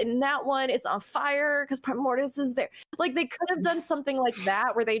like, in that one, it's on fire because Primordius is there. Like, they could have done something like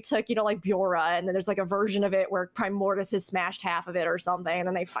that where they took, you know, like Biora, and then there's like a version of it where Primordius has smashed half of it or something, and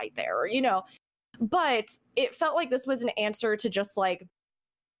then they fight there, or, you know. But it felt like this was an answer to just like,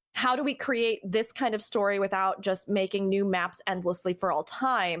 how do we create this kind of story without just making new maps endlessly for all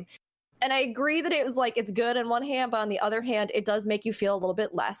time? And I agree that it was like, it's good on one hand, but on the other hand, it does make you feel a little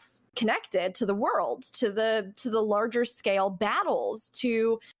bit less connected to the world, to the larger scale battles,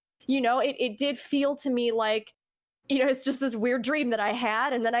 to, you know, it did feel to me like, you know, it's just this weird dream that I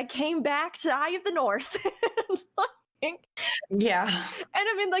had. And then I came back to Eye of the North. Yeah. And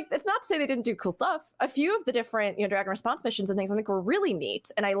I mean, like, it's not to say they didn't do cool stuff. A few of the different, you know, Dragon Response missions and things I think were really neat.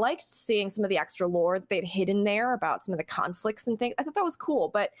 And I liked seeing some of the extra lore that they'd hidden there about some of the conflicts and things. I thought that was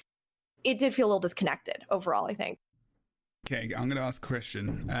cool, but it did feel a little disconnected overall, I think. Okay, I'm going to ask a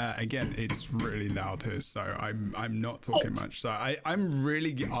question. Again, it's really loud here, so I'm not talking much. So I'm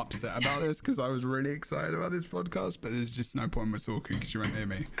really upset about this because I was really excited about this podcast, but there's just no point in talking because you won't hear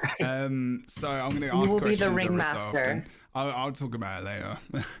me. So I'm going to ask You will questions be the every so ringmaster. often. I'll talk about it later.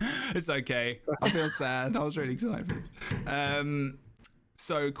 It's okay. I feel sad. I was really excited for this.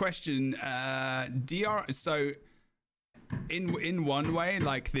 So question, so in one way,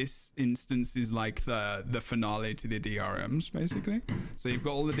 like, this instance is like the finale to the DRMs, basically. So you've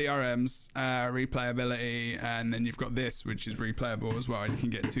got all the DRMs, replayability, and then you've got this, which is replayable as well, and you can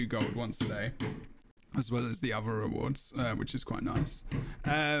get 2 gold once a day, as well as the other rewards, which is quite nice.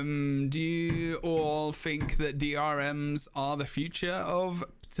 Do you all think that DRMs are the future of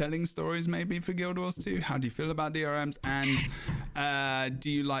telling stories, maybe, for Guild Wars 2? How do you feel about DRMs? And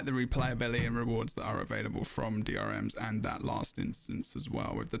do you like the replayability and rewards that are available from DRMs and that last instance as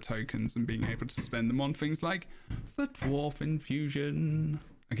well, with the tokens and being able to spend them on things like the Dwarf Infusion?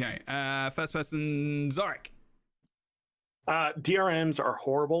 Okay, first person, Zorik. DRMs are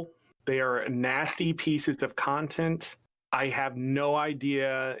horrible. They are nasty pieces of content. I have no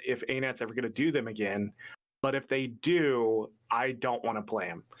idea if ANET's ever going to do them again. But if they do, I don't want to play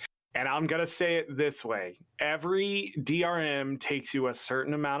them. And I'm going to say it this way. Every DRM takes you a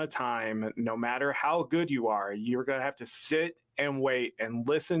certain amount of time. No matter how good you are, you're going to have to sit and wait and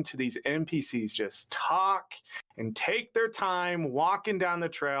listen to these NPCs just talk and take their time walking down the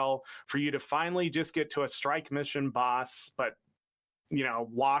trail for you to finally just get to a strike mission boss, but, you know,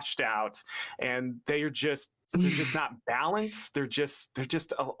 washed out. And they're just not balanced. They're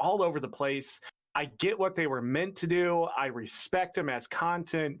just all over the place. I get what they were meant to do. I respect them as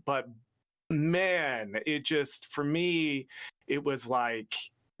content, but man, it just, for me, it was like,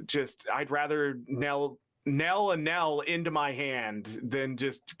 just, I'd rather nail a nail into my hand than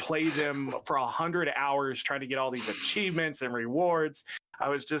just play them for 100 hours trying to get all these achievements and rewards. It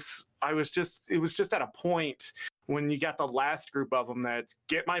was just at a point when you got the last group of them that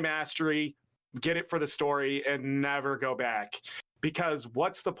get my mastery, get it for the story and never go back. Because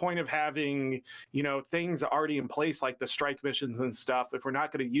what's the point of having, things already in place like the strike missions and stuff if we're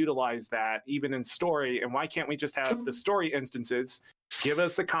not going to utilize that even in story? And why can't we just have the story instances, give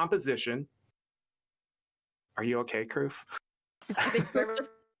us the composition? Are you okay, Kroof? I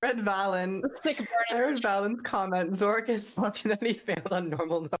read Valen. I read Valen's comment. Zork is slumped and then he failed on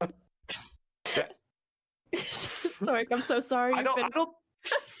normal mode. Sorry, I'm so sorry.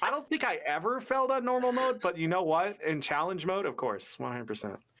 I don't think I ever failed on normal mode, but you know what? In challenge mode, of course,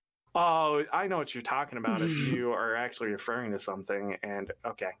 100%. Oh, I know what you're talking about if you are actually referring to something. And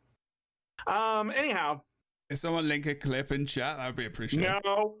okay. Anyhow. If someone link a clip in chat, that would be appreciated.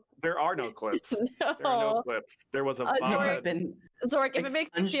 No, there are no clips. No. There are no clips. There was a Zork, if it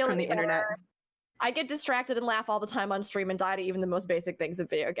makes me feel from the internet. I get distracted and laugh all the time on stream and die to even the most basic things in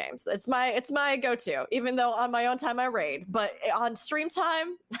video games. It's my go-to, even though on my own time I raid. But on stream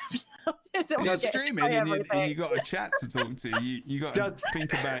time, you're streaming and you got a chat to talk to. You got to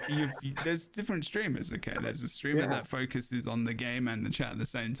think about there's different streamers. Okay, there's a streamer that focuses on the game and the chat at the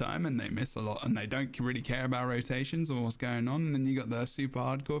same time, and they miss a lot, and they don't really care about rotations or what's going on. And then you got the super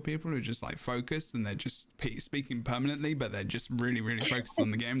hardcore people who are just like focused and they're just speaking permanently, but they're just really, really focused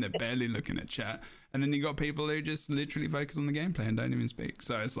on the game. They're barely looking at chat. And then you got people who just literally focus on the gameplay and don't even speak.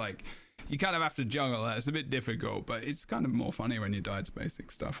 So it's like you kind of have to juggle that. It's a bit difficult, but it's kind of more funny when you die to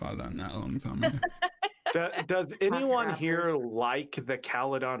basic stuff. I learned that a long time ago. Does anyone here like the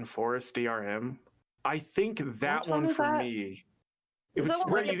Caledon Forest DRM? I think that one for me. Is that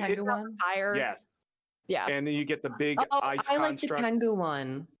like a Tengu one? Fires. Yes. Yeah. And then you get the big ice construct. I like the Tengu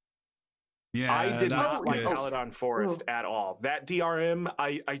one. Yeah, I did not like good. Caledon Forest at all. That DRM,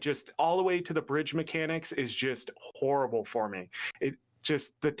 I just all the way to the bridge mechanics is just horrible for me. It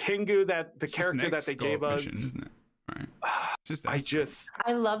just the Tengu the character that they gave us, mission, isn't it? Right.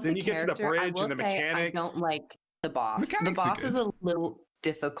 I love then the you character. get to the bridge I will and the say mechanics. I don't like the boss. The boss is a little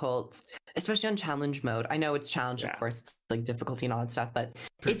difficult, especially on challenge mode. I know it's challenge, of course, it's like difficulty and all that stuff, but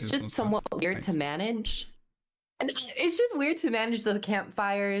it's just somewhat weird to manage. And it's just weird to manage the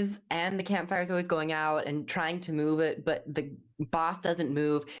campfires, and the campfire's always going out and trying to move it, but the boss doesn't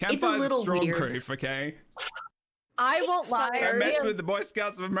move. It's a little strong weird. Proof, okay? I won't lie. Don't mess with the Boy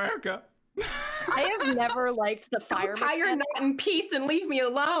Scouts of America. I have never liked the fire mechanic. Not in peace and leave me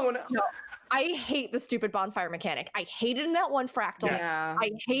alone. No, I hate the stupid bonfire mechanic. I hate it in that one fractal. Yeah. I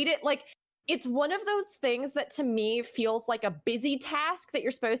hate it. Like, it's one of those things that to me feels like a busy task that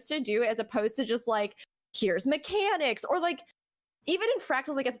you're supposed to do, as opposed to just like, here's mechanics. Or like, even in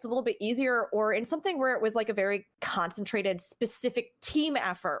fractals, I guess it's a little bit easier, or in something where it was like a very concentrated, specific team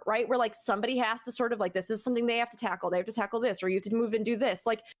effort, right? Where like somebody has to sort of like, this is something they have to tackle. They have to tackle this, or you have to move and do this.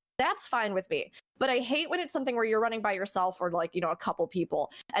 Like, that's fine with me. But I hate when it's something where you're running by yourself, or like, a couple people.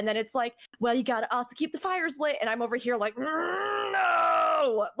 And then it's like, well, you got to also keep the fires lit. And I'm over here like,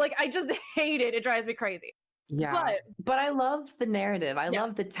 no, like, I just hate it. It drives me crazy. Yeah. But I love the narrative. I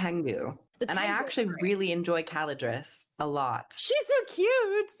love the Tengu. And I actually really enjoy Calidris a lot. She's so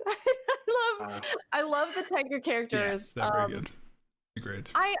cute. I love the Tengu characters. Yes, they're very good. Agreed.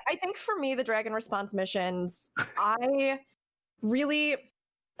 I think for me, the Dragon Response missions, I really...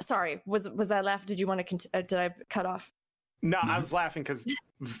 Sorry, was I left? Did you want to did I cut off? No, I was laughing because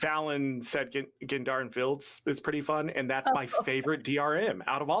Valen said Gindarin Fields is pretty fun, and that's my favorite DRM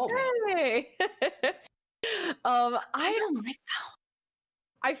out of all of them. Hey. I don't like that.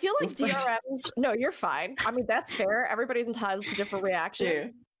 I feel like DRM. No, you're fine. I mean, that's fair. Everybody's entitled to different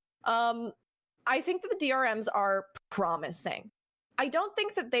reactions. Yeah. I think that the DRMs are promising. I don't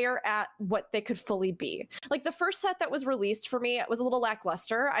think that they are at what they could fully be. Like the first set that was released for me, it was a little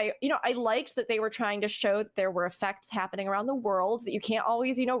lackluster. I liked that they were trying to show that there were effects happening around the world that you can't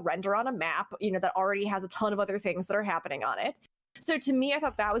always, render on a map, that already has a ton of other things that are happening on it. So to me, I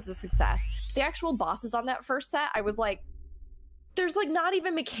thought that was a success. The actual bosses on that first set, I was like, there's like not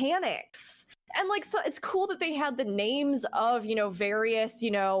even mechanics. And like, so it's cool that they had the names of, various,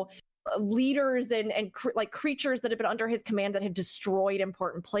 leaders and like creatures that had been under his command that had destroyed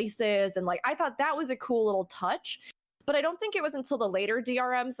important places. And like, I thought that was a cool little touch, but I don't think it was until the later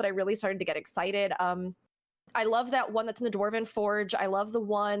DRMs that I really started to get excited. I love that one that's in the Dwarven Forge. I love the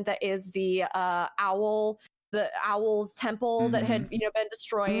one that is the owl's temple that had been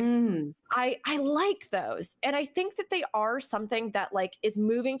destroyed. I like those, and I think that they are something that like is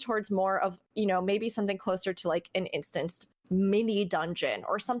moving towards more of maybe something closer to like an instanced mini dungeon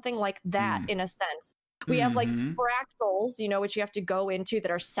or something like that. In a sense, we have like fractals, which you have to go into that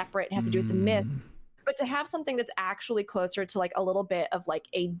are separate and have to do with the myth. But to have something that's actually closer to like a little bit of like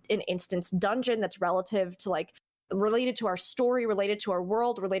an instance dungeon that's relative to like related to our story, related to our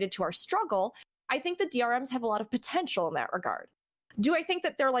world, related to our struggle, I think the DRMs have a lot of potential in that regard. Do I think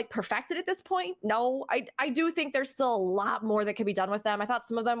that they're like perfected at this point? No, I do think there's still a lot more that could be done with them. I thought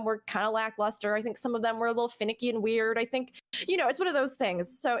some of them were kind of lackluster. I think some of them were a little finicky and weird. I think, it's one of those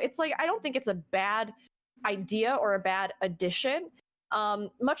things. So it's like, I don't think it's a bad idea or a bad addition.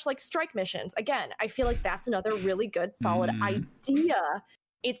 Much like strike missions. Again, I feel like that's another really good, solid idea.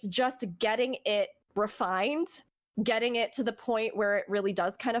 It's just getting it refined, getting it to the point where it really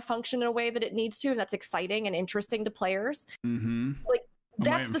does kind of function in a way that it needs to, and that's exciting and interesting to players. Like,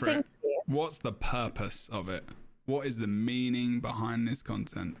 that's the thing to me. What's the purpose of it? What is the meaning behind this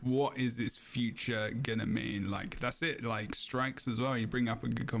content? What is this future gonna mean? Like, that's it. Like, strikes as well. You bring up a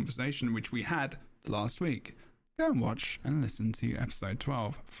good conversation, which we had last week. Go and watch and listen to episode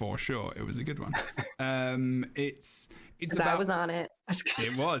 12 for sure. It was a good one. It's about, I was on it.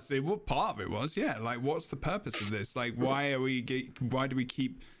 It was part of it was, yeah. Like, what's the purpose of this? Like, why do we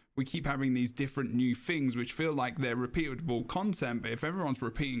keep having these different new things which feel like they're repeatable content? But if everyone's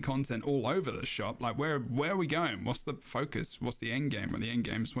repeating content all over the shop, like, where are we going? What's the focus? What's the end game? Well, the end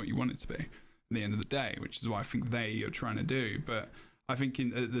game is what you want it to be at the end of the day, which is what I think they are trying to do. But I think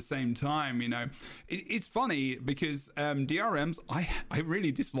at the same time, it's funny because DRMs, I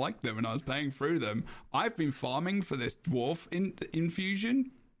really disliked them when I was playing through them. I've been farming for this dwarf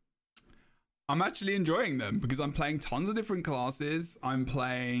infusion. I'm actually enjoying them because I'm playing tons of different classes. I'm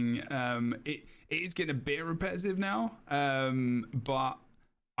playing, it is getting a bit repetitive now, but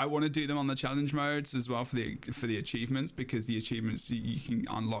I want to do them on the challenge modes as well for the achievements, because the achievements, you can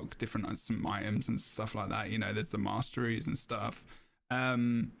unlock different some items and stuff like that. There's the masteries and stuff.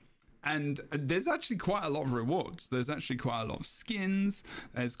 And there's actually quite a lot of rewards. There's actually quite a lot of skins.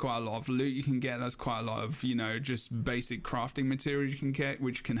 There's quite a lot of loot you can get. There's quite a lot of, just basic crafting materials you can get,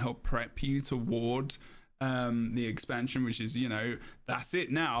 which can help prep you toward the expansion, which is, that's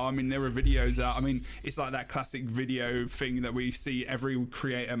it now. I mean, there are videos out. I mean, it's like that classic video thing that we see every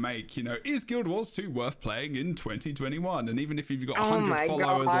creator make, is Guild Wars 2 worth playing in 2021? And even if you've got 100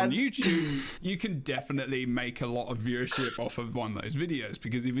 followers on YouTube, you can definitely make a lot of viewership off of one of those videos,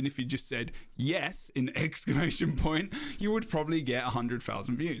 because even if you just said yes in exclamation point, you would probably get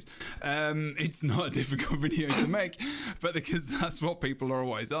 100,000 views. It's not a difficult video to make, but because that's what people are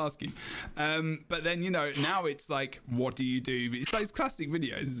always asking. But then, now it's like, what do you do? It's those classic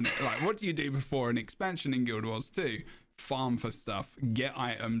videos, isn't it? Like, what do you do before an expansion in Guild Wars 2? Farm for stuff, get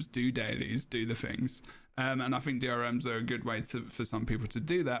items, do dailies, do the things. And I think DRMs are a good way for some people to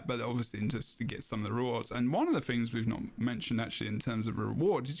do that, but obviously just to get some of the rewards. And one of the things we've not mentioned actually in terms of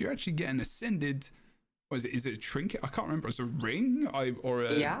reward is you're actually getting ascended. What is it a trinket? I can't remember. It's a ring or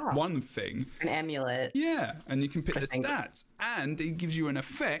one thing. An amulet. Yeah, and you can pick the stats, and it gives you an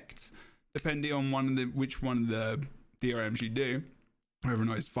effect depending on which one of the DRMs you do, whether or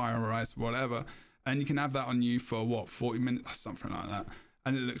not it's fire or ice or whatever, and you can have that on you for 40 minutes or something like that,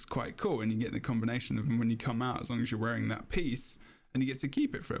 and it looks quite cool, and you get the combination of them when you come out, as long as you're wearing that piece, and you get to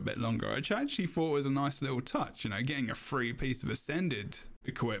keep it for a bit longer, which I actually thought was a nice little touch. Getting a free piece of ascended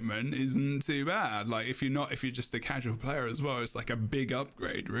equipment isn't too bad. Like, if you're just a casual player as well, it's like a big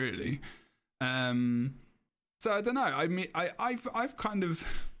upgrade, really. So I don't know. I mean, I've kind of,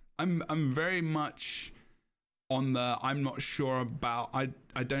 I'm very much on the, I'm not sure about,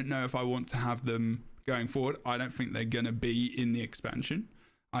 I don't know if I want to have them going forward. I don't think they're going to be in the expansion.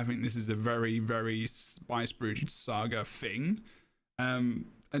 I think this is a very, very Ice Brood Saga thing. And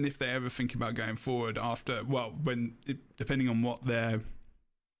if they ever think about going forward after, depending on what they're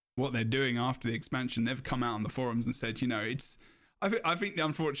doing after the expansion, they've come out on the forums and said, it's, I think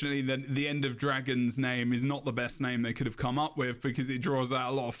unfortunately the End of Dragons name is not the best name they could have come up with, because it draws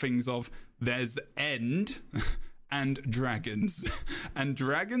out a lot of things of there's end and dragons. And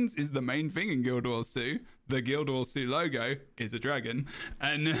dragons is the main thing in Guild Wars 2. The Guild Wars 2 logo is a dragon.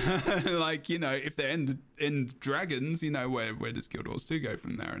 And if they end dragons, where does Guild Wars 2 go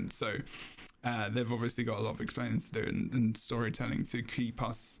from there? And so they've obviously got a lot of explaining to do and storytelling to keep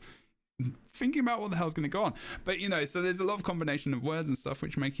us thinking about what the hell's going to go on. But so there's a lot of combination of words and stuff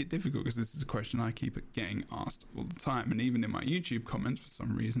which make it difficult, because this is a question I keep getting asked all the time, and even in my YouTube comments for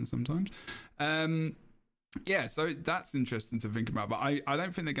some reason sometimes. So that's interesting to think about, but I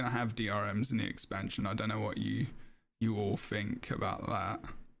don't think they're going to have DRMs in the expansion. I don't know what you all think about that.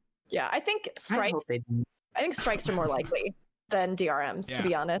 Yeah, I think strikes are more likely than DRMs, to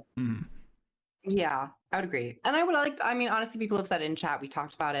be honest. Mm-hmm. Yeah, I would agree. And honestly, people have said in chat, we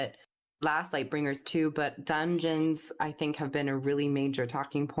talked about it last Lightbringers too, but dungeons, I think, have been a really major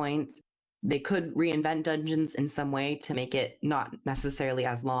talking point. They could reinvent dungeons in some way to make it not necessarily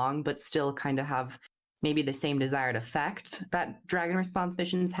as long, but still kind of have maybe the same desired effect that Dragon Response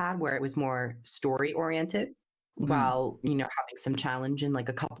missions had, where it was more story oriented, while having some challenge and like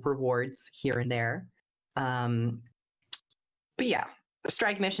a couple rewards here and there. But yeah,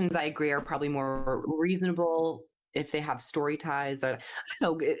 strike missions, I agree, are probably more reasonable if they have story ties. I don't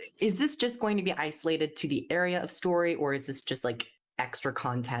know, is this just going to be isolated to the area of story, or is this just like extra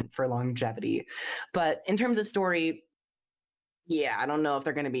content for longevity? But in terms of story, yeah, I don't know if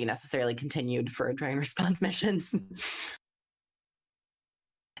they're going to be necessarily continued for Dragon Response missions.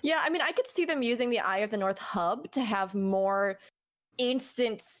 Yeah, I mean, I could see them using the Eye of the North hub to have more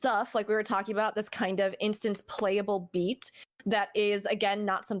instant stuff, like we were talking about, this kind of instant playable beat that is, again,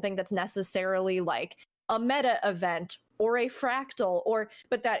 not something that's necessarily like a meta event or a fractal,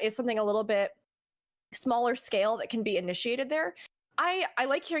 but that is something a little bit smaller scale that can be initiated there. I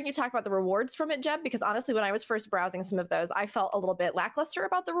like hearing you talk about the rewards from it, Jeb, because honestly, when I was first browsing some of those, I felt a little bit lackluster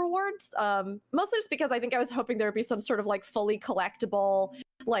about the rewards. Mostly just because I think I was hoping there would be some sort of like fully collectible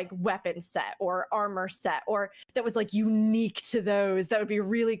like weapon set or armor set, or that was like unique to those. That would be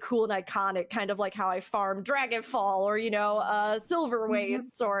really cool and iconic, kind of like how I farmed Dragonfall or Silver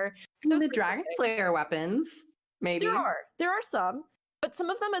Wastes or the Dragon Slayer weapons. Maybe there are some, but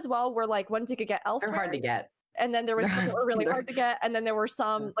some of them as well were like ones you could get elsewhere. They're hard to get. And then there was some that were really hard to get. And then there were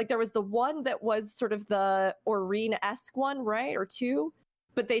some, like there was the one that was sort of the Aurene-esque one, right? Or two,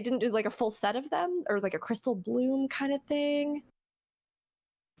 but they didn't do like a full set of them, or like a Crystal Bloom kind of thing.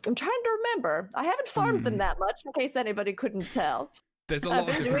 I'm trying to remember. I haven't farmed them that much, in case anybody couldn't tell. There's a lot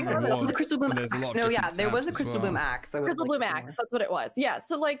of different rewards. The Crystal Bloom axe. No, yeah, there was a Crystal Bloom axe. Crystal Bloom axe, that's what it was. Yeah,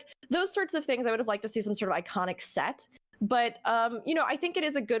 so like those sorts of things, I would have liked to see some sort of iconic set. But, I think it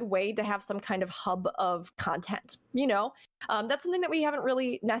is a good way to have some kind of hub of content, That's something that we haven't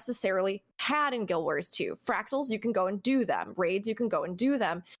really necessarily had in Guild Wars 2. Fractals, you can go and do them. Raids, you can go and do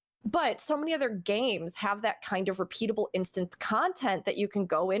them. But so many other games have that kind of repeatable instant content that you can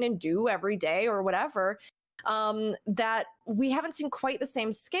go in and do every day or whatever, that we haven't seen quite the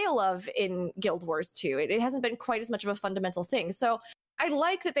same scale of in Guild Wars 2. It hasn't been quite as much of a fundamental thing. So I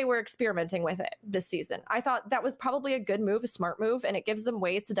like that they were experimenting with it this season. I thought that was probably a good move, a smart move, and it gives them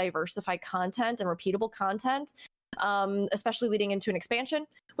ways to diversify content and repeatable content, especially leading into an expansion,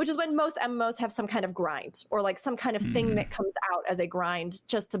 which is when most MMOs have some kind of grind or like some kind of thing that comes out as a grind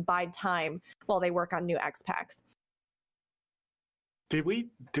just to bide time while they work on new X packs. Did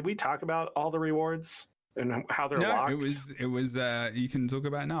we talk about all the rewards and how they're locked? No, it was you can talk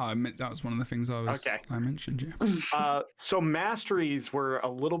about it now. I meant that was one of the things I mentioned, yeah. So masteries were a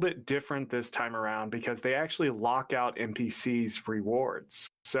little bit different this time around because they actually lock out NPCs rewards.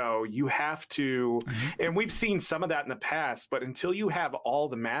 So you have to, and we've seen some of that in the past, but until you have all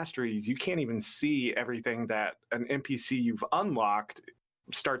the masteries, you can't even see everything that an NPC you've unlocked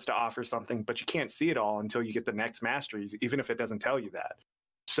starts to offer something, but you can't see it all until you get the next masteries, even if it doesn't tell you that.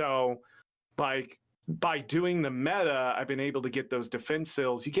 So by doing the meta, I've been able to get those defense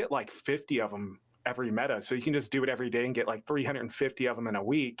sills. You get like 50 of them every meta. So you can just do it every day and get like 350 of them in a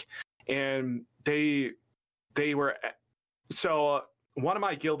week. And they were, so one of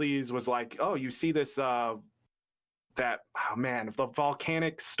my guildies was like, oh, you see this, the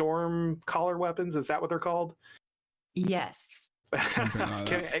volcanic storm collar weapons. Is that what they're called? Yes.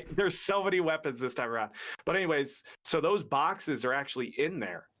 There's so many weapons this time around. But anyways, so those boxes are actually in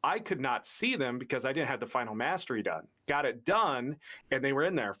there. I could not see them because I didn't have the final mastery done. Got it done, and they were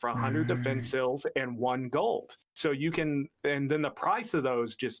in there for 100 defense sills and 1 gold. So you can, and then the price of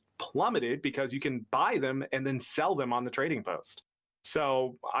those just plummeted because you can buy them and then sell them on the trading post.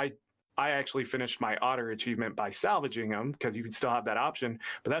 So I actually finished my otter achievement by salvaging them because you can still have that option,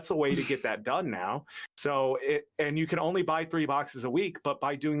 but that's the way to get that done now. So and you can only buy 3 boxes a week, but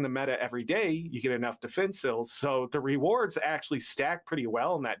by doing the meta every day, you get enough defense sills. So the rewards actually stack pretty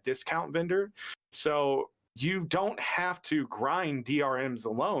well in that discount vendor. So you don't have to grind DRMs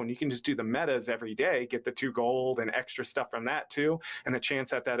alone. You can just do the metas every day, get the 2 gold and extra stuff from that too, and the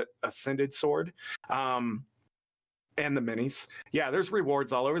chance at that ascended sword. And the minis. Yeah, there's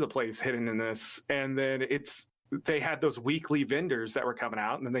rewards all over the place hidden in this. And then they had those weekly vendors that were coming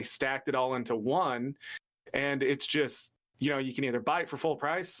out, and then they stacked it all into one. And it's just, you can either buy it for full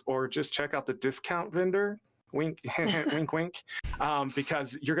price or just check out the discount vendor. Wink, wink, wink.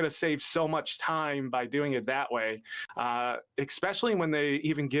 Because you're going to save so much time by doing it that way, especially when they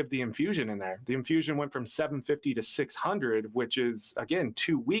even give the infusion in there. The infusion went from 750 to 600, which is, again,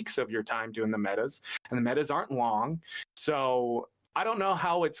 2 weeks of your time doing the metas. And the metas aren't long. So I don't know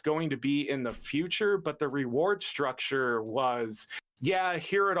how it's going to be in the future, but the reward structure was, yeah,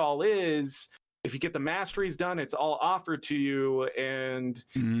 here it all is. if you get the masteries done, it's all offered to you, and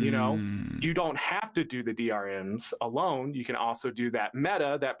you know, you don't have to do the DRMs alone. You can also do that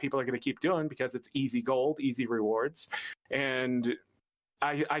meta that people are going to keep doing because it's easy gold, easy rewards. And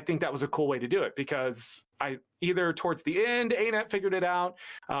I think that was a cool way to do it, because either towards the end, ANET figured it out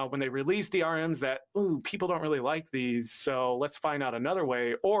when they released DRMs that, ooh, people don't really like these, so let's find out another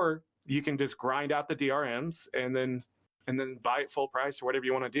way. Or you can just grind out the DRMs and then buy it full price or whatever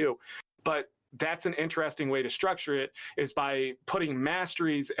you want to do. But that's an interesting way to structure it, is by putting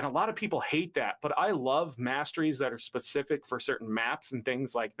masteries. And a lot of people hate that, but I love masteries that are specific for certain maps and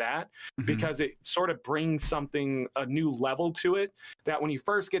things like that, because it sort of brings a new level to it, that when you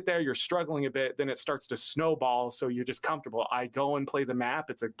first get there, you're struggling a bit, then it starts to snowball. So you're just comfortable. I go and play the map.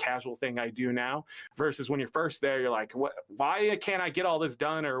 It's a casual thing I do now, versus when you're first there, you're like, why can't I get all this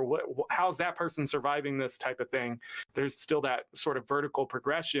done? Or how's that person surviving this type of thing? There's still that sort of vertical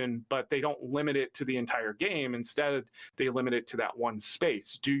progression, but they don't limit it to the entire game. Instead, they limit it to that one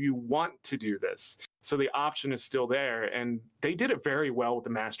space. Do you want to do this? So the option is still there, and they did it very well with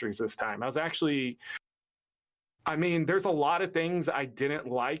the masteries this time. There's a lot of things I didn't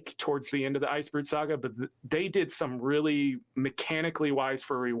like towards the end of the Icebrood Saga, but they did some really mechanically wise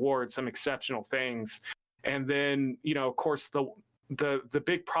for rewards, some exceptional things. And then, you know, of course, the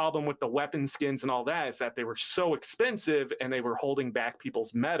big problem with the weapon skins and all that is that they were so expensive and they were holding back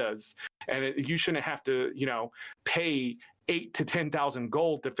people's metas. And you shouldn't have to, you know, pay 8,000 to 10,000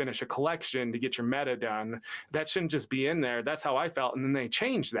 gold to finish a collection to get your meta done. That shouldn't just be in there. That's how I felt. And then they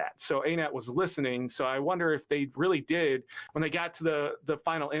changed that. So ANET was listening. So I wonder if they really did, when they got to the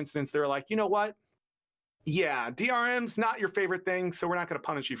final instance, they were like, you know what? Yeah, DRM's not your favorite thing, so we're not going to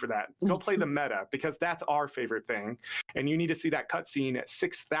punish you for that. Go play the meta, because that's our favorite thing. And you need to see that cutscene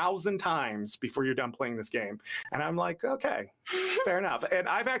 6,000 times before you're done playing this game. And I'm like, okay, fair enough. And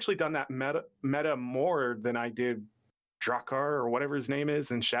I've actually done that meta more than I did Drakkar or whatever his name is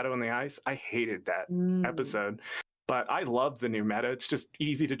in Shadow in the Ice. I hated that episode. But I love the new meta. It's just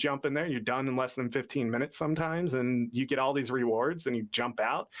easy to jump in there. You're done in less than 15 minutes sometimes, and you get all these rewards and you jump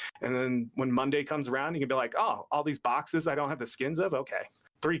out. And then when Monday comes around, you can be like, oh, all these boxes I don't have the skins of? Okay,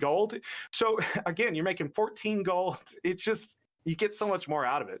 3 gold. So again, you're making 14 gold. It's just, you get so much more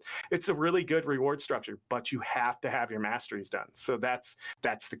out of it. It's a really good reward structure, but you have to have your masteries done. So that's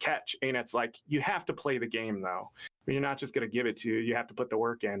the catch. And it's like, you have to play the game though. You're not just going to give it to you. You have to put the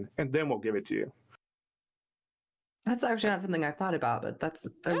work in, and then we'll give it to you. That's actually not something I've thought about, but that's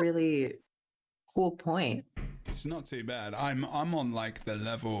a really cool point. It's not too bad. I'm on like the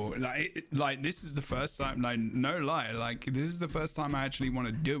level, like this is the first time, like no lie, like this is the first time I actually want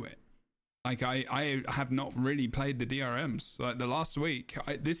to do it. Like I have not really played the DRMs. Like the last week,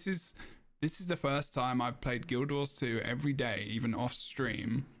 this is the first time I've played Guild Wars 2 every day, even off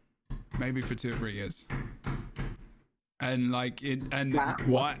stream, maybe for 2 or 3 years. And like it, and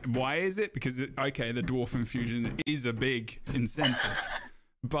wow. Why is it? Because the dwarf infusion is a big incentive,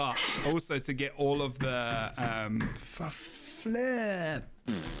 but also to get all of the flip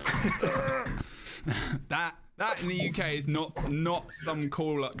that in the UK is not some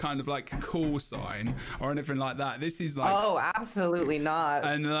cool kind of like call sign or anything like that. This is like, oh, absolutely not.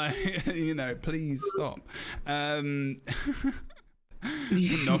 And like, you know, please stop.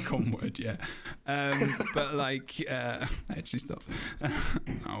 Knock on wood, yeah. But like, actually stop.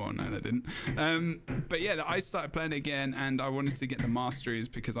 Oh well, no, they didn't. But yeah, I started playing again, and I wanted to get the masteries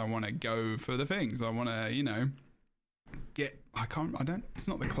because I want to go for the things. I want to, you know, get. It's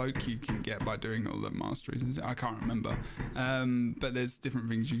not the cloak you can get by doing all the masteries, is it? I can't remember. But there's different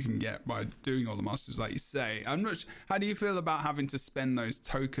things you can get by doing all the masteries, like you say. I'm not. How do you feel about having to spend those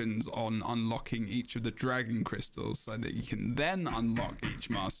tokens on unlocking each of the dragon crystals so that you can then unlock each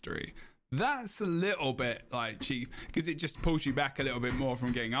mastery? That's a little bit like cheap, because it just pulls you back a little bit more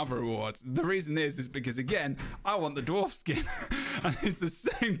from getting other rewards. The reason is because, again, I want the dwarf skin and it's the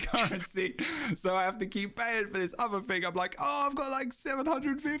same currency, so I have to keep paying for this other thing. I'm like, oh, I've got like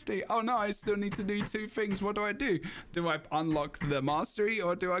 750. Oh no, I still need to do 2 things. What do? Do I unlock the mastery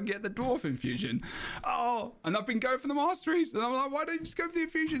or do I get the dwarf infusion? Oh, and I've been going for the masteries, and I'm like, why don't you just go for the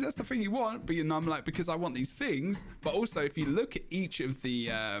infusion? That's the thing you want. But I'm like, because I want these things. But also, if you look at each of the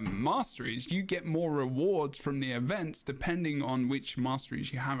masteries, you get more rewards from the events depending on which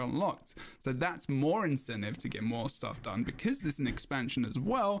masteries you have unlocked. So that's more incentive to get more stuff done. Because there's an expansion as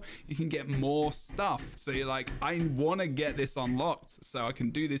well, you can get more stuff. So you're like, I want to get this unlocked so I can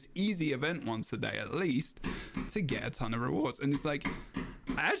do this easy event once a day at least to get a ton of rewards. And it's like,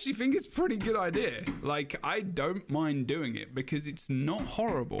 I actually think it's a pretty good idea. Like, I don't mind doing it because it's not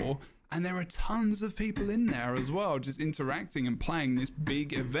horrible. And there are tons of people in there as well, just interacting and playing this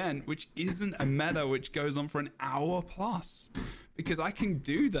big event, which isn't a meta which goes on for an hour plus. Because I can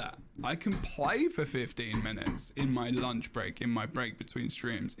do that. I can play for 15 minutes in my lunch break, in my break between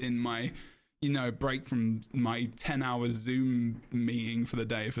streams, in my, break from my 10-hour Zoom meeting for the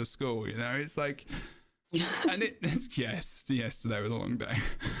day for school. It's like, and it's yesterday was a long day.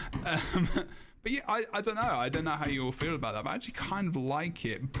 But yeah, I don't know. I don't know how you all feel about that. But I actually kind of like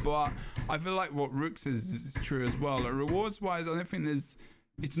it. But I feel like what Rook says is true as well. Like, rewards-wise, I don't think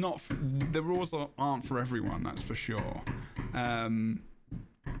it's not. The rewards aren't for everyone. That's for sure.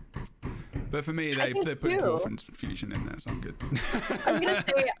 But for me, they put Orphan's Fusion in there, so I'm good. I was gonna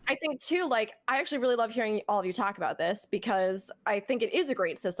say, I think too, like, I actually really love hearing all of you talk about this because I think it is a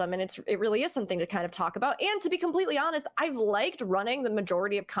great system and it really is something to kind of talk about. And to be completely honest, I've liked running the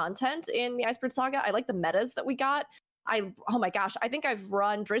majority of content in the Icebird Saga. I like the metas that we got. Oh my gosh, I think I've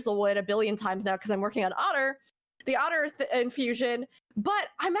run Drizzlewood a billion times now because I'm working on the Otter infusion, but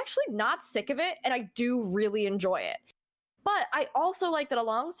I'm actually not sick of it and I do really enjoy it. But I also like that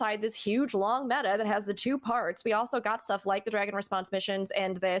alongside this huge long meta that has the 2 parts, we also got stuff like the Dragon Response missions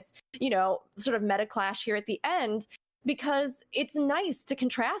and this, sort of meta clash here at the end, because it's nice to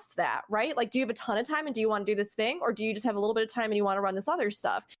contrast that, right? Like, do you have a ton of time and do you want to do this thing? Or do you just have a little bit of time and you want to run this other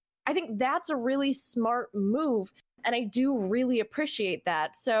stuff? I think that's a really smart move. And I do really appreciate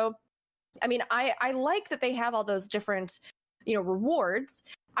that. So, I mean, I like that they have all those different, rewards.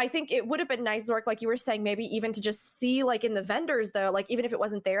 I think it would have been nice, Zork, like you were saying, maybe even to just see, like, in the vendors, though, like, even if it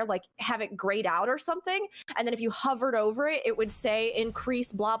wasn't there, like, have it grayed out or something. And then if you hovered over it, it would say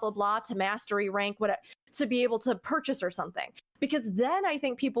increase blah, blah, blah to mastery rank, whatever, to be able to purchase or something. Because then I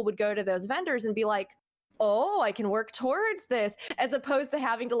think people would go to those vendors and be like, oh, I can work towards this, as opposed to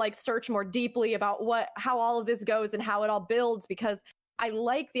having to, like, search more deeply about how all of this goes and how it all builds. Because I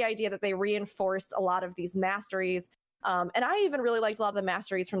like the idea that they reinforced a lot of these masteries. And I even really liked a lot of the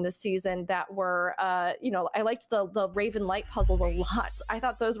masteries from this season that were, I liked the Raven Light puzzles a lot. I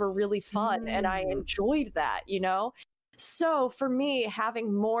thought those were really fun and I enjoyed that, So for me,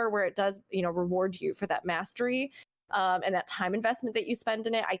 having more where it does, reward you for that mastery and that time investment that you spend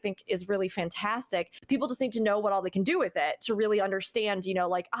in it, I think is really fantastic. People just need to know what all they can do with it to really understand,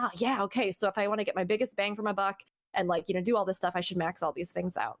 okay, so if I want to get my biggest bang for my buck and, like, do all this stuff, I should max all these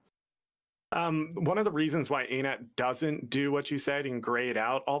things out. One of the reasons why ANET doesn't do what you said and gray it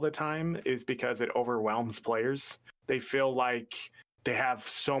out all the time is because it overwhelms players. They feel like they have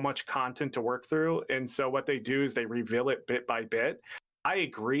so much content to work through. And so what they do is they reveal it bit by bit. I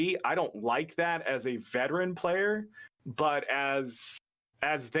agree. I don't like that as a veteran player, but as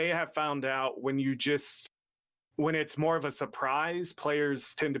they have found out, when it's more of a surprise,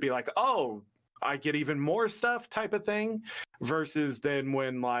 players tend to be like, oh, I get even more stuff type of thing, versus then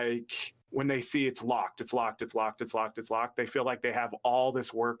when they see it's locked, they feel like they have all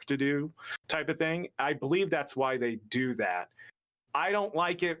this work to do type of thing. I believe that's why they do that. I don't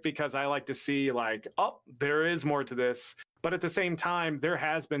like it because I like to see, like, oh, there is more to this. But at the same time, there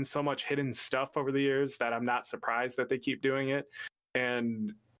has been so much hidden stuff over the years that I'm not surprised that they keep doing it.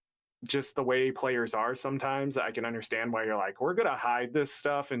 And just the way players are sometimes, I can understand why you're like, we're going to hide this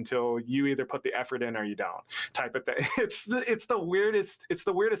stuff until you either put the effort in or you don't, type of thing. It's the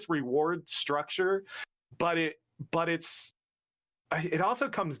weirdest reward structure, but it also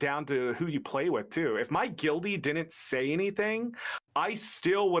comes down to who you play with too. If my guildie didn't say anything, I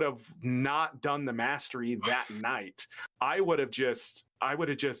still would have not done the mastery that night. I would have just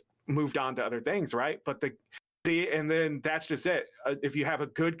moved on to other things, right? But and then that's just it. If you have a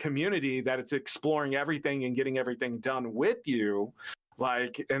good community that it's exploring everything and getting everything done with you,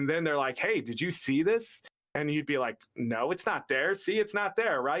 and then they're like, hey, did you see this? And you'd be like, no, it's not there. See, it's not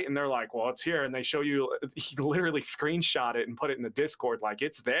there, right? And they're like, well, it's here. And they show you, you literally screenshot it and put it in the Discord, like,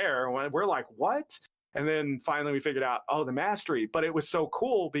 it's there. And we're like, what? And then finally we figured out, oh, the mastery. But it was so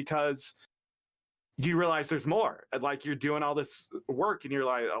cool because you realize there's more. Like, you're doing all this work and you're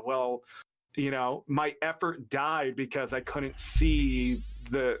like, oh, well, my effort died because I couldn't see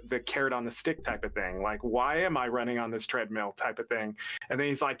the carrot on the stick type of thing. Like, why am I running on this treadmill type of thing? And then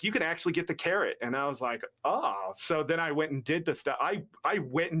he's like, you can actually get the carrot. And I was like, oh. So then I went and did the stuff. I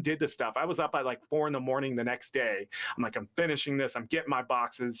went and did the stuff. I was up at like 4 a.m. the next day. I'm like, I'm finishing this. I'm getting my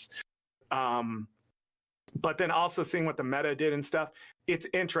boxes. But then also seeing what the meta did and stuff, it's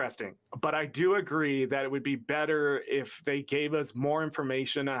interesting. But I do agree that it would be better if they gave us more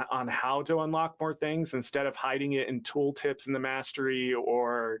information on how to unlock more things instead of hiding it in tooltips in the mastery,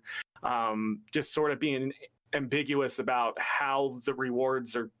 or just sort of being ambiguous about how the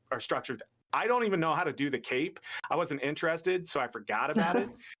rewards are structured. I don't even know how to do the cape. I wasn't interested, so I forgot about it.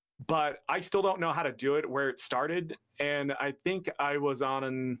 but I still don't know how to do it where it started. And I think I was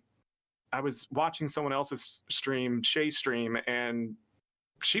watching someone else's stream, Shay's stream, and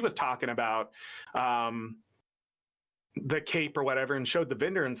she was talking about the cape or whatever and showed the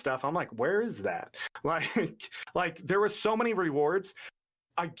vendor and stuff. I'm like, where is that? Like there were so many rewards.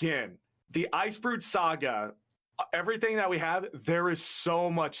 Again, the Icebrood Saga, everything that we have, there is so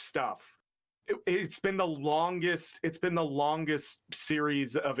much stuff. It's been the longest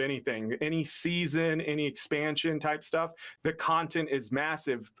series of anything, any season, any expansion type stuff. The content is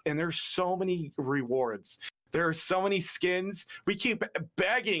massive, and there's so many rewards. There are so many skins. We keep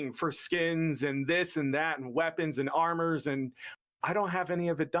begging for skins and this and that and weapons and armors, and I don't have any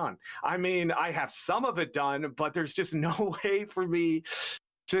of it done. I mean, I have some of it done, but there's just no way for me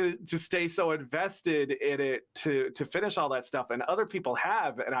to stay so invested in it to finish all that stuff. And other people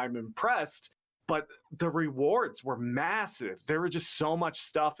have, and I'm impressed. But the rewards were massive. There was just so much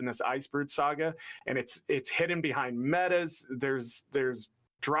stuff in this Icebrood Saga, and it's hidden behind metas. There's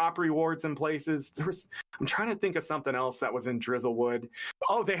drop rewards in places. I'm trying to think of something else that was in Drizzlewood.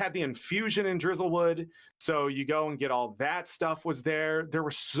 Oh, they had the infusion in Drizzlewood, so you go and get all that stuff was there. There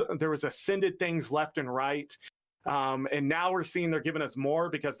was ascended things left and right. And now we're seeing they're giving us more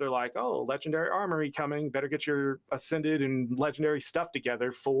because they're like, oh, legendary armory coming. Better get your ascended and legendary stuff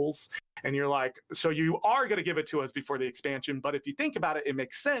together, fools. And you're like, so you are going to give it to us before the expansion. But if you think about it, it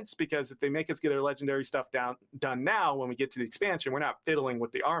makes sense, because if they make us get our legendary stuff done now, when we get to the expansion, we're not fiddling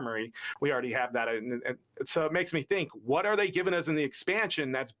with the armory. We already have that. And so it makes me think, what are they giving us in the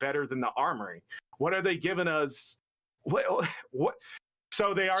expansion that's better than the armory? What are they giving us? What?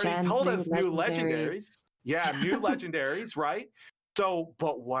 So they already told us new legendaries. Yeah, new legendaries, right? So,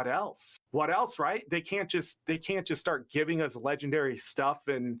 but what else? What else, right? They can't just start giving us legendary stuff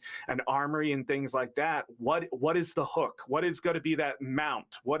and armory and things like that. What is the hook? What is going to be that mount?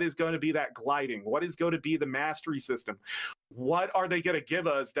 What is going to be that gliding? What is going to be the mastery system? What are they going to give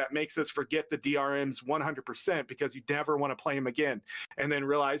us that makes us forget the DRMs 100% because you never want to play them again, and then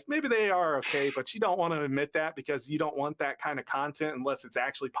realize maybe they are okay, but you don't want to admit that because you don't want that kind of content unless it's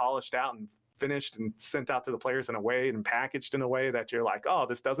actually polished out and finished and sent out to the players in a way and packaged in a way that you're like, oh,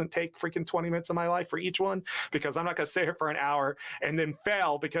 this doesn't take freaking 20 minutes of my life for each one, because I'm not going to sit here for an hour and then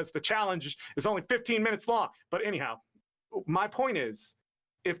fail because the challenge is only 15 minutes long. But anyhow, my point is,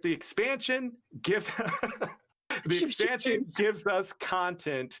 if the expansion gives gives us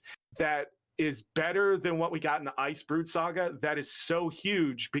content that is better than what we got in the Icebrood Saga, that is so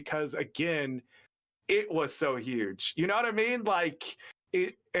huge, because again, it was so huge. You know what I mean? Like,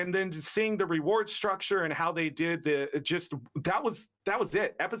 it, and then just seeing the reward structure and how they did that was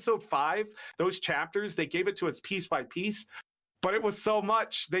it. Episode 5, those chapters, they gave it to us piece by piece, but it was so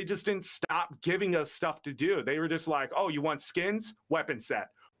much, they just didn't stop giving us stuff to do. They were just like, oh, you want skins? Weapon set.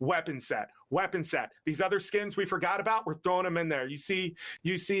 These other skins we forgot about, we're throwing them in there. You see,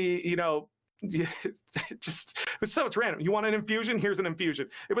 you know, just, it's so much random. You want an infusion? Here's an infusion.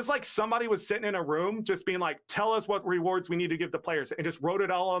 It was like somebody was sitting in a room just being like, tell us what rewards we need to give the players, and just wrote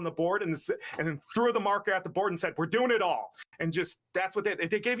it all on the board and then threw the marker at the board and said, we're doing it all. And just, that's what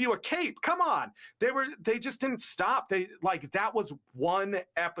they gave you a cape. Come on. They just didn't stop. That was one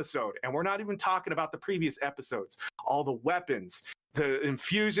episode, and we're not even talking about the previous episodes. All the weapons, the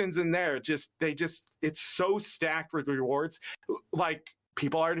infusions in there, it's so stacked with rewards. Like,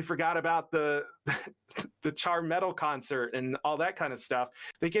 people already forgot about the Char Metal concert and all that kind of stuff.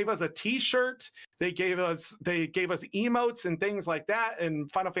 They gave us a T-shirt. They gave us emotes and things like that. And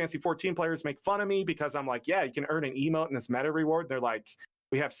Final Fantasy 14 players make fun of me because I'm like, yeah, you can earn an emote in this meta reward. They're like,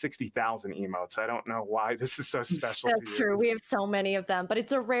 we have 60,000 emotes. I don't know why this is so special. That's true. We have so many of them, but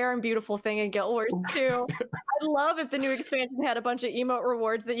it's a rare and beautiful thing in Guild Wars too. I'd love if the new expansion had a bunch of emote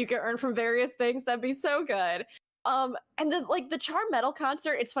rewards that you could earn from various things. That'd be so good. And then like the Char Metal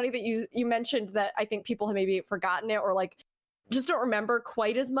concert, it's funny that you mentioned that. I think people have maybe forgotten it, or like just don't remember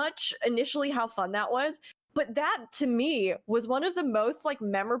quite as much initially how fun that was. But that to me was one of the most like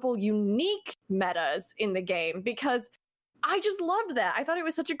memorable, unique metas in the game, because I just loved that. I thought it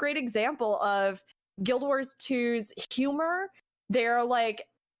was such a great example of Guild Wars 2's humor. They're like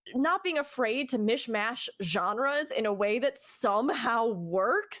not being afraid to mishmash genres in a way that somehow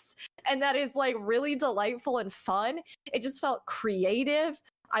works, and that is like really delightful and fun. It just felt creative.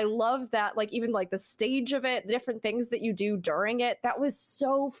 I love that, like even like the stage of it, the different things that you do during it, that was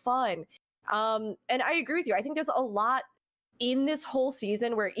so fun. And I agree with you. I think there's a lot in this whole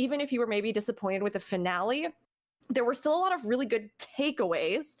season where even if you were maybe disappointed with the finale, there were still a lot of really good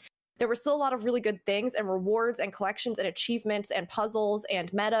takeaways. There were still a lot of really good things and rewards and collections and achievements and puzzles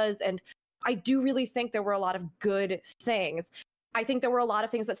and metas. And I do really think there were a lot of good things. I think there were a lot of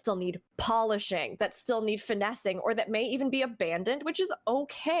things that still need polishing, that still need finessing, or that may even be abandoned, which is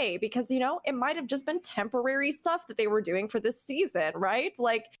okay because, you know, it might have just been temporary stuff that they were doing for this season, right?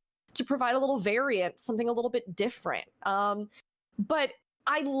 Like to provide a little variant, something a little bit different. But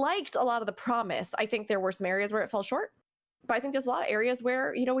I liked a lot of the promise. I think there were some areas where it fell short, but I think there's a lot of areas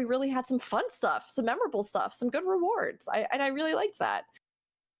where, you know, we really had some fun stuff, some memorable stuff, some good rewards. And I really liked that.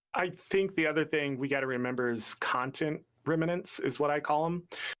 I think the other thing we got to remember is content remnants is what I call them.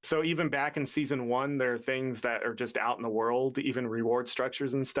 So even back in season 1, there are things that are just out in the world, even reward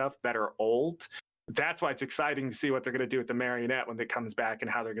structures and stuff that are old. That's why it's exciting to see what they're going to do with the marionette when it comes back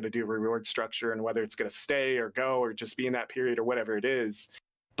and how they're going to do reward structure and whether it's going to stay or go or just be in that period or whatever it is.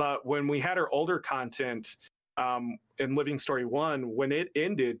 But when we had our older content in Living Story 1, when it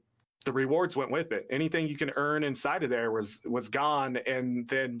ended, the rewards went with it. Anything you can earn inside of there was gone, and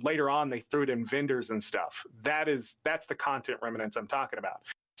then later on they threw it in vendors and stuff. That's the content remnants I'm talking about.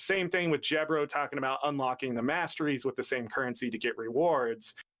 Same thing with Jebro talking about unlocking the masteries with the same currency to get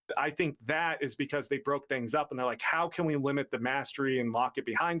rewards. I think that is because they broke things up and they're like, how can we limit the mastery and lock it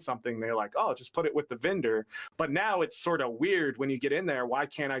behind something? They're like, oh, just put it with the vendor. But now it's sort of weird when you get in there. Why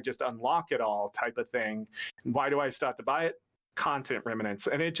can't I just unlock it all type of thing? And why do I still have to buy it? Content remnants.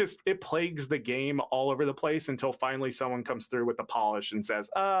 And it plagues the game all over the place until finally someone comes through with the polish and says,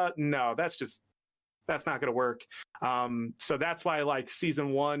 no, that's not going to work. So that's why, like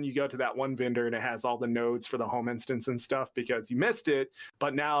season 1, you go to that one vendor and it has all the nodes for the home instance and stuff because you missed it.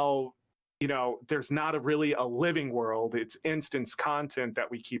 But now, you know, there's not really a living world. It's instance content that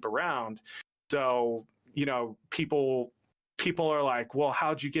we keep around. So, you know, people are like, well,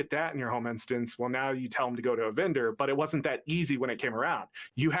 how'd you get that in your home instance? Well, now you tell them to go to a vendor, but it wasn't that easy when it came around.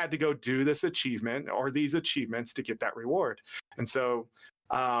 You had to go do this achievement or these achievements to get that reward. And so,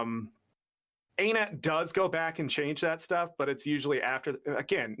 ANET does go back and change that stuff, but it's usually after,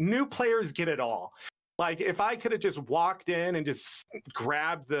 again, new players get it all. Like if I could have just walked in and just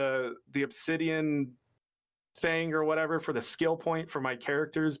grabbed the obsidian thing or whatever for the skill point for my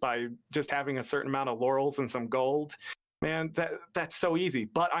characters by just having a certain amount of laurels and some gold, man, that's so easy.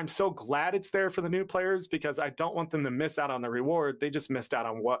 But I'm so glad it's there for the new players because I don't want them to miss out on the reward. They just missed out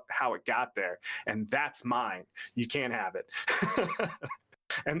on how it got there. And that's mine. You can't have it.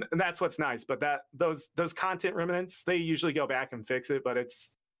 And that's what's nice. But those content remnants, they usually go back and fix it, but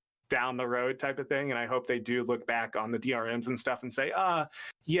it's down the road type of thing. And I hope they do look back on the DRMs and stuff and say,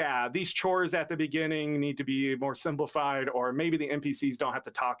 yeah, these chores at the beginning need to be more simplified, or maybe the NPCs don't have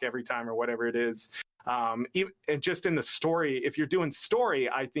to talk every time or whatever it is. And just in the story, if you're doing story,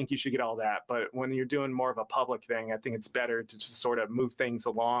 I think you should get all that. But when you're doing more of a public thing, I think it's better to just sort of move things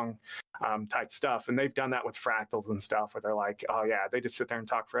along type stuff. And they've done that with fractals and stuff where they're like, oh yeah, they just sit there and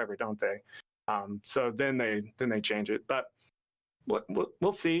talk forever, don't they? So then they change it. But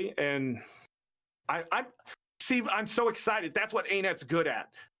we'll see. And I'm so excited. That's what ANET's good at.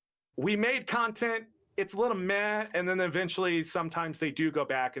 We made content. It's a little meh, and then eventually sometimes they do go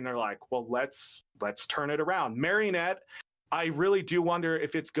back and they're like, well, let's turn it around. Marionette, I really do wonder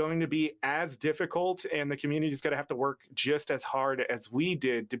if it's going to be as difficult and the community is going to have to work just as hard as we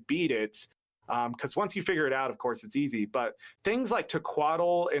did to beat it. Because once you figure it out, of course, it's easy. But things like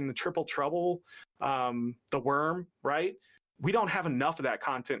Tequaddle and the Triple Trouble, the Worm, right? We don't have enough of that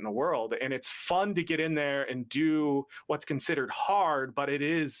content in the world. And it's fun to get in there and do what's considered hard, but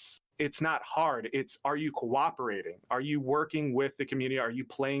it's not hard. It's, are you cooperating? Are you working with the community? Are you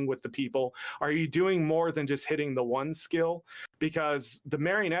playing with the people? Are you doing more than just hitting the one skill? Because the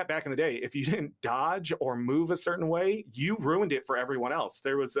marionette back in the day, if you didn't dodge or move a certain way, you ruined it for everyone else.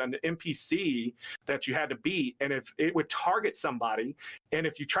 There was an NPC that you had to beat, and if it would target somebody, and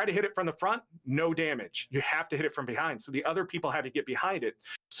if you try to hit it from the front, no damage. You have to hit it from behind. So the other people had to get behind it.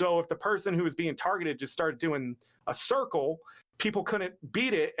 So if the person who was being targeted just started doing a circle, people couldn't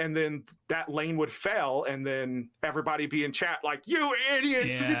beat it, and then that lane would fail, and then everybody be in chat like, you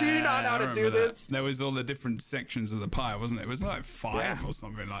idiots, do you not know how to do this? There was all the different sections of the pie, wasn't it? It was like 5 or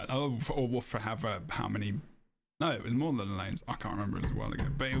something like that. Or for how many... No, it was more than lanes. I can't remember, it was a while ago.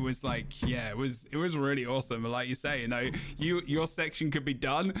 But it was like, yeah, it was really awesome. But like you say, you know, your section could be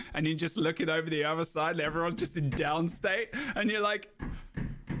done, and you're just looking over the other side, and everyone's just in down state, and you're like...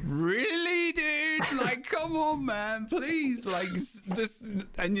 Really, dude? Like, come on, man, please. Like, just,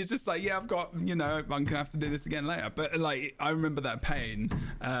 and you're just like, yeah, I've got, you know, I'm gonna have to do this again later. But like, I remember that pain,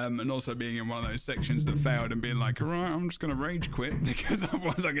 and also being in one of those sections that failed and being like, all right, I'm just gonna rage quit because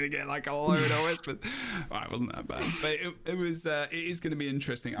otherwise I'm gonna get like a load of whispers. Well, it wasn't that bad, but it is gonna be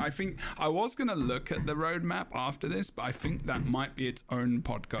interesting. I think I was gonna look at the roadmap after this, but I think that might be its own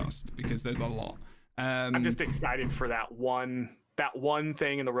podcast because there's a lot. I'm just excited for that one that one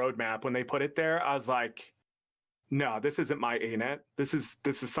thing in the roadmap, when they put it there, I was like, no, this isn't my ANET. This is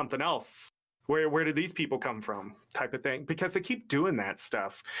something else. Where did these people come from? Type of thing. Because they keep doing that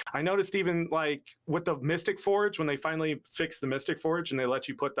stuff. I noticed even like with the Mystic Forge, when they finally fixed the Mystic Forge and they let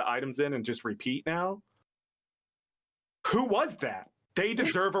you put the items in and just repeat now. Who was that? They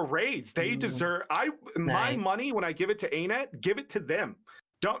deserve a raise. They deserve my money when I give it to ANET, give it to them.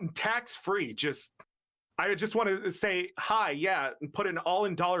 Don't tax free. I just want to say hi, yeah, and put it all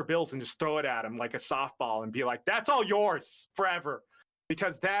in dollar bills and just throw it at them like a softball and be like, that's all yours forever.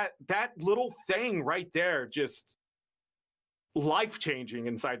 Because that little thing right there, just life-changing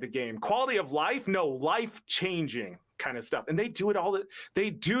inside the game. Quality of life, no, life-changing kind of stuff. And they do it all. They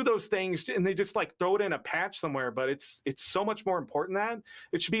do those things and they just like throw it in a patch somewhere. But it's so much more important than that.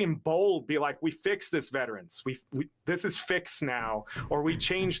 It should be in bold. Be like, we fixed this, veterans. We this is fixed now, or we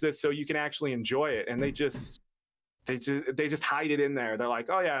changed this so you can actually enjoy it. And they just hide it in there. They're like,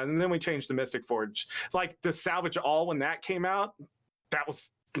 oh yeah, and then we changed the Mystic Forge. Like the Salvage All when that came out. That was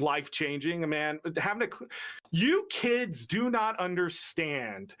life-changing, man. You kids do not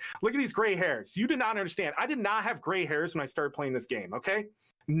understand. Look at these gray hairs. You did not understand. I did not have gray hairs when I started playing this game, okay?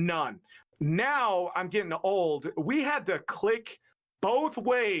 None. Now I'm getting old. We had to click both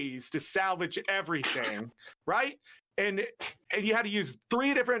ways to salvage everything, right? And you had to use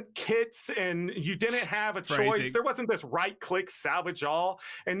 3 different kits, and you didn't have a choice. There wasn't this right-click salvage all,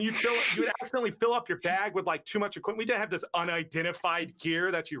 and you'd accidentally fill up your bag with like too much equipment. We didn't have this unidentified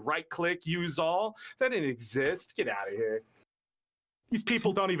gear that you right-click, use all. That didn't exist. Get out of here. These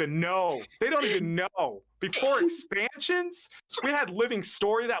people don't even know. They don't even know. Before expansions, we had Living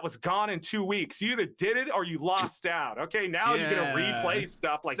Story that was gone in 2 weeks. You either did it or you lost out. Okay, now you're gonna replay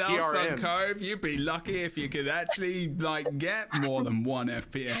stuff like DRM. Cove, you'd be lucky if you could actually like get more than 1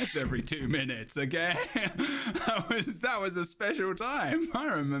 FPS every 2 minutes. Okay, that was a special time. I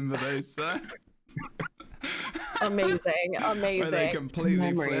remember those times. Amazing. Where they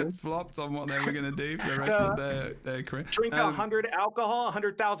completely flip-flopped on what they were going to do for the rest of their career. Drink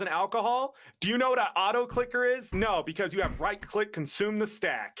 100,000 alcohol. Do you know what an auto clicker is? No, because you have right-click, consume the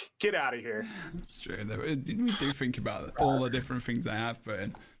stack. Get out of here. That's true. We do think about all the different things they have put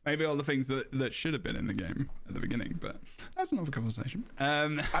in. Maybe all the things that should have been in the game at the beginning, but that's another conversation.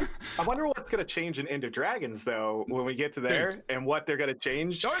 I wonder what's going to change in End of Dragons, though, when we get to there, and what they're going to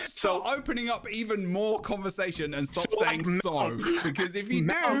change. Don't start opening up even more conversation and stop saying so, because if you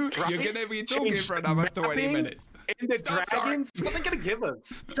do, you're going to be talking for another 20 minutes. End of Dragons? What are they going to give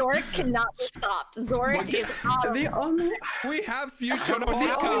us? Zorik cannot be stopped. Zorik is out. We have future podcasts.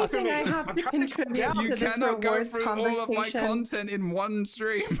 The only thing I have to contribute to this cannot go rewards through all of my content in one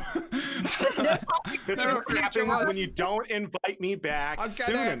stream. This is what happens when you don't invite me back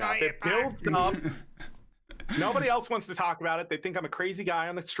soon enough. It builds up. Nobody else wants to talk about it. They think I'm a crazy guy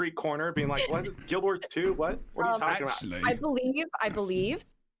on the street corner being like, what? Guild Wars 2? What are you talking about? I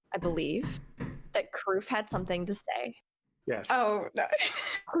believe that Kroof had something to say. Yes. Oh, no.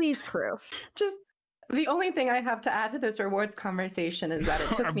 Please, Kroof. Just the only thing I have to add to this rewards conversation is that it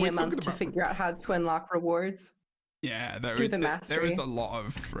took me a month to figure out how to unlock rewards. Yeah, there is a lot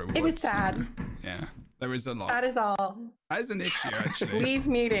of rewards. It was sad. Yeah, there is a lot. That is all. That is an issue, actually. Leave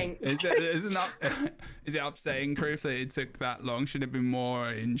meeting. Is it upsetting, Kroof, that it took that long? Should it be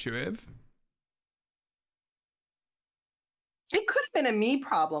more intuitive? It could have been a me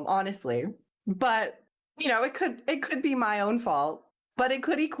problem, honestly. But, it could be my own fault. But it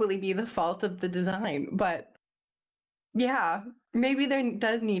could equally be the fault of the design. But, yeah, maybe there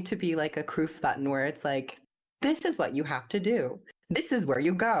does need to be like a Kroof button where it's like, this is what you have to do. This is where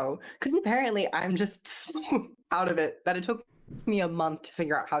you go. Because apparently I'm just so out of it that it took me a month to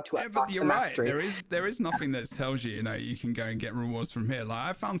figure out how to unlock the mastery. There is nothing that tells you, you can go and get rewards from here. Like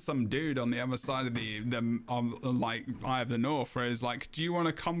I found some dude on the other side of the like Eye of the North where he's like, do you want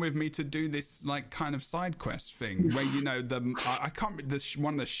to come with me to do this like kind of side quest thing where I can't remember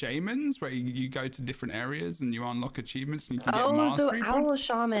one of the shamans where you go to different areas and you unlock achievements and you can get mastery. The owl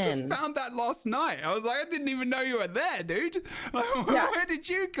shaman. I just found that last night. I was like, I didn't even know you were there, dude. Where did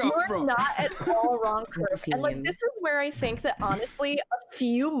you come from? You're not at all wrong, Kroof. And like this is where I think that honestly, a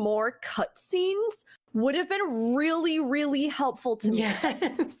few more cutscenes would have been really, really helpful to me.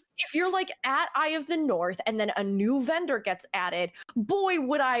 Yes. If you're like at Eye of the North and then a new vendor gets added, boy,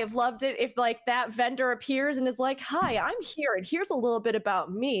 would I have loved it if like that vendor appears and is like, hi, I'm here and here's a little bit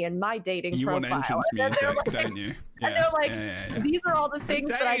about me and my dating profile. You want entrance music, don't you? Yeah. And they're like, these are all the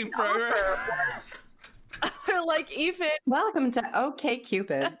things that I can offer. Or like even Welcome to OK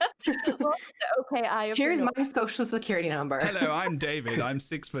Cupid. okay, Here's my social security number. Hello, I'm David. I'm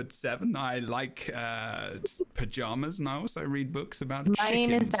 6'7". I like pajamas, and I also read books about My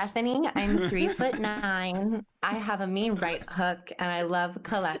name is chickens. Bethany. I'm 3'9". I have a mean right hook, and I love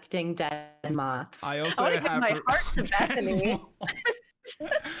collecting dead moths. I also wanna give have my heart to Bethany.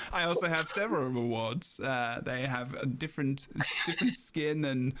 I also have several awards. They have a different skin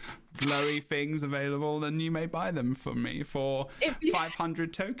and glowy things available, and you may buy them from me for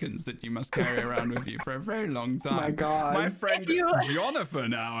 500 tokens that you must carry around with you for a very long time. My God. My friend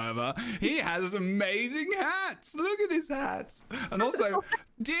Jonathan, however, he has amazing hats. Look at his hats. And also,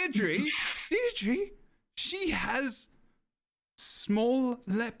 Deirdre, she has small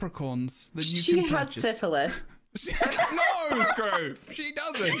leprechauns that you She can has purchase. syphilis. No, Grove, she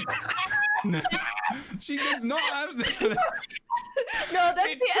doesn't. No, she does not have syphilis. No, that's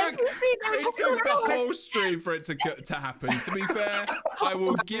It the took, NPC. it took the whole stream for it to happen. To be fair, I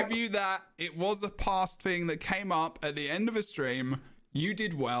will give you that. It was a past thing that came up at the end of a stream. You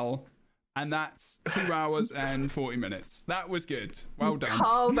did well. And that's 2 hours and 40 minutes. That was good. Well done.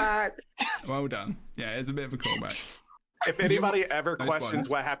 Call back. Well done. Yeah, it's a bit of a callback. If anybody ever No questions spoilers.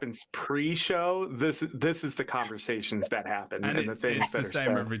 what happens pre-show, this is the conversations that happen And the things it's that the are same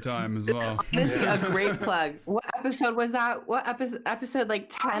said. every time as well. This is a great plug. What episode was that? What episode like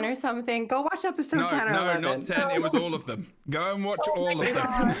 10 or something? Go watch episode 10 or 11. No, not 10. It was all of them. Go and watch all of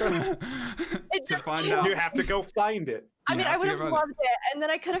them. To find out. You have to go find it. I mean, Yeah, I would have you're right. loved it, and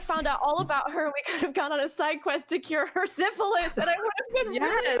then I could have found out all about her, and we could have gone on a side quest to cure her syphilis, and I would have been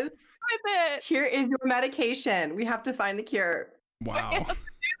really Yes. with it. Here is your medication. We have to find the cure. Wow. Do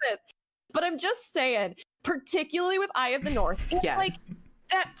this. But I'm just saying, particularly with Eye of the North, it's Yes. like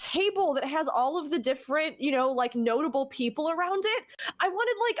that table that has all of the different, like notable people around it. I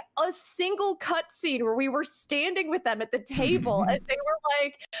wanted like a single cutscene where we were standing with them at the table and they were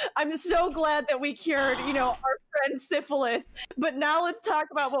like, I'm so glad that we cured, our friend syphilis. But now let's talk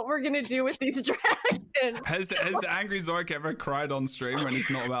about what we're gonna do with these dragons. Has Angry Zork ever cried on stream when it's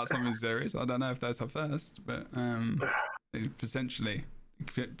not about something serious? I don't know if that's her first, but potentially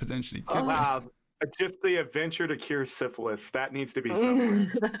could be. Wow. Just the adventure to cure syphilis. That needs to be something.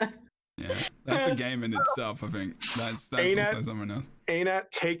 Yeah, that's a game in itself. I think that's also someone else. Aina,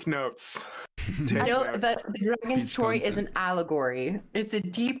 take notes. Take No, notes. the dragon Huge story is content. an allegory. It's a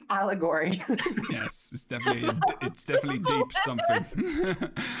deep allegory. Yes, it's definitely deep something.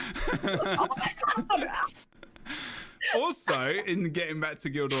 Also, in getting back to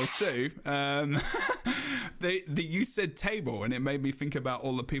Guild Wars 2, you said table, and it made me think about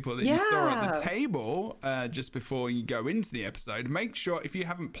all the people that you saw at the Yeah. table just before you go into the episode. Make sure, if you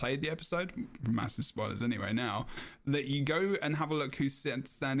haven't played the episode, massive spoilers anyway now, that you go and have a look who's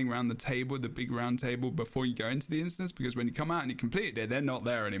standing around the table, the big round table, before you go into the instance, because when you come out and you complete it, they're not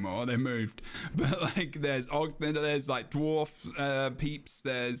there anymore. They moved. But like, there's like dwarf peeps,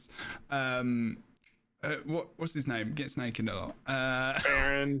 there's what's his name? Gets naked a lot.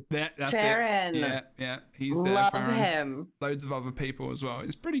 Aaron. That's Farron. it. Yeah. He's there. Love Farron. him. Loads of other people as well.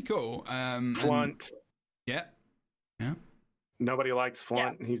 It's pretty cool. Flunt. Yeah. Nobody likes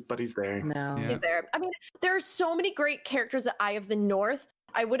Flunt, but he's there. No. Yeah. Is there? I mean, there are so many great characters at Eye of the North.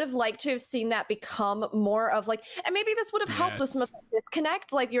 I would have liked to have seen that become more of like, and maybe this would have helped with some of the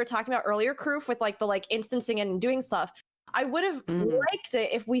disconnect, like you were talking about earlier, Kroof, with like the instancing and doing stuff. I would have liked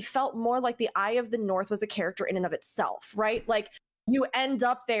it if we felt more like the Eye of the North was a character in and of itself, right? Like you end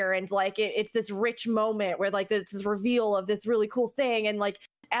up there and like it's this rich moment where like it's this reveal of this really cool thing, and like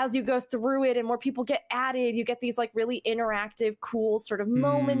as you go through it and more people get added, you get these like really interactive, cool sort of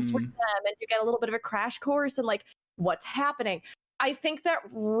moments with them, and you get a little bit of a crash course and like what's happening. I think that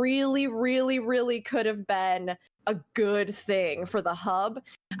really, really, really could have been a good thing for the hub.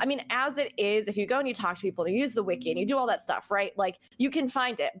 I mean, as it is, if you go and you talk to people and you use the wiki and you do all that stuff, right? Like you can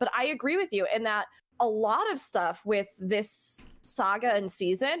find it. But I agree with you in that a lot of stuff with this saga and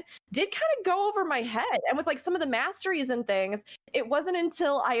season did kind of go over my head. And with like some of the masteries and things, it wasn't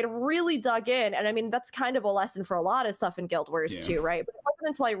until I had really dug in. And I mean, that's kind of a lesson for a lot of stuff in Guild Wars too, right? But it wasn't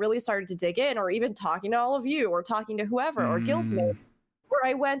until I really started to dig in, or even talking to all of you or talking to whoever or guildmates, where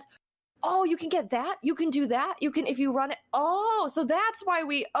I went, oh, you can get that. You can do that. You can, if you run it. Oh, so that's why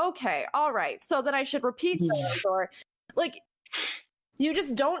okay. All right. So then I should repeat those, or like, you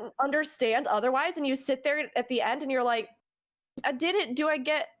just don't understand otherwise. And you sit there at the end and you're like, I did it. Do I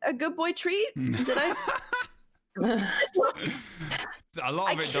get a good boy treat? Did I? A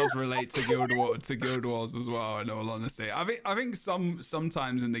lot of it does relate to Guild Wars as well, in all honesty. I think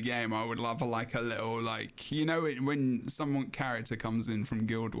sometimes in the game I would love a little, like, when someone character comes in from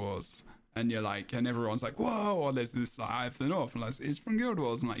Guild Wars and you're like, and everyone's like, whoa, or there's this like Eye of the North, and like, it's from Guild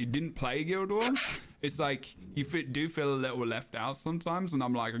Wars, and like, you didn't play Guild Wars. It's like you do feel a little left out sometimes, and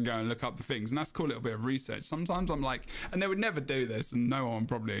I'm like, I go and look up the things, and that's cool, a little bit of research. Sometimes I'm like, and they would never do this, and no one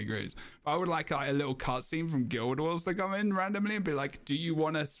probably agrees, but I would like a little cutscene from Guild Wars to come in randomly and be like, do you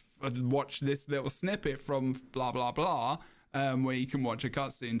want to watch this little snippet from blah blah blah, where you can watch a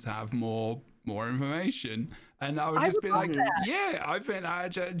cutscene to have more information. And I would just be like, yeah, I think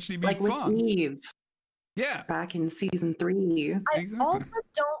that'd actually be fun. With Eve. Yeah. Back in season 3. I also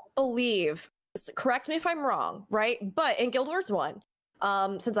don't believe, correct me if I'm wrong, right? But in Guild Wars 1,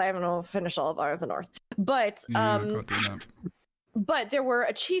 since I haven't finished all of Eye of the North, but but there were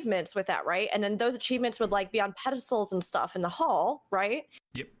achievements with that, right? And then those achievements would like be on pedestals and stuff in the hall, right?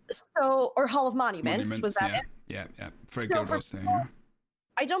 Yep. So, or Hall of Monuments, was that it? Yeah. For Guild Wars 2, yeah.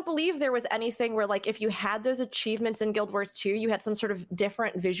 I don't believe there was anything where, like, if you had those achievements in Guild Wars 2, you had some sort of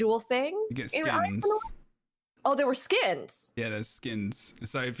different visual thing. You get skins. Oh, there were skins. Yeah, there's skins.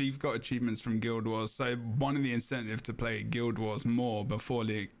 So if you've got achievements from Guild Wars, so one of the incentives to play Guild Wars more before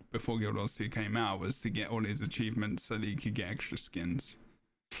Guild Wars 2 came out was to get all these achievements so that you could get extra skins.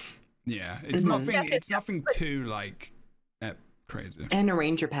 Yeah, it's nothing too like crazy. And a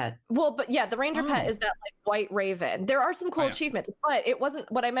ranger pet. Well, but yeah, the ranger pet is that like white raven. There are some cool achievements, but it wasn't,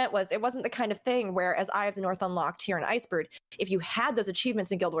 what I meant was it wasn't the kind of thing where, as Eye of the North unlocked here in Icebrood, if you had those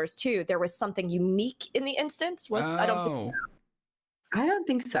achievements in Guild Wars 2, there was something unique in the instance. I don't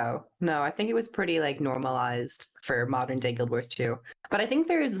think so. No, I think it was pretty like normalized for modern day Guild Wars 2. But I think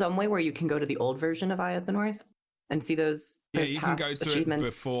there is some way where you can go to the old version of Eye of the North and see those yeah, you can go to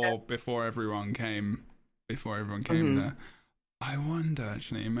achievements. It before everyone came there. I wonder,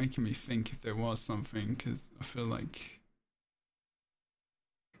 actually, you're making me think if there was something, because I feel like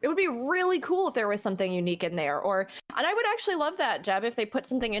it would be really cool if there was something unique in there. And I would actually love that, Jeb, if they put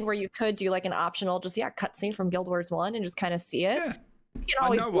something in where you could do like an optional, cutscene from Guild Wars 1 and just kind of see it. Yeah. I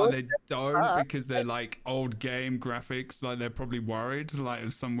know why they don't, because they're like old game graphics, like they're probably worried like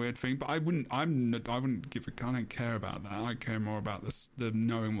of some weird thing. But I don't care about that. I care more about the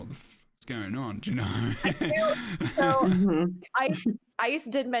knowing what the going on, do you know? Ice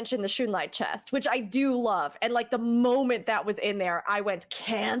did mention the Shunlight chest, which I do love, and like the moment that was in there, I went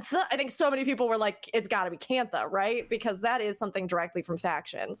Cantha. I think so many people were like, it's got to be Cantha, right? Because that is something directly from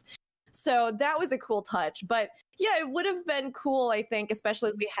factions. So that was a cool touch. But yeah, it would have been cool, I think, especially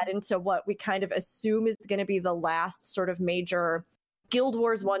as we head into what we kind of assume is going to be the last sort of major Guild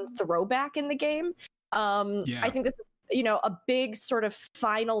Wars 1 throwback in the game. I think this is a big sort of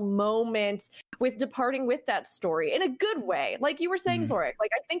final moment with departing with that story in a good way. Like you were saying, Zorik,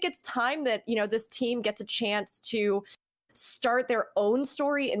 like I think it's time that, this team gets a chance to start their own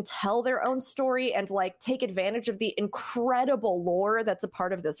story and tell their own story and like take advantage of the incredible lore that's a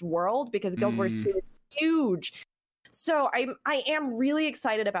part of this world, because Guild Wars 2 is huge. So I am really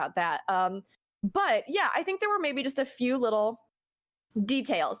excited about that. But yeah, I think there were maybe just a few little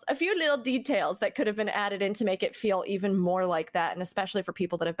details that could have been added in to make it feel even more like that, and especially for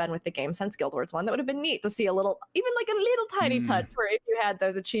people that have been with the game since Guild Wars 1, that would have been neat to see a little tiny touch where if you had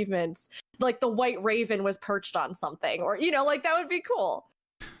those achievements, like the white raven was perched on something, or like that would be cool.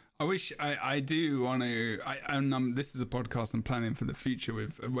 I wish I do want to. This is a podcast I'm planning for the future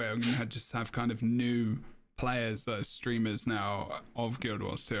with, where I'm going to just have kind of new players that are streamers now of Guild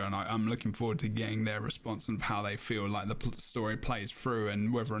Wars 2, and I'm looking forward to getting their response of how they feel like the story plays through,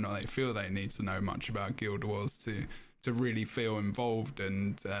 and whether or not they feel they need to know much about Guild Wars to really feel involved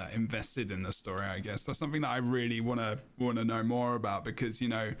and invested in the story. I guess that's something that I really want to know more about, because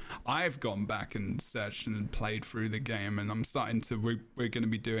I've gone back and searched and played through the game, and I'm starting to we're going to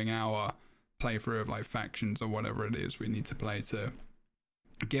be doing our playthrough of like factions or whatever it is we need to play to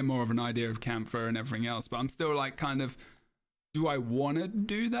get more of an idea of Camphor and everything else. But I'm still like, kind of, do I want to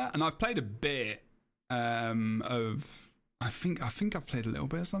do that? And I've played a bit of, I think I've played a little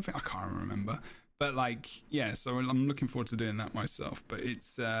bit of something, I can't remember, but like, yeah, so I'm looking forward to doing that myself. But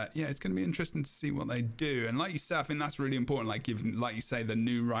it's it's going to be interesting to see what they do. And like you said, I think that's really important, like giving, like you say, the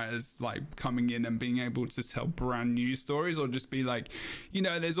new writers like coming in and being able to tell brand new stories, or just be like,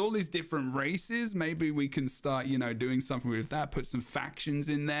 there's all these different races, maybe we can start doing something with that, put some factions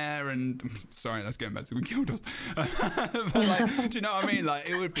in there. And sorry, that's going back to the Guild Wars. But like, do you know what I mean? Like,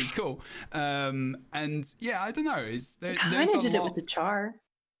 it would be cool. And yeah, I don't know, they kind of did it with the Char.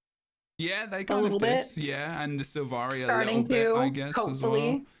 Yeah, they kind of did. Yeah, and the Sylvaria starting a little bit, I guess, hopefully.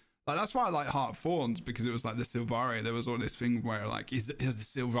 as well. Like, that's why I like Heart of Thorns, because it was like the Sylvaria. There was all this thing where like, is the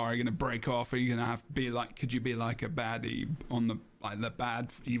Sylvaria going to break off? Are you going to have to be like, could you be like a baddie on the bad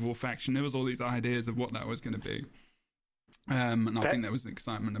evil faction? There was all these ideas of what that was going to be. And I think there was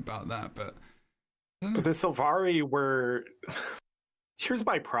excitement about that, but the Sylvari were. Here's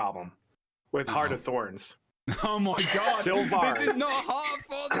my problem with Heart of Thorns. Oh my god, Sylvar. This is not a Heart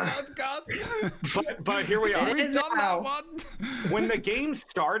of Thorns podcast. But here we are. We've done that one. When the game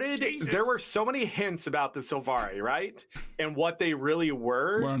started, Jesus. there were so many hints about the Sylvari, right? And what they really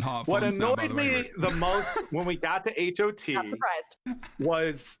were. We're on Heart of What Thorns now, by annoyed the way, me Rick. the most when we got to HOT Not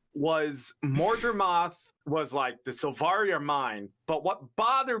surprised. was Mordremoth was like, the Sylvari are mine. But what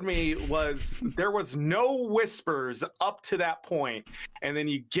bothered me was there was no whispers up to that point. And then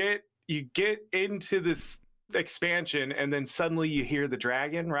you get into this expansion and then suddenly you hear the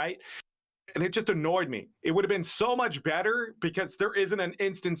dragon, right? And it just annoyed me. It would have been so much better because there isn't an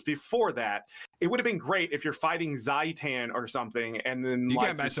instance before that. It would have been great if you're fighting Zaitan or something, and then You like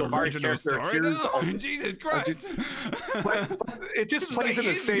get back the to the Sylvari original character story. appears. No, Jesus Christ! But it just This was plays in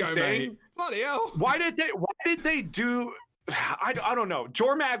the years same ago, thing. mate. Bloody hell! Why did they do? I don't know.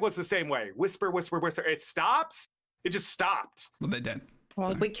 Jormag was the same way. Whisper, whisper, whisper. It stops. It just stopped. Well, they did.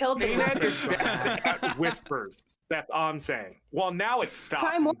 Well, we killed the Kanan is bad at whispers. That's all I'm saying. Well, now it's stopped.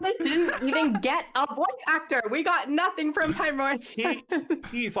 Primordius didn't even get a voice actor. We got nothing from Primordius.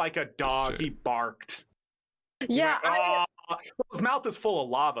 He's like a dog. true. He barked. Yeah, His mouth is full of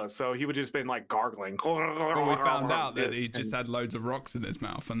lava, so he would just been like gargling. Well, we found out that he just had loads of rocks in his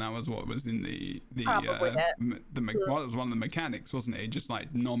mouth, and that was what was in the Probably it. well, it was one of the mechanics, wasn't it? He just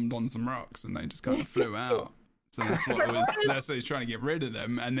like nommed on some rocks, and they just kind of flew out. So that's what it was. That's what he's trying to get rid of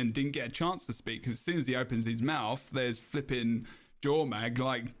them, and then didn't get a chance to speak because as soon as he opens his mouth, there's flipping Jormag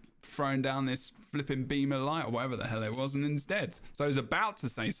like throwing down this flipping beam of light or whatever the hell it was, and instead, so he was about to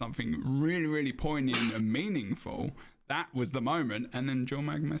say something really, really poignant and meaningful. That was the moment, and then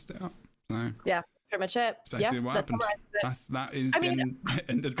Jormag messed it up. So yeah, pretty much it. that's basically Yeah, what that happened. summarizes it. That is I mean-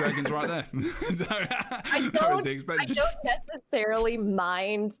 and the dragon's right there. So, I that was the don't expansion. necessarily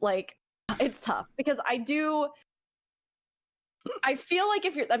mind, like, it's tough because I feel like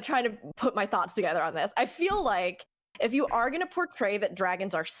I'm trying to put my thoughts together on this. I feel like if you are going to portray that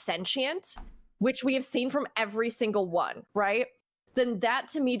dragons are sentient, which we have seen from every single one, right? Then that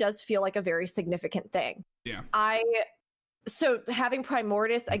to me does feel like a very significant thing. Yeah. So having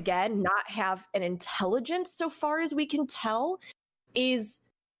Primordius again not have an intelligence so far as we can tell is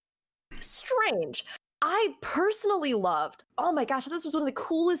strange. I personally loved, oh my gosh, this was one of the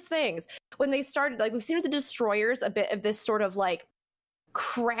coolest things when they started, like we've seen with the destroyers, a bit of this sort of like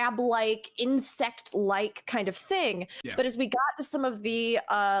crab-like, insect-like kind of thing. Yeah. But as we got to some of the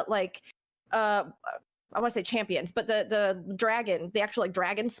I want to say champions, but the dragon, the actual like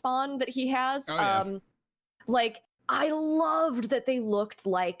dragon spawn that he has, Oh, yeah. like I loved that they looked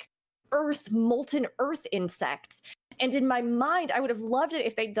like molten earth insects. And in my mind, I would have loved it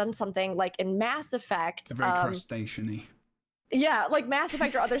if they'd done something like in Mass Effect. Very crustacean-y. Yeah, like Mass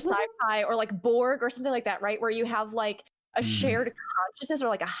Effect or other sci-fi or like Borg or something like that, right? Where you have like a shared consciousness or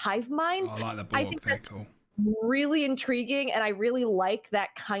like a hive mind. Oh, I like the I Borg. think They're that's cool. really intriguing, and I really like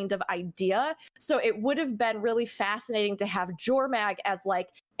that kind of idea. So it would have been really fascinating to have Jormag as like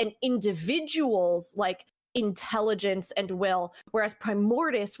an individual's like intelligence and will, whereas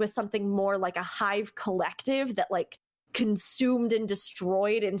Primordius was something more like a hive collective that like consumed and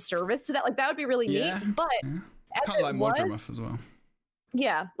destroyed in service to that. Like that would be really Yeah, neat. But yeah. as Kind of like it was, Mordremoth as well.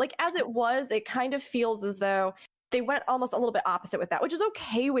 yeah, like as it was, it kind of feels as though they went almost a little bit opposite with that, which is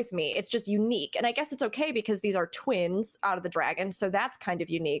okay with me. It's just unique. And I guess it's okay because these are twins out of the dragon. So that's kind of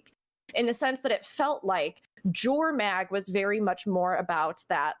unique in the sense that it felt like Jormag was very much more about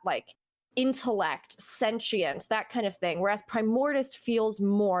that like intellect, sentience, that kind of thing. Whereas Primordius feels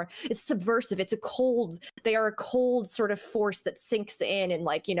more, it's subversive. They are a cold sort of force that sinks in and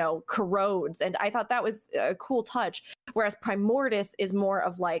like, corrodes. And I thought that was a cool touch. Whereas Primordius is more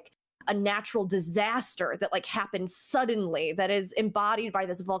of like a natural disaster that like happens suddenly, that is embodied by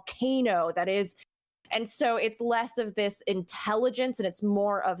this volcano and so it's less of this intelligence and it's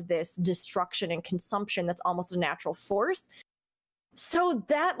more of this destruction and consumption that's almost a natural force. So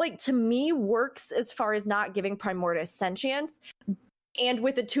that, like, to me, works as far as not giving Primordius sentience. And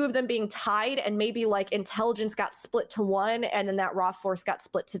with the two of them being tied and maybe, like, intelligence got split to one and then that raw force got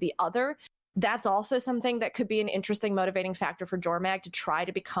split to the other, that's also something that could be an interesting motivating factor for Jormag to try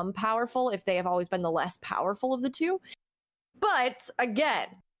to become powerful if they have always been the less powerful of the two. But, again,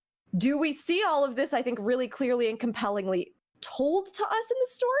 do we see all of this, I think, really clearly and compellingly told to us in the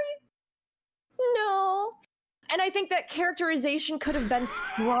story? No. And I think that characterization could have been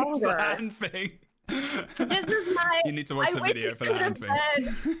stronger. The hand thing. This is my. You need to watch the video for the hand thing.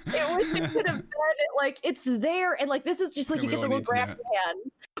 It wish it could have been like it's there, and like this is just like Yeah, you we get the all little need to grab know it.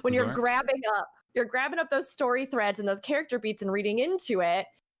 hands when you're Sorry? grabbing up You're grabbing up those story threads and those character beats and reading into it.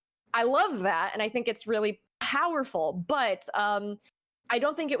 I love that, and I think it's really powerful, but I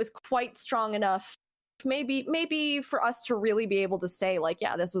don't think it was quite strong enough maybe for us to really be able to say, like,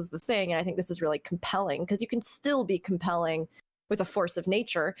 yeah, this was the thing, and I think this is really compelling, because you can still be compelling with a force of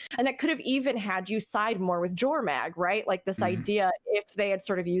nature, and that could have even had you side more with Jormag, right? Like this idea, if they had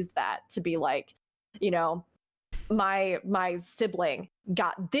sort of used that to be like, you know, my sibling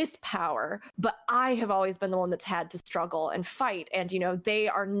got this power, but I have always been the one that's had to struggle and fight, and you know, they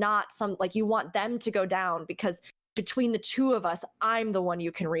are not some, like, you want them to go down because between the two of us, I'm the one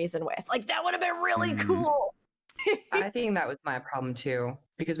you can reason with. Like, that would have been really cool. I think that was my problem too,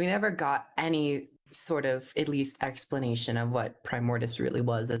 because we never got any sort of at least explanation of what Primordus really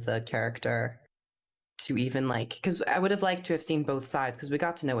was as a character, to even like, because I would have liked to have seen both sides, because we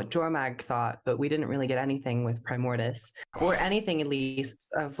got to know what Jormag thought, but we didn't really get anything with Primordus, or anything at least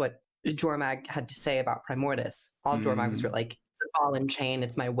of what Jormag had to say about Primordus. All Jormag was like, it's a ball and chain,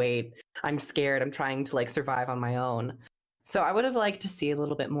 it's my weight, I'm scared, I'm trying to like survive on my own. So I would have liked to see a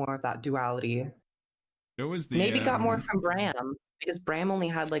little bit more of that duality. It was the, maybe got more from Bram, because Bram only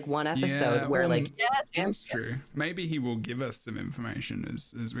had like one episode where like, that's true. Maybe he will give us some information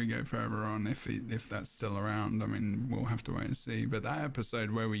as we go further on, if that's still around. I mean, we'll have to wait and see. But that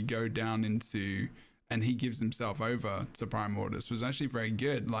episode where we go down into and he gives himself over to Primordus was actually very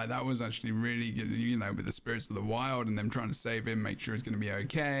good. Like, that was actually really good, you know, with the spirits of the wild and them trying to save him, make sure he's going to be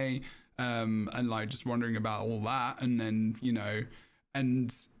okay, and like just wondering about all that. And then, you know,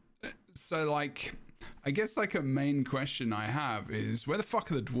 and so like, I guess like a main question I have is, where the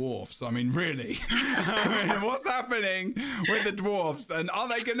fuck are the dwarfs? I mean, really? I mean, what's happening with the dwarfs? And are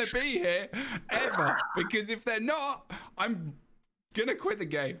they going to be here ever? Because if they're not, I'm going to quit the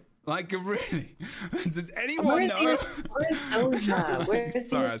game. Like, really? Does anyone know? Where's Oja? Where's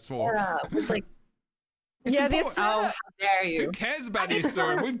Sorry, I swore. It's like, yeah, this. Oh, how dare you? Who cares about the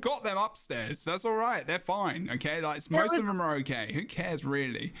Asura? We've got them upstairs. That's all right. They're fine. Okay, like most of them are okay. Who cares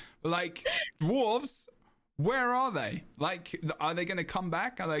really? Like, dwarves, where are they? Like, are they going to come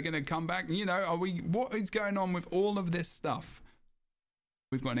back? Are they going to come back? You know, are we? What is going on with all of this stuff?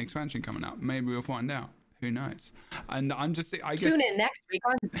 We've got an expansion coming up. Maybe we'll find out. Who knows? And I guess tune in next week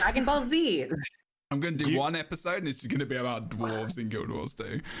on Dragon Ball Z. I'm going to do one episode, and it's just going to be about dwarves in Guild Wars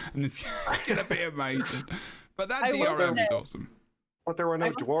 2. And it's going to be amazing. But that DRM was awesome. But there were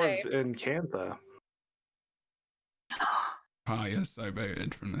no dwarves in Cantha. Oh, you're so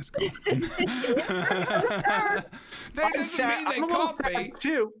booted from this guy. That doesn't mean they can't be.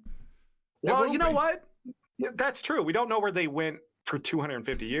 Too. Well, you know what? Yeah, that's true. We don't know where they went for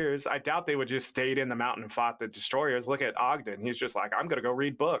 250 years. I doubt they would just stayed in the mountain and fought the destroyers. Look at Ogden. He's just like, I'm going to go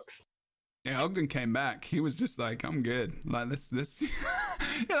read books. Yeah, Ogden came back. He was just like, I'm good. Like, this. Yeah,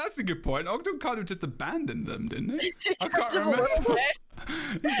 that's a good point. Ogden kind of just abandoned them, didn't he? I can't remember.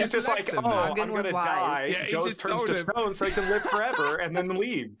 He's just like, oh, I'm going to die. Yeah, he Ghost just turns to stone so he can live forever, and then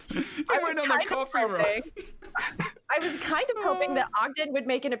leaves. He went on the coffee run. I was kind of hoping that Ogden would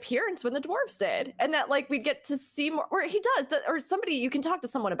make an appearance when the dwarves did, and that like we'd get to see more. Or he does, or somebody, you can talk to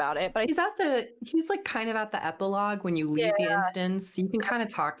someone about it. But he's like kind of at the epilogue when you leave the instance. You can kind of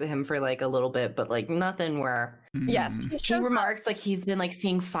talk to him for like a little bit, but like nothing where. Yes, he remarks like he's been like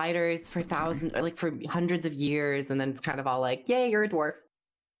seeing fighters for thousands, or like for hundreds of years, and then it's kind of all like, "Yay, you're a dwarf."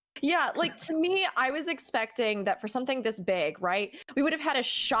 Yeah, like to me, I was expecting that for something this big, right? We would have had a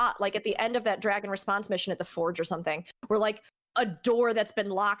shot like at the end of that Dragon Response mission at the Forge or something, where like a door that's been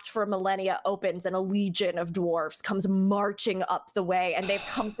locked for millennia opens and a legion of dwarves comes marching up the way, and they've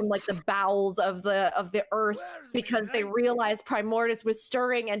come from like the bowels of the earth because they realized Primordus was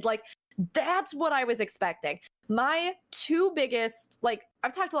stirring, and like that's what I was expecting. My two biggest, like,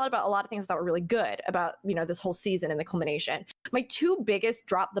 I've talked a lot about a lot of things that were really good about, you know, this whole season and the culmination. My two biggest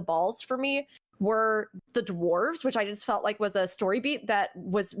drop the balls for me were the dwarves, which I just felt like was a story beat that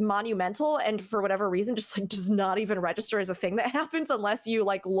was monumental, and for whatever reason just like does not even register as a thing that happens unless you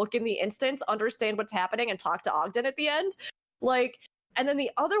like look in the instance, understand what's happening, and talk to Ogden at the end. Like, and then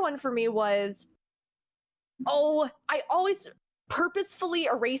the other one for me was, I always purposefully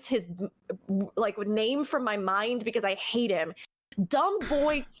erase his like name from my mind because I hate him. Dumb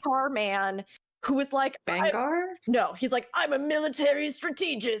boy Charman, who was like, Vanguard? No, he's like, I'm a military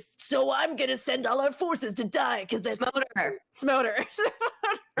strategist, so I'm gonna send all our forces to die because that's Smoter.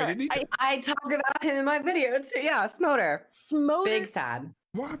 I talk about him in my video too. Yeah, Smoter. Big sad.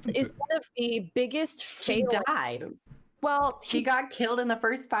 What happened is one of the biggest He died. Well, he got killed in the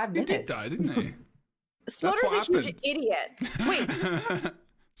first 5 minutes. He did die, didn't he? Smoter's a huge idiot. Wait.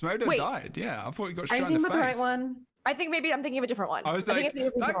 Smoter died. Yeah, I thought he got shot in in the face. face. The right one. I think maybe I'm thinking of a different one. I was like,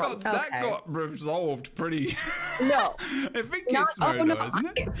 that got resolved pretty. No. I think it's Smolder,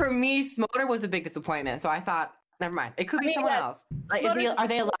 isn't it? For me, Smolder was a big disappointment. So I thought, never mind. It could be someone else. Like, are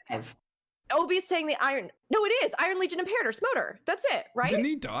they alive? Obi's saying the Iron. No, it is Iron Legion Imperator, Smolder. That's it, right? Didn't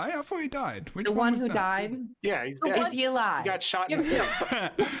he die? I thought he died. Which the one who that? died? Yeah, he's dead. Is he alive? He got shot in the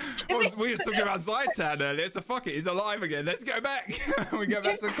face. We were talking about Zaitan earlier, so fuck it, he's alive again. Let's go back. We go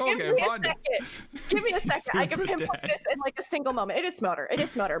back to the core game and find him. Give me a second. I can pinpoint this in like a single moment. It is Smolder. It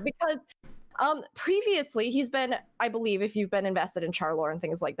is Smolder because previously he's been, I believe, if you've been invested in char lore and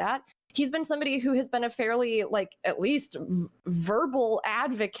things like that, he's been somebody who has been a fairly, like, at least verbal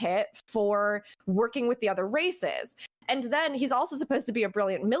advocate for working with the other races. And then he's also supposed to be a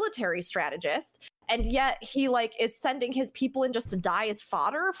brilliant military strategist. And yet he, like, is sending his people in just to die as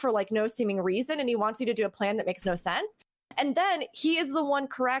fodder for, like, no seeming reason. And he wants you to do a plan that makes no sense. And then he is the one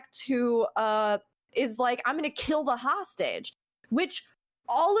correct who is like, I'm going to kill the hostage, which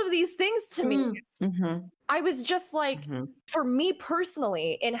all of these things to me, I was just like, for me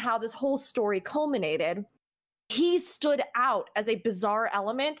personally, in how this whole story culminated, he stood out as a bizarre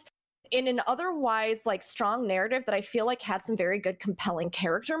element in an otherwise like strong narrative that I feel like had some very good, compelling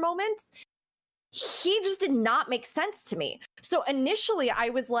character moments. He just did not make sense to me. So initially I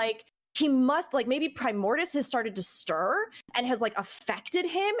was like, he must, like, maybe Primordus has started to stir and has like affected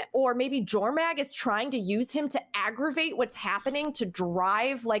him, or maybe Jormag is trying to use him to aggravate what's happening to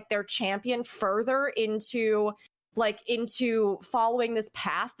drive like their champion further into following this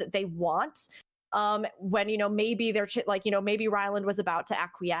path that they want. When, you know, maybe they're like, you know, maybe Ryland was about to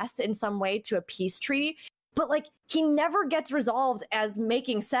acquiesce in some way to a peace treaty, but like he never gets resolved as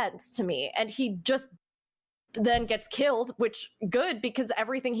making sense to me, and he just then gets killed, which good, because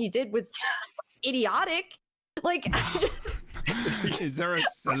everything he did was idiotic. Like, is there a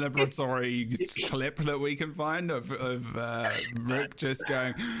celebratory clip that we can find of Rook just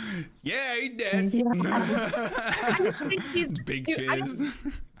going, yeah, he did? I think he's, big cheers.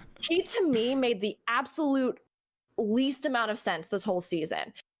 He to me made the absolute least amount of sense this whole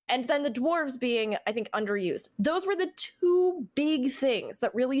season. And then the dwarves being, I think, underused. Those were the two big things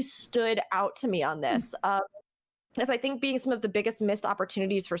that really stood out to me on this. As I think being some of the biggest missed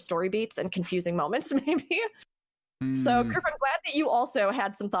opportunities for story beats and confusing moments, maybe. So, Kirk, I'm glad that you also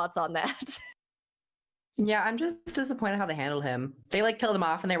had some thoughts on that. Yeah, I'm just disappointed how they handled him. They like killed him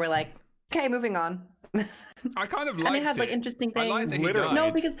off and they were like, okay, moving on. I kind of liked it. And they had like interesting things. I liked that he died,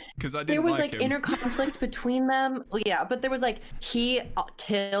 no, because I didn't there was like like him. inner conflict between them. Well, yeah, but there was like, he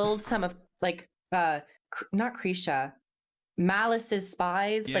killed some of like, not Krisha, Malice's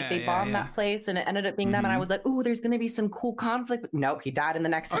spies. Like they bombed that place and it ended up being them. And I was like, ooh, there's going to be some cool conflict. But nope, he died in the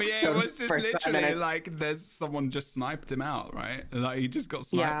next episode. Oh yeah, it was just literally like there's someone just sniped him out, right? Like he just got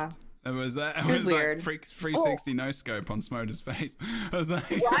sniped. Yeah. It was that. It was weird. Like 360 no scope on Smolder's face. I was like,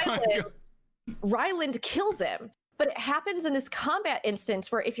 Ryland kills him, but it happens in this combat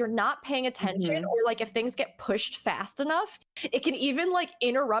instance where if you're not paying attention or like if things get pushed fast enough, it can even like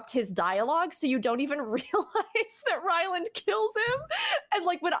interrupt his dialogue, so you don't even realize that Ryland kills him. And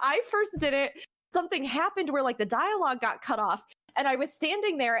like when I first did it, something happened where like the dialogue got cut off and I was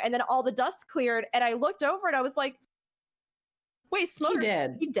standing there and then all the dust cleared and I looked over and I was like, wait,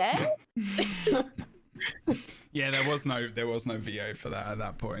 Smolder, he dead? Yeah, there was no VO for that at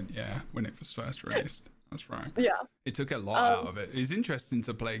that point. Yeah, when it was first released. That's right. Yeah, it took a lot out of it. It's interesting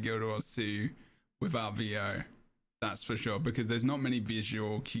to play Guild Wars 2 without VO. That's for sure, because there's not many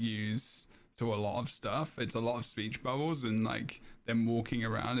visual cues to a lot of stuff. It's a lot of speech bubbles and like them walking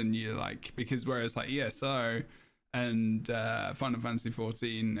around, and you're like, because whereas like ESO and Final Fantasy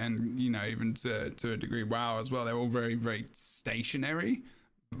 14 and you know even to a degree WoW as well, they're all very, very stationary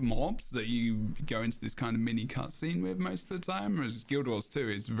mobs that you go into this kind of mini cutscene with most of the time, whereas Guild Wars 2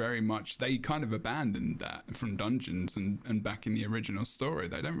 is very much, they kind of abandoned that from dungeons and back in the original story.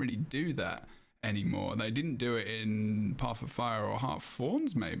 They don't really do that anymore. They didn't do it in Path of Fire or Heart of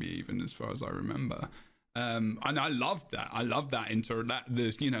Thorns, maybe even, as far as I remember. And I loved that. I loved that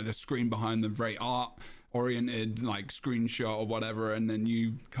the screen behind the very art oriented like screenshot or whatever, and then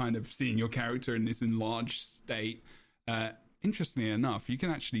you kind of seeing your character in this enlarged state. Interestingly enough, you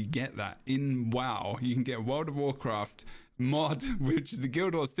can actually get that in WoW. You can get World of Warcraft mod, which is the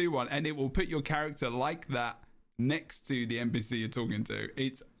Guild Wars 2 one, and it will put your character like that next to the NPC you're talking to.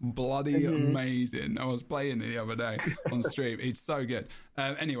 It's bloody amazing. I was playing it the other day on stream. It's so good.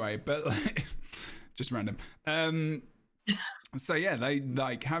 Anyway, but like, just random. So yeah, they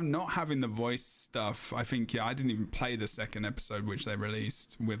like not having the voice stuff. I think I didn't even play the second episode, which they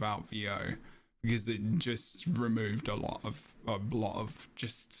released without VO, because it just removed a lot of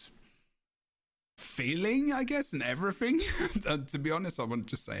just feeling, I guess, and everything. To be honest, I want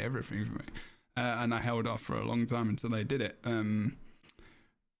to just say everything for me. And I held off for a long time until they did it.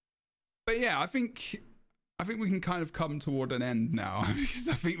 But yeah, I think we can kind of come toward an end now, because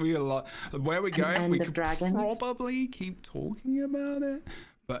I think where we're going, we could probably keep talking about it.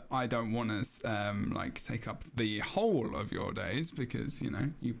 But I don't want to like take up the whole of your days, because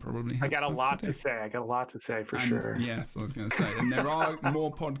you probably have I got a lot to say. I got a lot to say for sure. Yes, I was going to say, and there are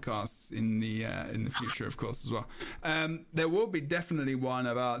more podcasts in the future, of course, as well. There will be definitely one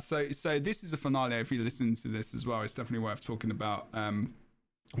about so this is a finale. If you listen to this as well, it's definitely worth talking about.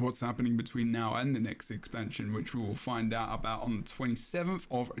 What's happening between now and the next expansion, which we will find out about on the 27th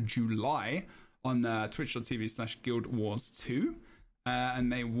of July on twitch.tv/Guild Wars 2.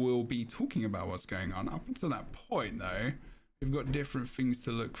 And they will be talking about what's going on. Up until that point, though, we've got different things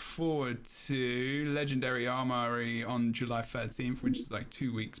to look forward to. Legendary Armory on July 13th, which is like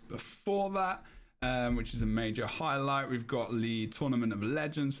 2 weeks before that, which is a major highlight. We've got the Tournament of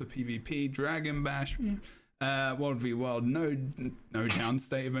Legends for PvP, Dragon Bash, World v World, no down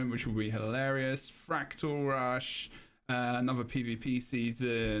state event, which will be hilarious. Fractal Rush, another PvP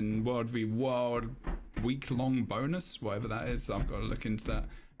season, World v World, week-long bonus, whatever that is. So I've got to look into that.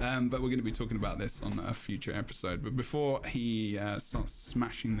 But we're going to be talking about this on a future episode. But before he starts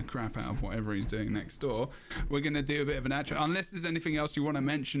smashing the crap out of whatever he's doing next door, we're going to do a bit of an outro. Unless there's anything else you want to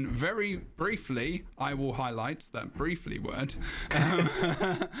mention very briefly, I will highlight that briefly word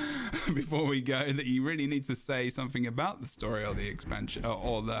before we go, that you really need to say something about the story or the expansion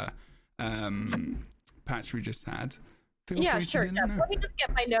or the patch we just had. Yeah, sure. Yeah. Let me just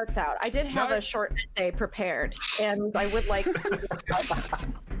get my notes out. I did have a short essay prepared, and I would like.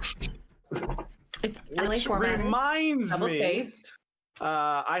 It's which reminds me,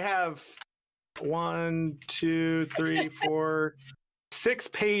 I have 1, 2, 3, 4, 6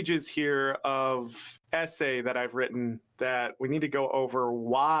 pages here of essay that I've written that we need to go over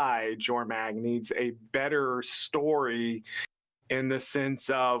why Jormag needs a better story, in the sense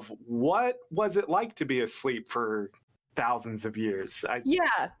of what was it like to be asleep for thousands of years.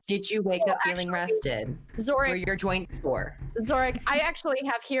 Did you wake up feeling rested? Zorik, were your joints sore? Zorik, I actually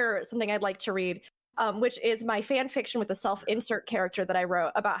have here something I'd like to read, which is my fan fiction with a self-insert character that I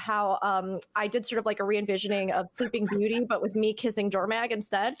wrote about how I did sort of like a re-envisioning of Sleeping Beauty, but with me kissing Jormag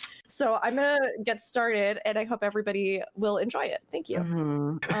instead. So I'm gonna get started, and I hope everybody will enjoy it. Thank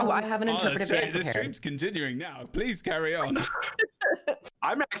you. I have an interpretive answer. The stream's continuing now. Please carry on.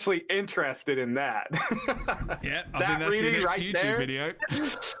 I'm actually interested in that. Yeah, I think that's your next right YouTube there. video.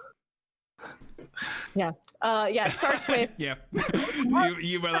 It starts with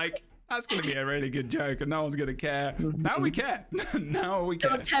you were like, that's going to be a really good joke and no one's going to care. Now we care. Now we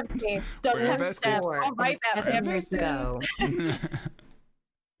care. Don't tempt me. Don't tempt me. I'll write that 7 years ago.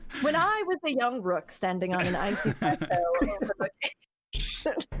 When I was a young rook standing on an icy plateau.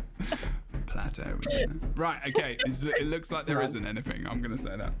 Right, okay. It looks like there isn't anything. I'm going to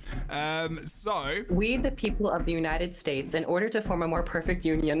say that. So we, the people of the United States, in order to form a more perfect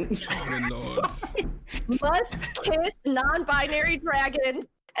union, must kiss non-binary dragons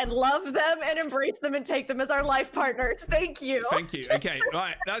and love them and embrace them and take them as our life partners. Thank you. Thank you. Okay,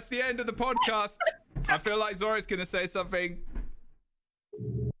 right. That's the end of the podcast. I feel like Zora's going to say something.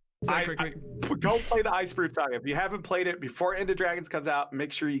 Go play the Icebrood Saga. If you haven't played it before End of Dragons comes out,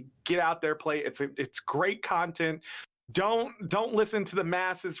 make sure you get out there, play it. It's great content. Don't listen to the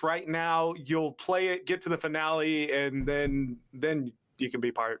masses right now. You'll play it, get to the finale, and then you can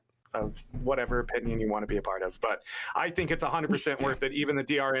be part of whatever opinion you want to be a part of. But I think it's 100% worth it. Even the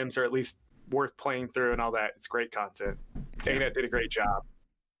DRMs are at least worth playing through and all that. It's great content. Dana did a great job.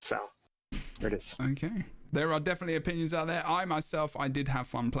 So there it is. Okay. There are definitely opinions out there. I did have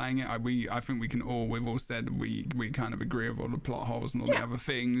fun playing it. I think we've all said we kind of agree with all the plot holes and all the other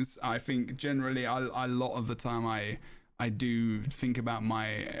things. I think generally a lot of the time I do think about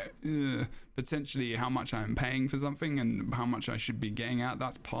my potentially how much I'm paying for something and how much I should be getting out.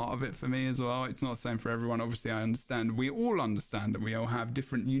 That's part of it for me as well. It's not the same for everyone. Obviously, I understand. We all understand that we all have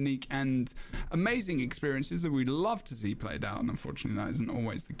different, unique, and amazing experiences that we'd love to see played out. And unfortunately, that isn't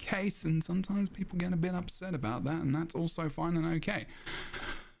always the case. And sometimes people get a bit upset about that. And that's also fine and okay.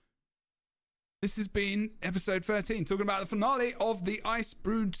 This has been episode 13, talking about the finale of the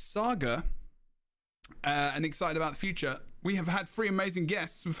Icebrood Saga. And excited about the future. We have had 3 amazing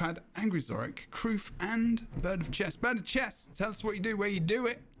guests. We've had Angry Zorik, Kroof, and Bird of Chess. Bird of Chess, tell us what you do, where you do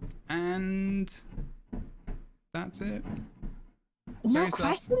it, and that's it. No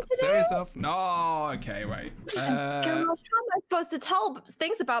questions today? Say yourself. No, okay, wait. Gosh, how am I supposed to tell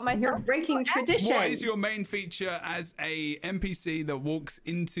things about myself? You're breaking tradition. What is your main feature as a NPC that walks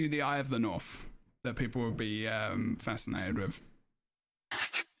into the Eye of the North? that people would be fascinated with?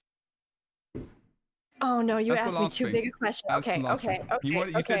 Oh no, you That's the asked me last too thing. big a question. That's the Okay, last okay, thing.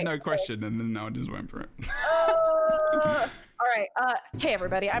 okay. You said no question, and then I just went for it. All right. Hey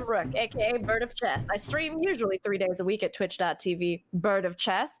everybody, I'm Rook, aka Bird of Chess. I stream usually 3 days a week at twitch.tv Bird of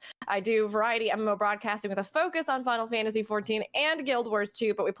Chess. I do variety MMO broadcasting with a focus on Final Fantasy XIV and Guild Wars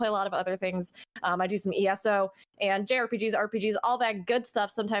 2, but we play a lot of other things. I do some ESO and JRPGs, RPGs, all that good stuff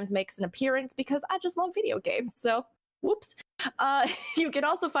sometimes makes an appearance because I just love video games. So whoops. You can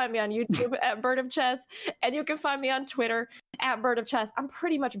also find me on YouTube at Bird of Chess, and you can find me on Twitter at Bird of Chess. I'm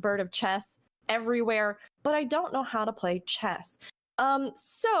pretty much Bird of Chess everywhere, but I don't know how to play chess.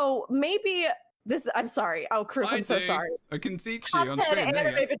 So maybe this. I'm sorry. Oh, Kroof, I'm so sorry. I can teach Top you on 10 screen. There you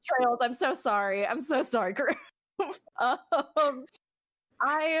anime go. betrayals. I'm so sorry. I'm so sorry, Kroof.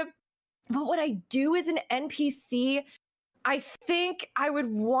 What would I do as an NPC? I think I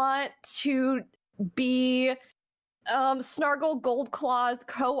would want to be Snargle Goldclaw's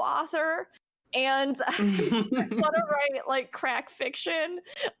co-author, and I want to write like crack fiction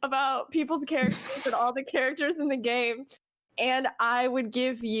about people's characters and all the characters in the game. And I would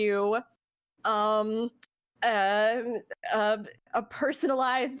give you a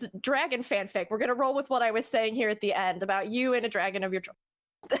personalized dragon fanfic. We're gonna roll with what I was saying here at the end about you and a dragon of your choice.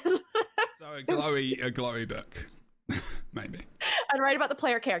 So a glowy book, maybe. I'd write about the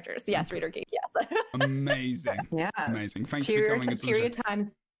player characters. Yes, Reader Geek. Yes. Amazing. Yeah. Amazing. Thank you for coming to the show. Tyria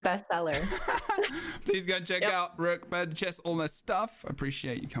Times bestseller. Please go and check out Rook, Bird, Chess, all that stuff.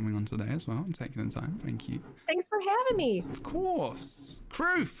 Appreciate you coming on today as well and taking the time. Thank you. Thanks for having me. Of course.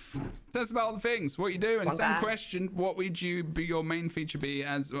 Kroof, tell us about all the things, what you do, and same question, what would you be your main feature be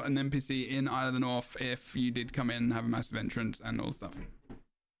as an NPC in Isle of the North if you did come in and have a massive entrance and all stuff?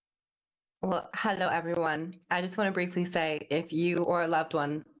 Well, hello everyone. I just want to briefly say, if you or a loved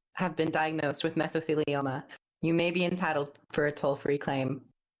one have been diagnosed with mesothelioma, you may be entitled for a toll-free claim.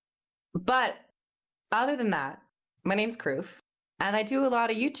 But other than that, my name's Kroof, and I do a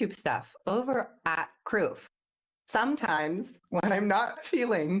lot of YouTube stuff over at Kroof. Sometimes when I'm not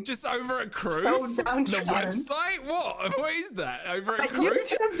feeling just over at Kroof, so the website. What is that? Over at Kroof?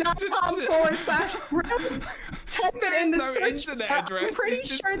 YouTube.com/Kroof. Type it in the no search internet bar. address. I'm pretty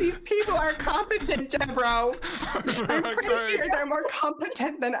sure these people are competent, Jebro. I'm pretty sure they're more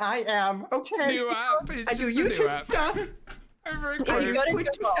competent than I am. Okay. New app. I do YouTube stuff. Over at I Kroof. do Twitch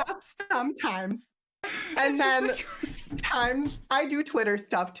stuff sometimes. And then sometimes I do Twitter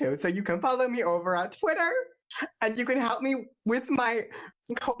stuff too. So you can follow me over at Twitter. And you can help me with my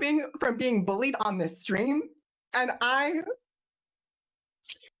coping from being bullied on this stream. And I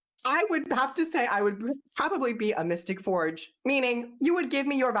would have to say I would probably be a Mystic Forge, meaning you would give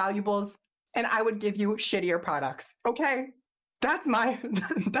me your valuables and I would give you shittier products. Okay? That's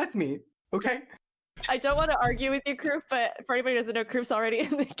me. Okay? I don't want to argue with you, Kroof, but for anybody who doesn't know, Kroof's already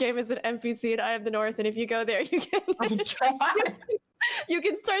in the game as an NPC in Eye of the North, and if you go there, you can you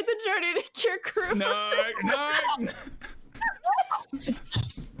can start the journey to cure Kroof. No.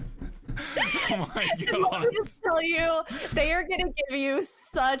 Oh my god. Let me just tell you, they are going to give you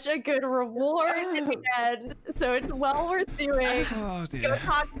such a good reward in the end, so it's well worth doing. Oh dear. Go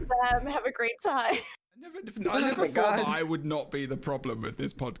talk to them, have a great time. I never thought that I would not be the problem with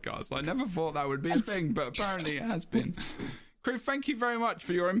this podcast. I never thought that would be a thing, but apparently it has been. Kroof, thank you very much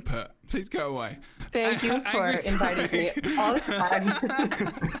for your input. Please go away. Thank you for inviting me all the time.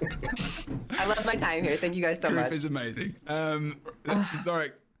 I love my time here. Thank you guys so much. Kroof is amazing.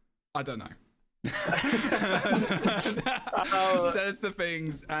 Sorry, I don't know. Tell us the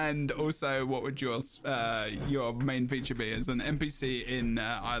things, and also what would your main feature be as an NPC in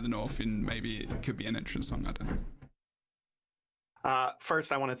Eye of the North, and maybe it could be an entrance song, I don't know.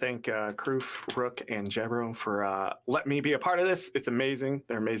 First, I want to thank Kroof, Rook, and Jebro for letting me be a part of this. It's amazing.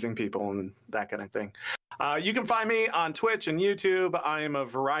 They're amazing people and that kind of thing. You can find me on Twitch and YouTube. I am a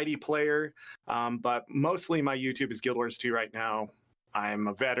variety player, but mostly my YouTube is Guild Wars 2 right now. I'm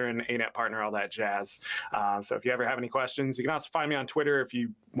a veteran, ANET partner, all that jazz. So if you ever have any questions, you can also find me on Twitter if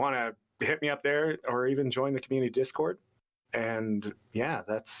you want to hit me up there, or even join the community Discord. And yeah,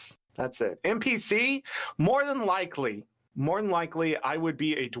 that's it. NPC, more than likely, I would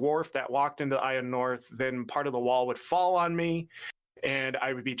be a dwarf that walked into Eye of North, then part of the wall would fall on me, and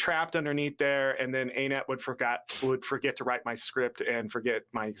I would be trapped underneath there, and then ANET would forget to write my script and forget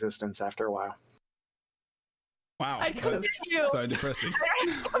my existence after a while. Wow, I'd come that's get you. so depressing.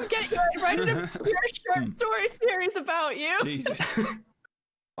 I'd come get you. I'd write an obscure short story series about you. Jesus.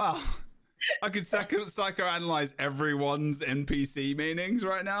 Wow. I could psychoanalyze everyone's NPC meanings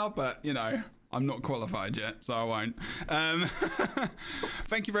right now, but, you know, I'm not qualified yet, so I won't.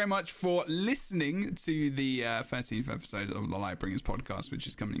 Thank you very much for listening to the 13th episode of the Lightbringers podcast, which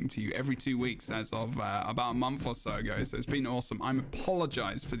is coming to you every 2 weeks as of about a month or so ago. So it's been awesome. I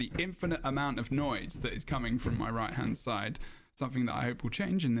apologize for the infinite amount of noise that is coming from my right-hand side. Something that I hope will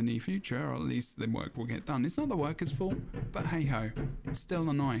change in the near future, or at least the work will get done. It's not the worker's fault, but hey-ho, it's still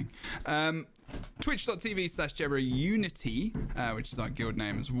annoying. Twitch.tv/JebberUnity, which is our guild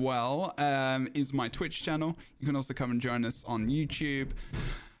name as well, is my Twitch channel. You can also come and join us on YouTube,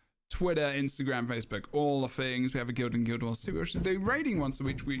 Twitter, Instagram, Facebook, all the things. We have a guild and Guild Wars 2, which is a raiding once a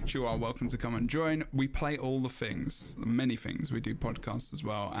week, which you are welcome to come and join. We play all the things, many things. We do podcasts as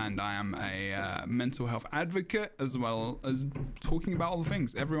well, and I am a mental health advocate as well as talking about all the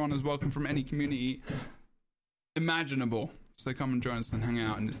things. Everyone is welcome from any community imaginable. So come and join us and hang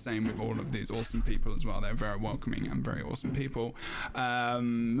out, and the same with all of these awesome people as well. They're very welcoming and very awesome people.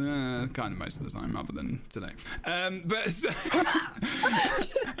 Kind of most of the time, other than today.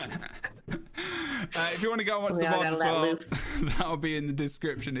 If you want to go and watch the VOD as well, that'll be in the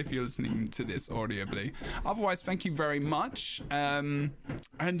description if you're listening to this audibly. Otherwise, thank you very much. And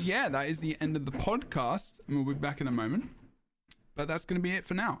yeah, that is the end of the podcast. And we'll be back in a moment. But that's going to be it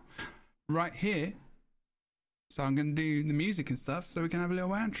for now. Right here. So I'm going to do the music and stuff so we can have a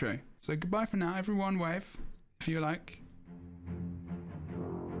little outro. So goodbye for now, everyone. Wave, if you like.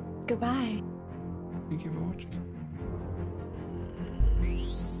 Goodbye. Thank you for watching.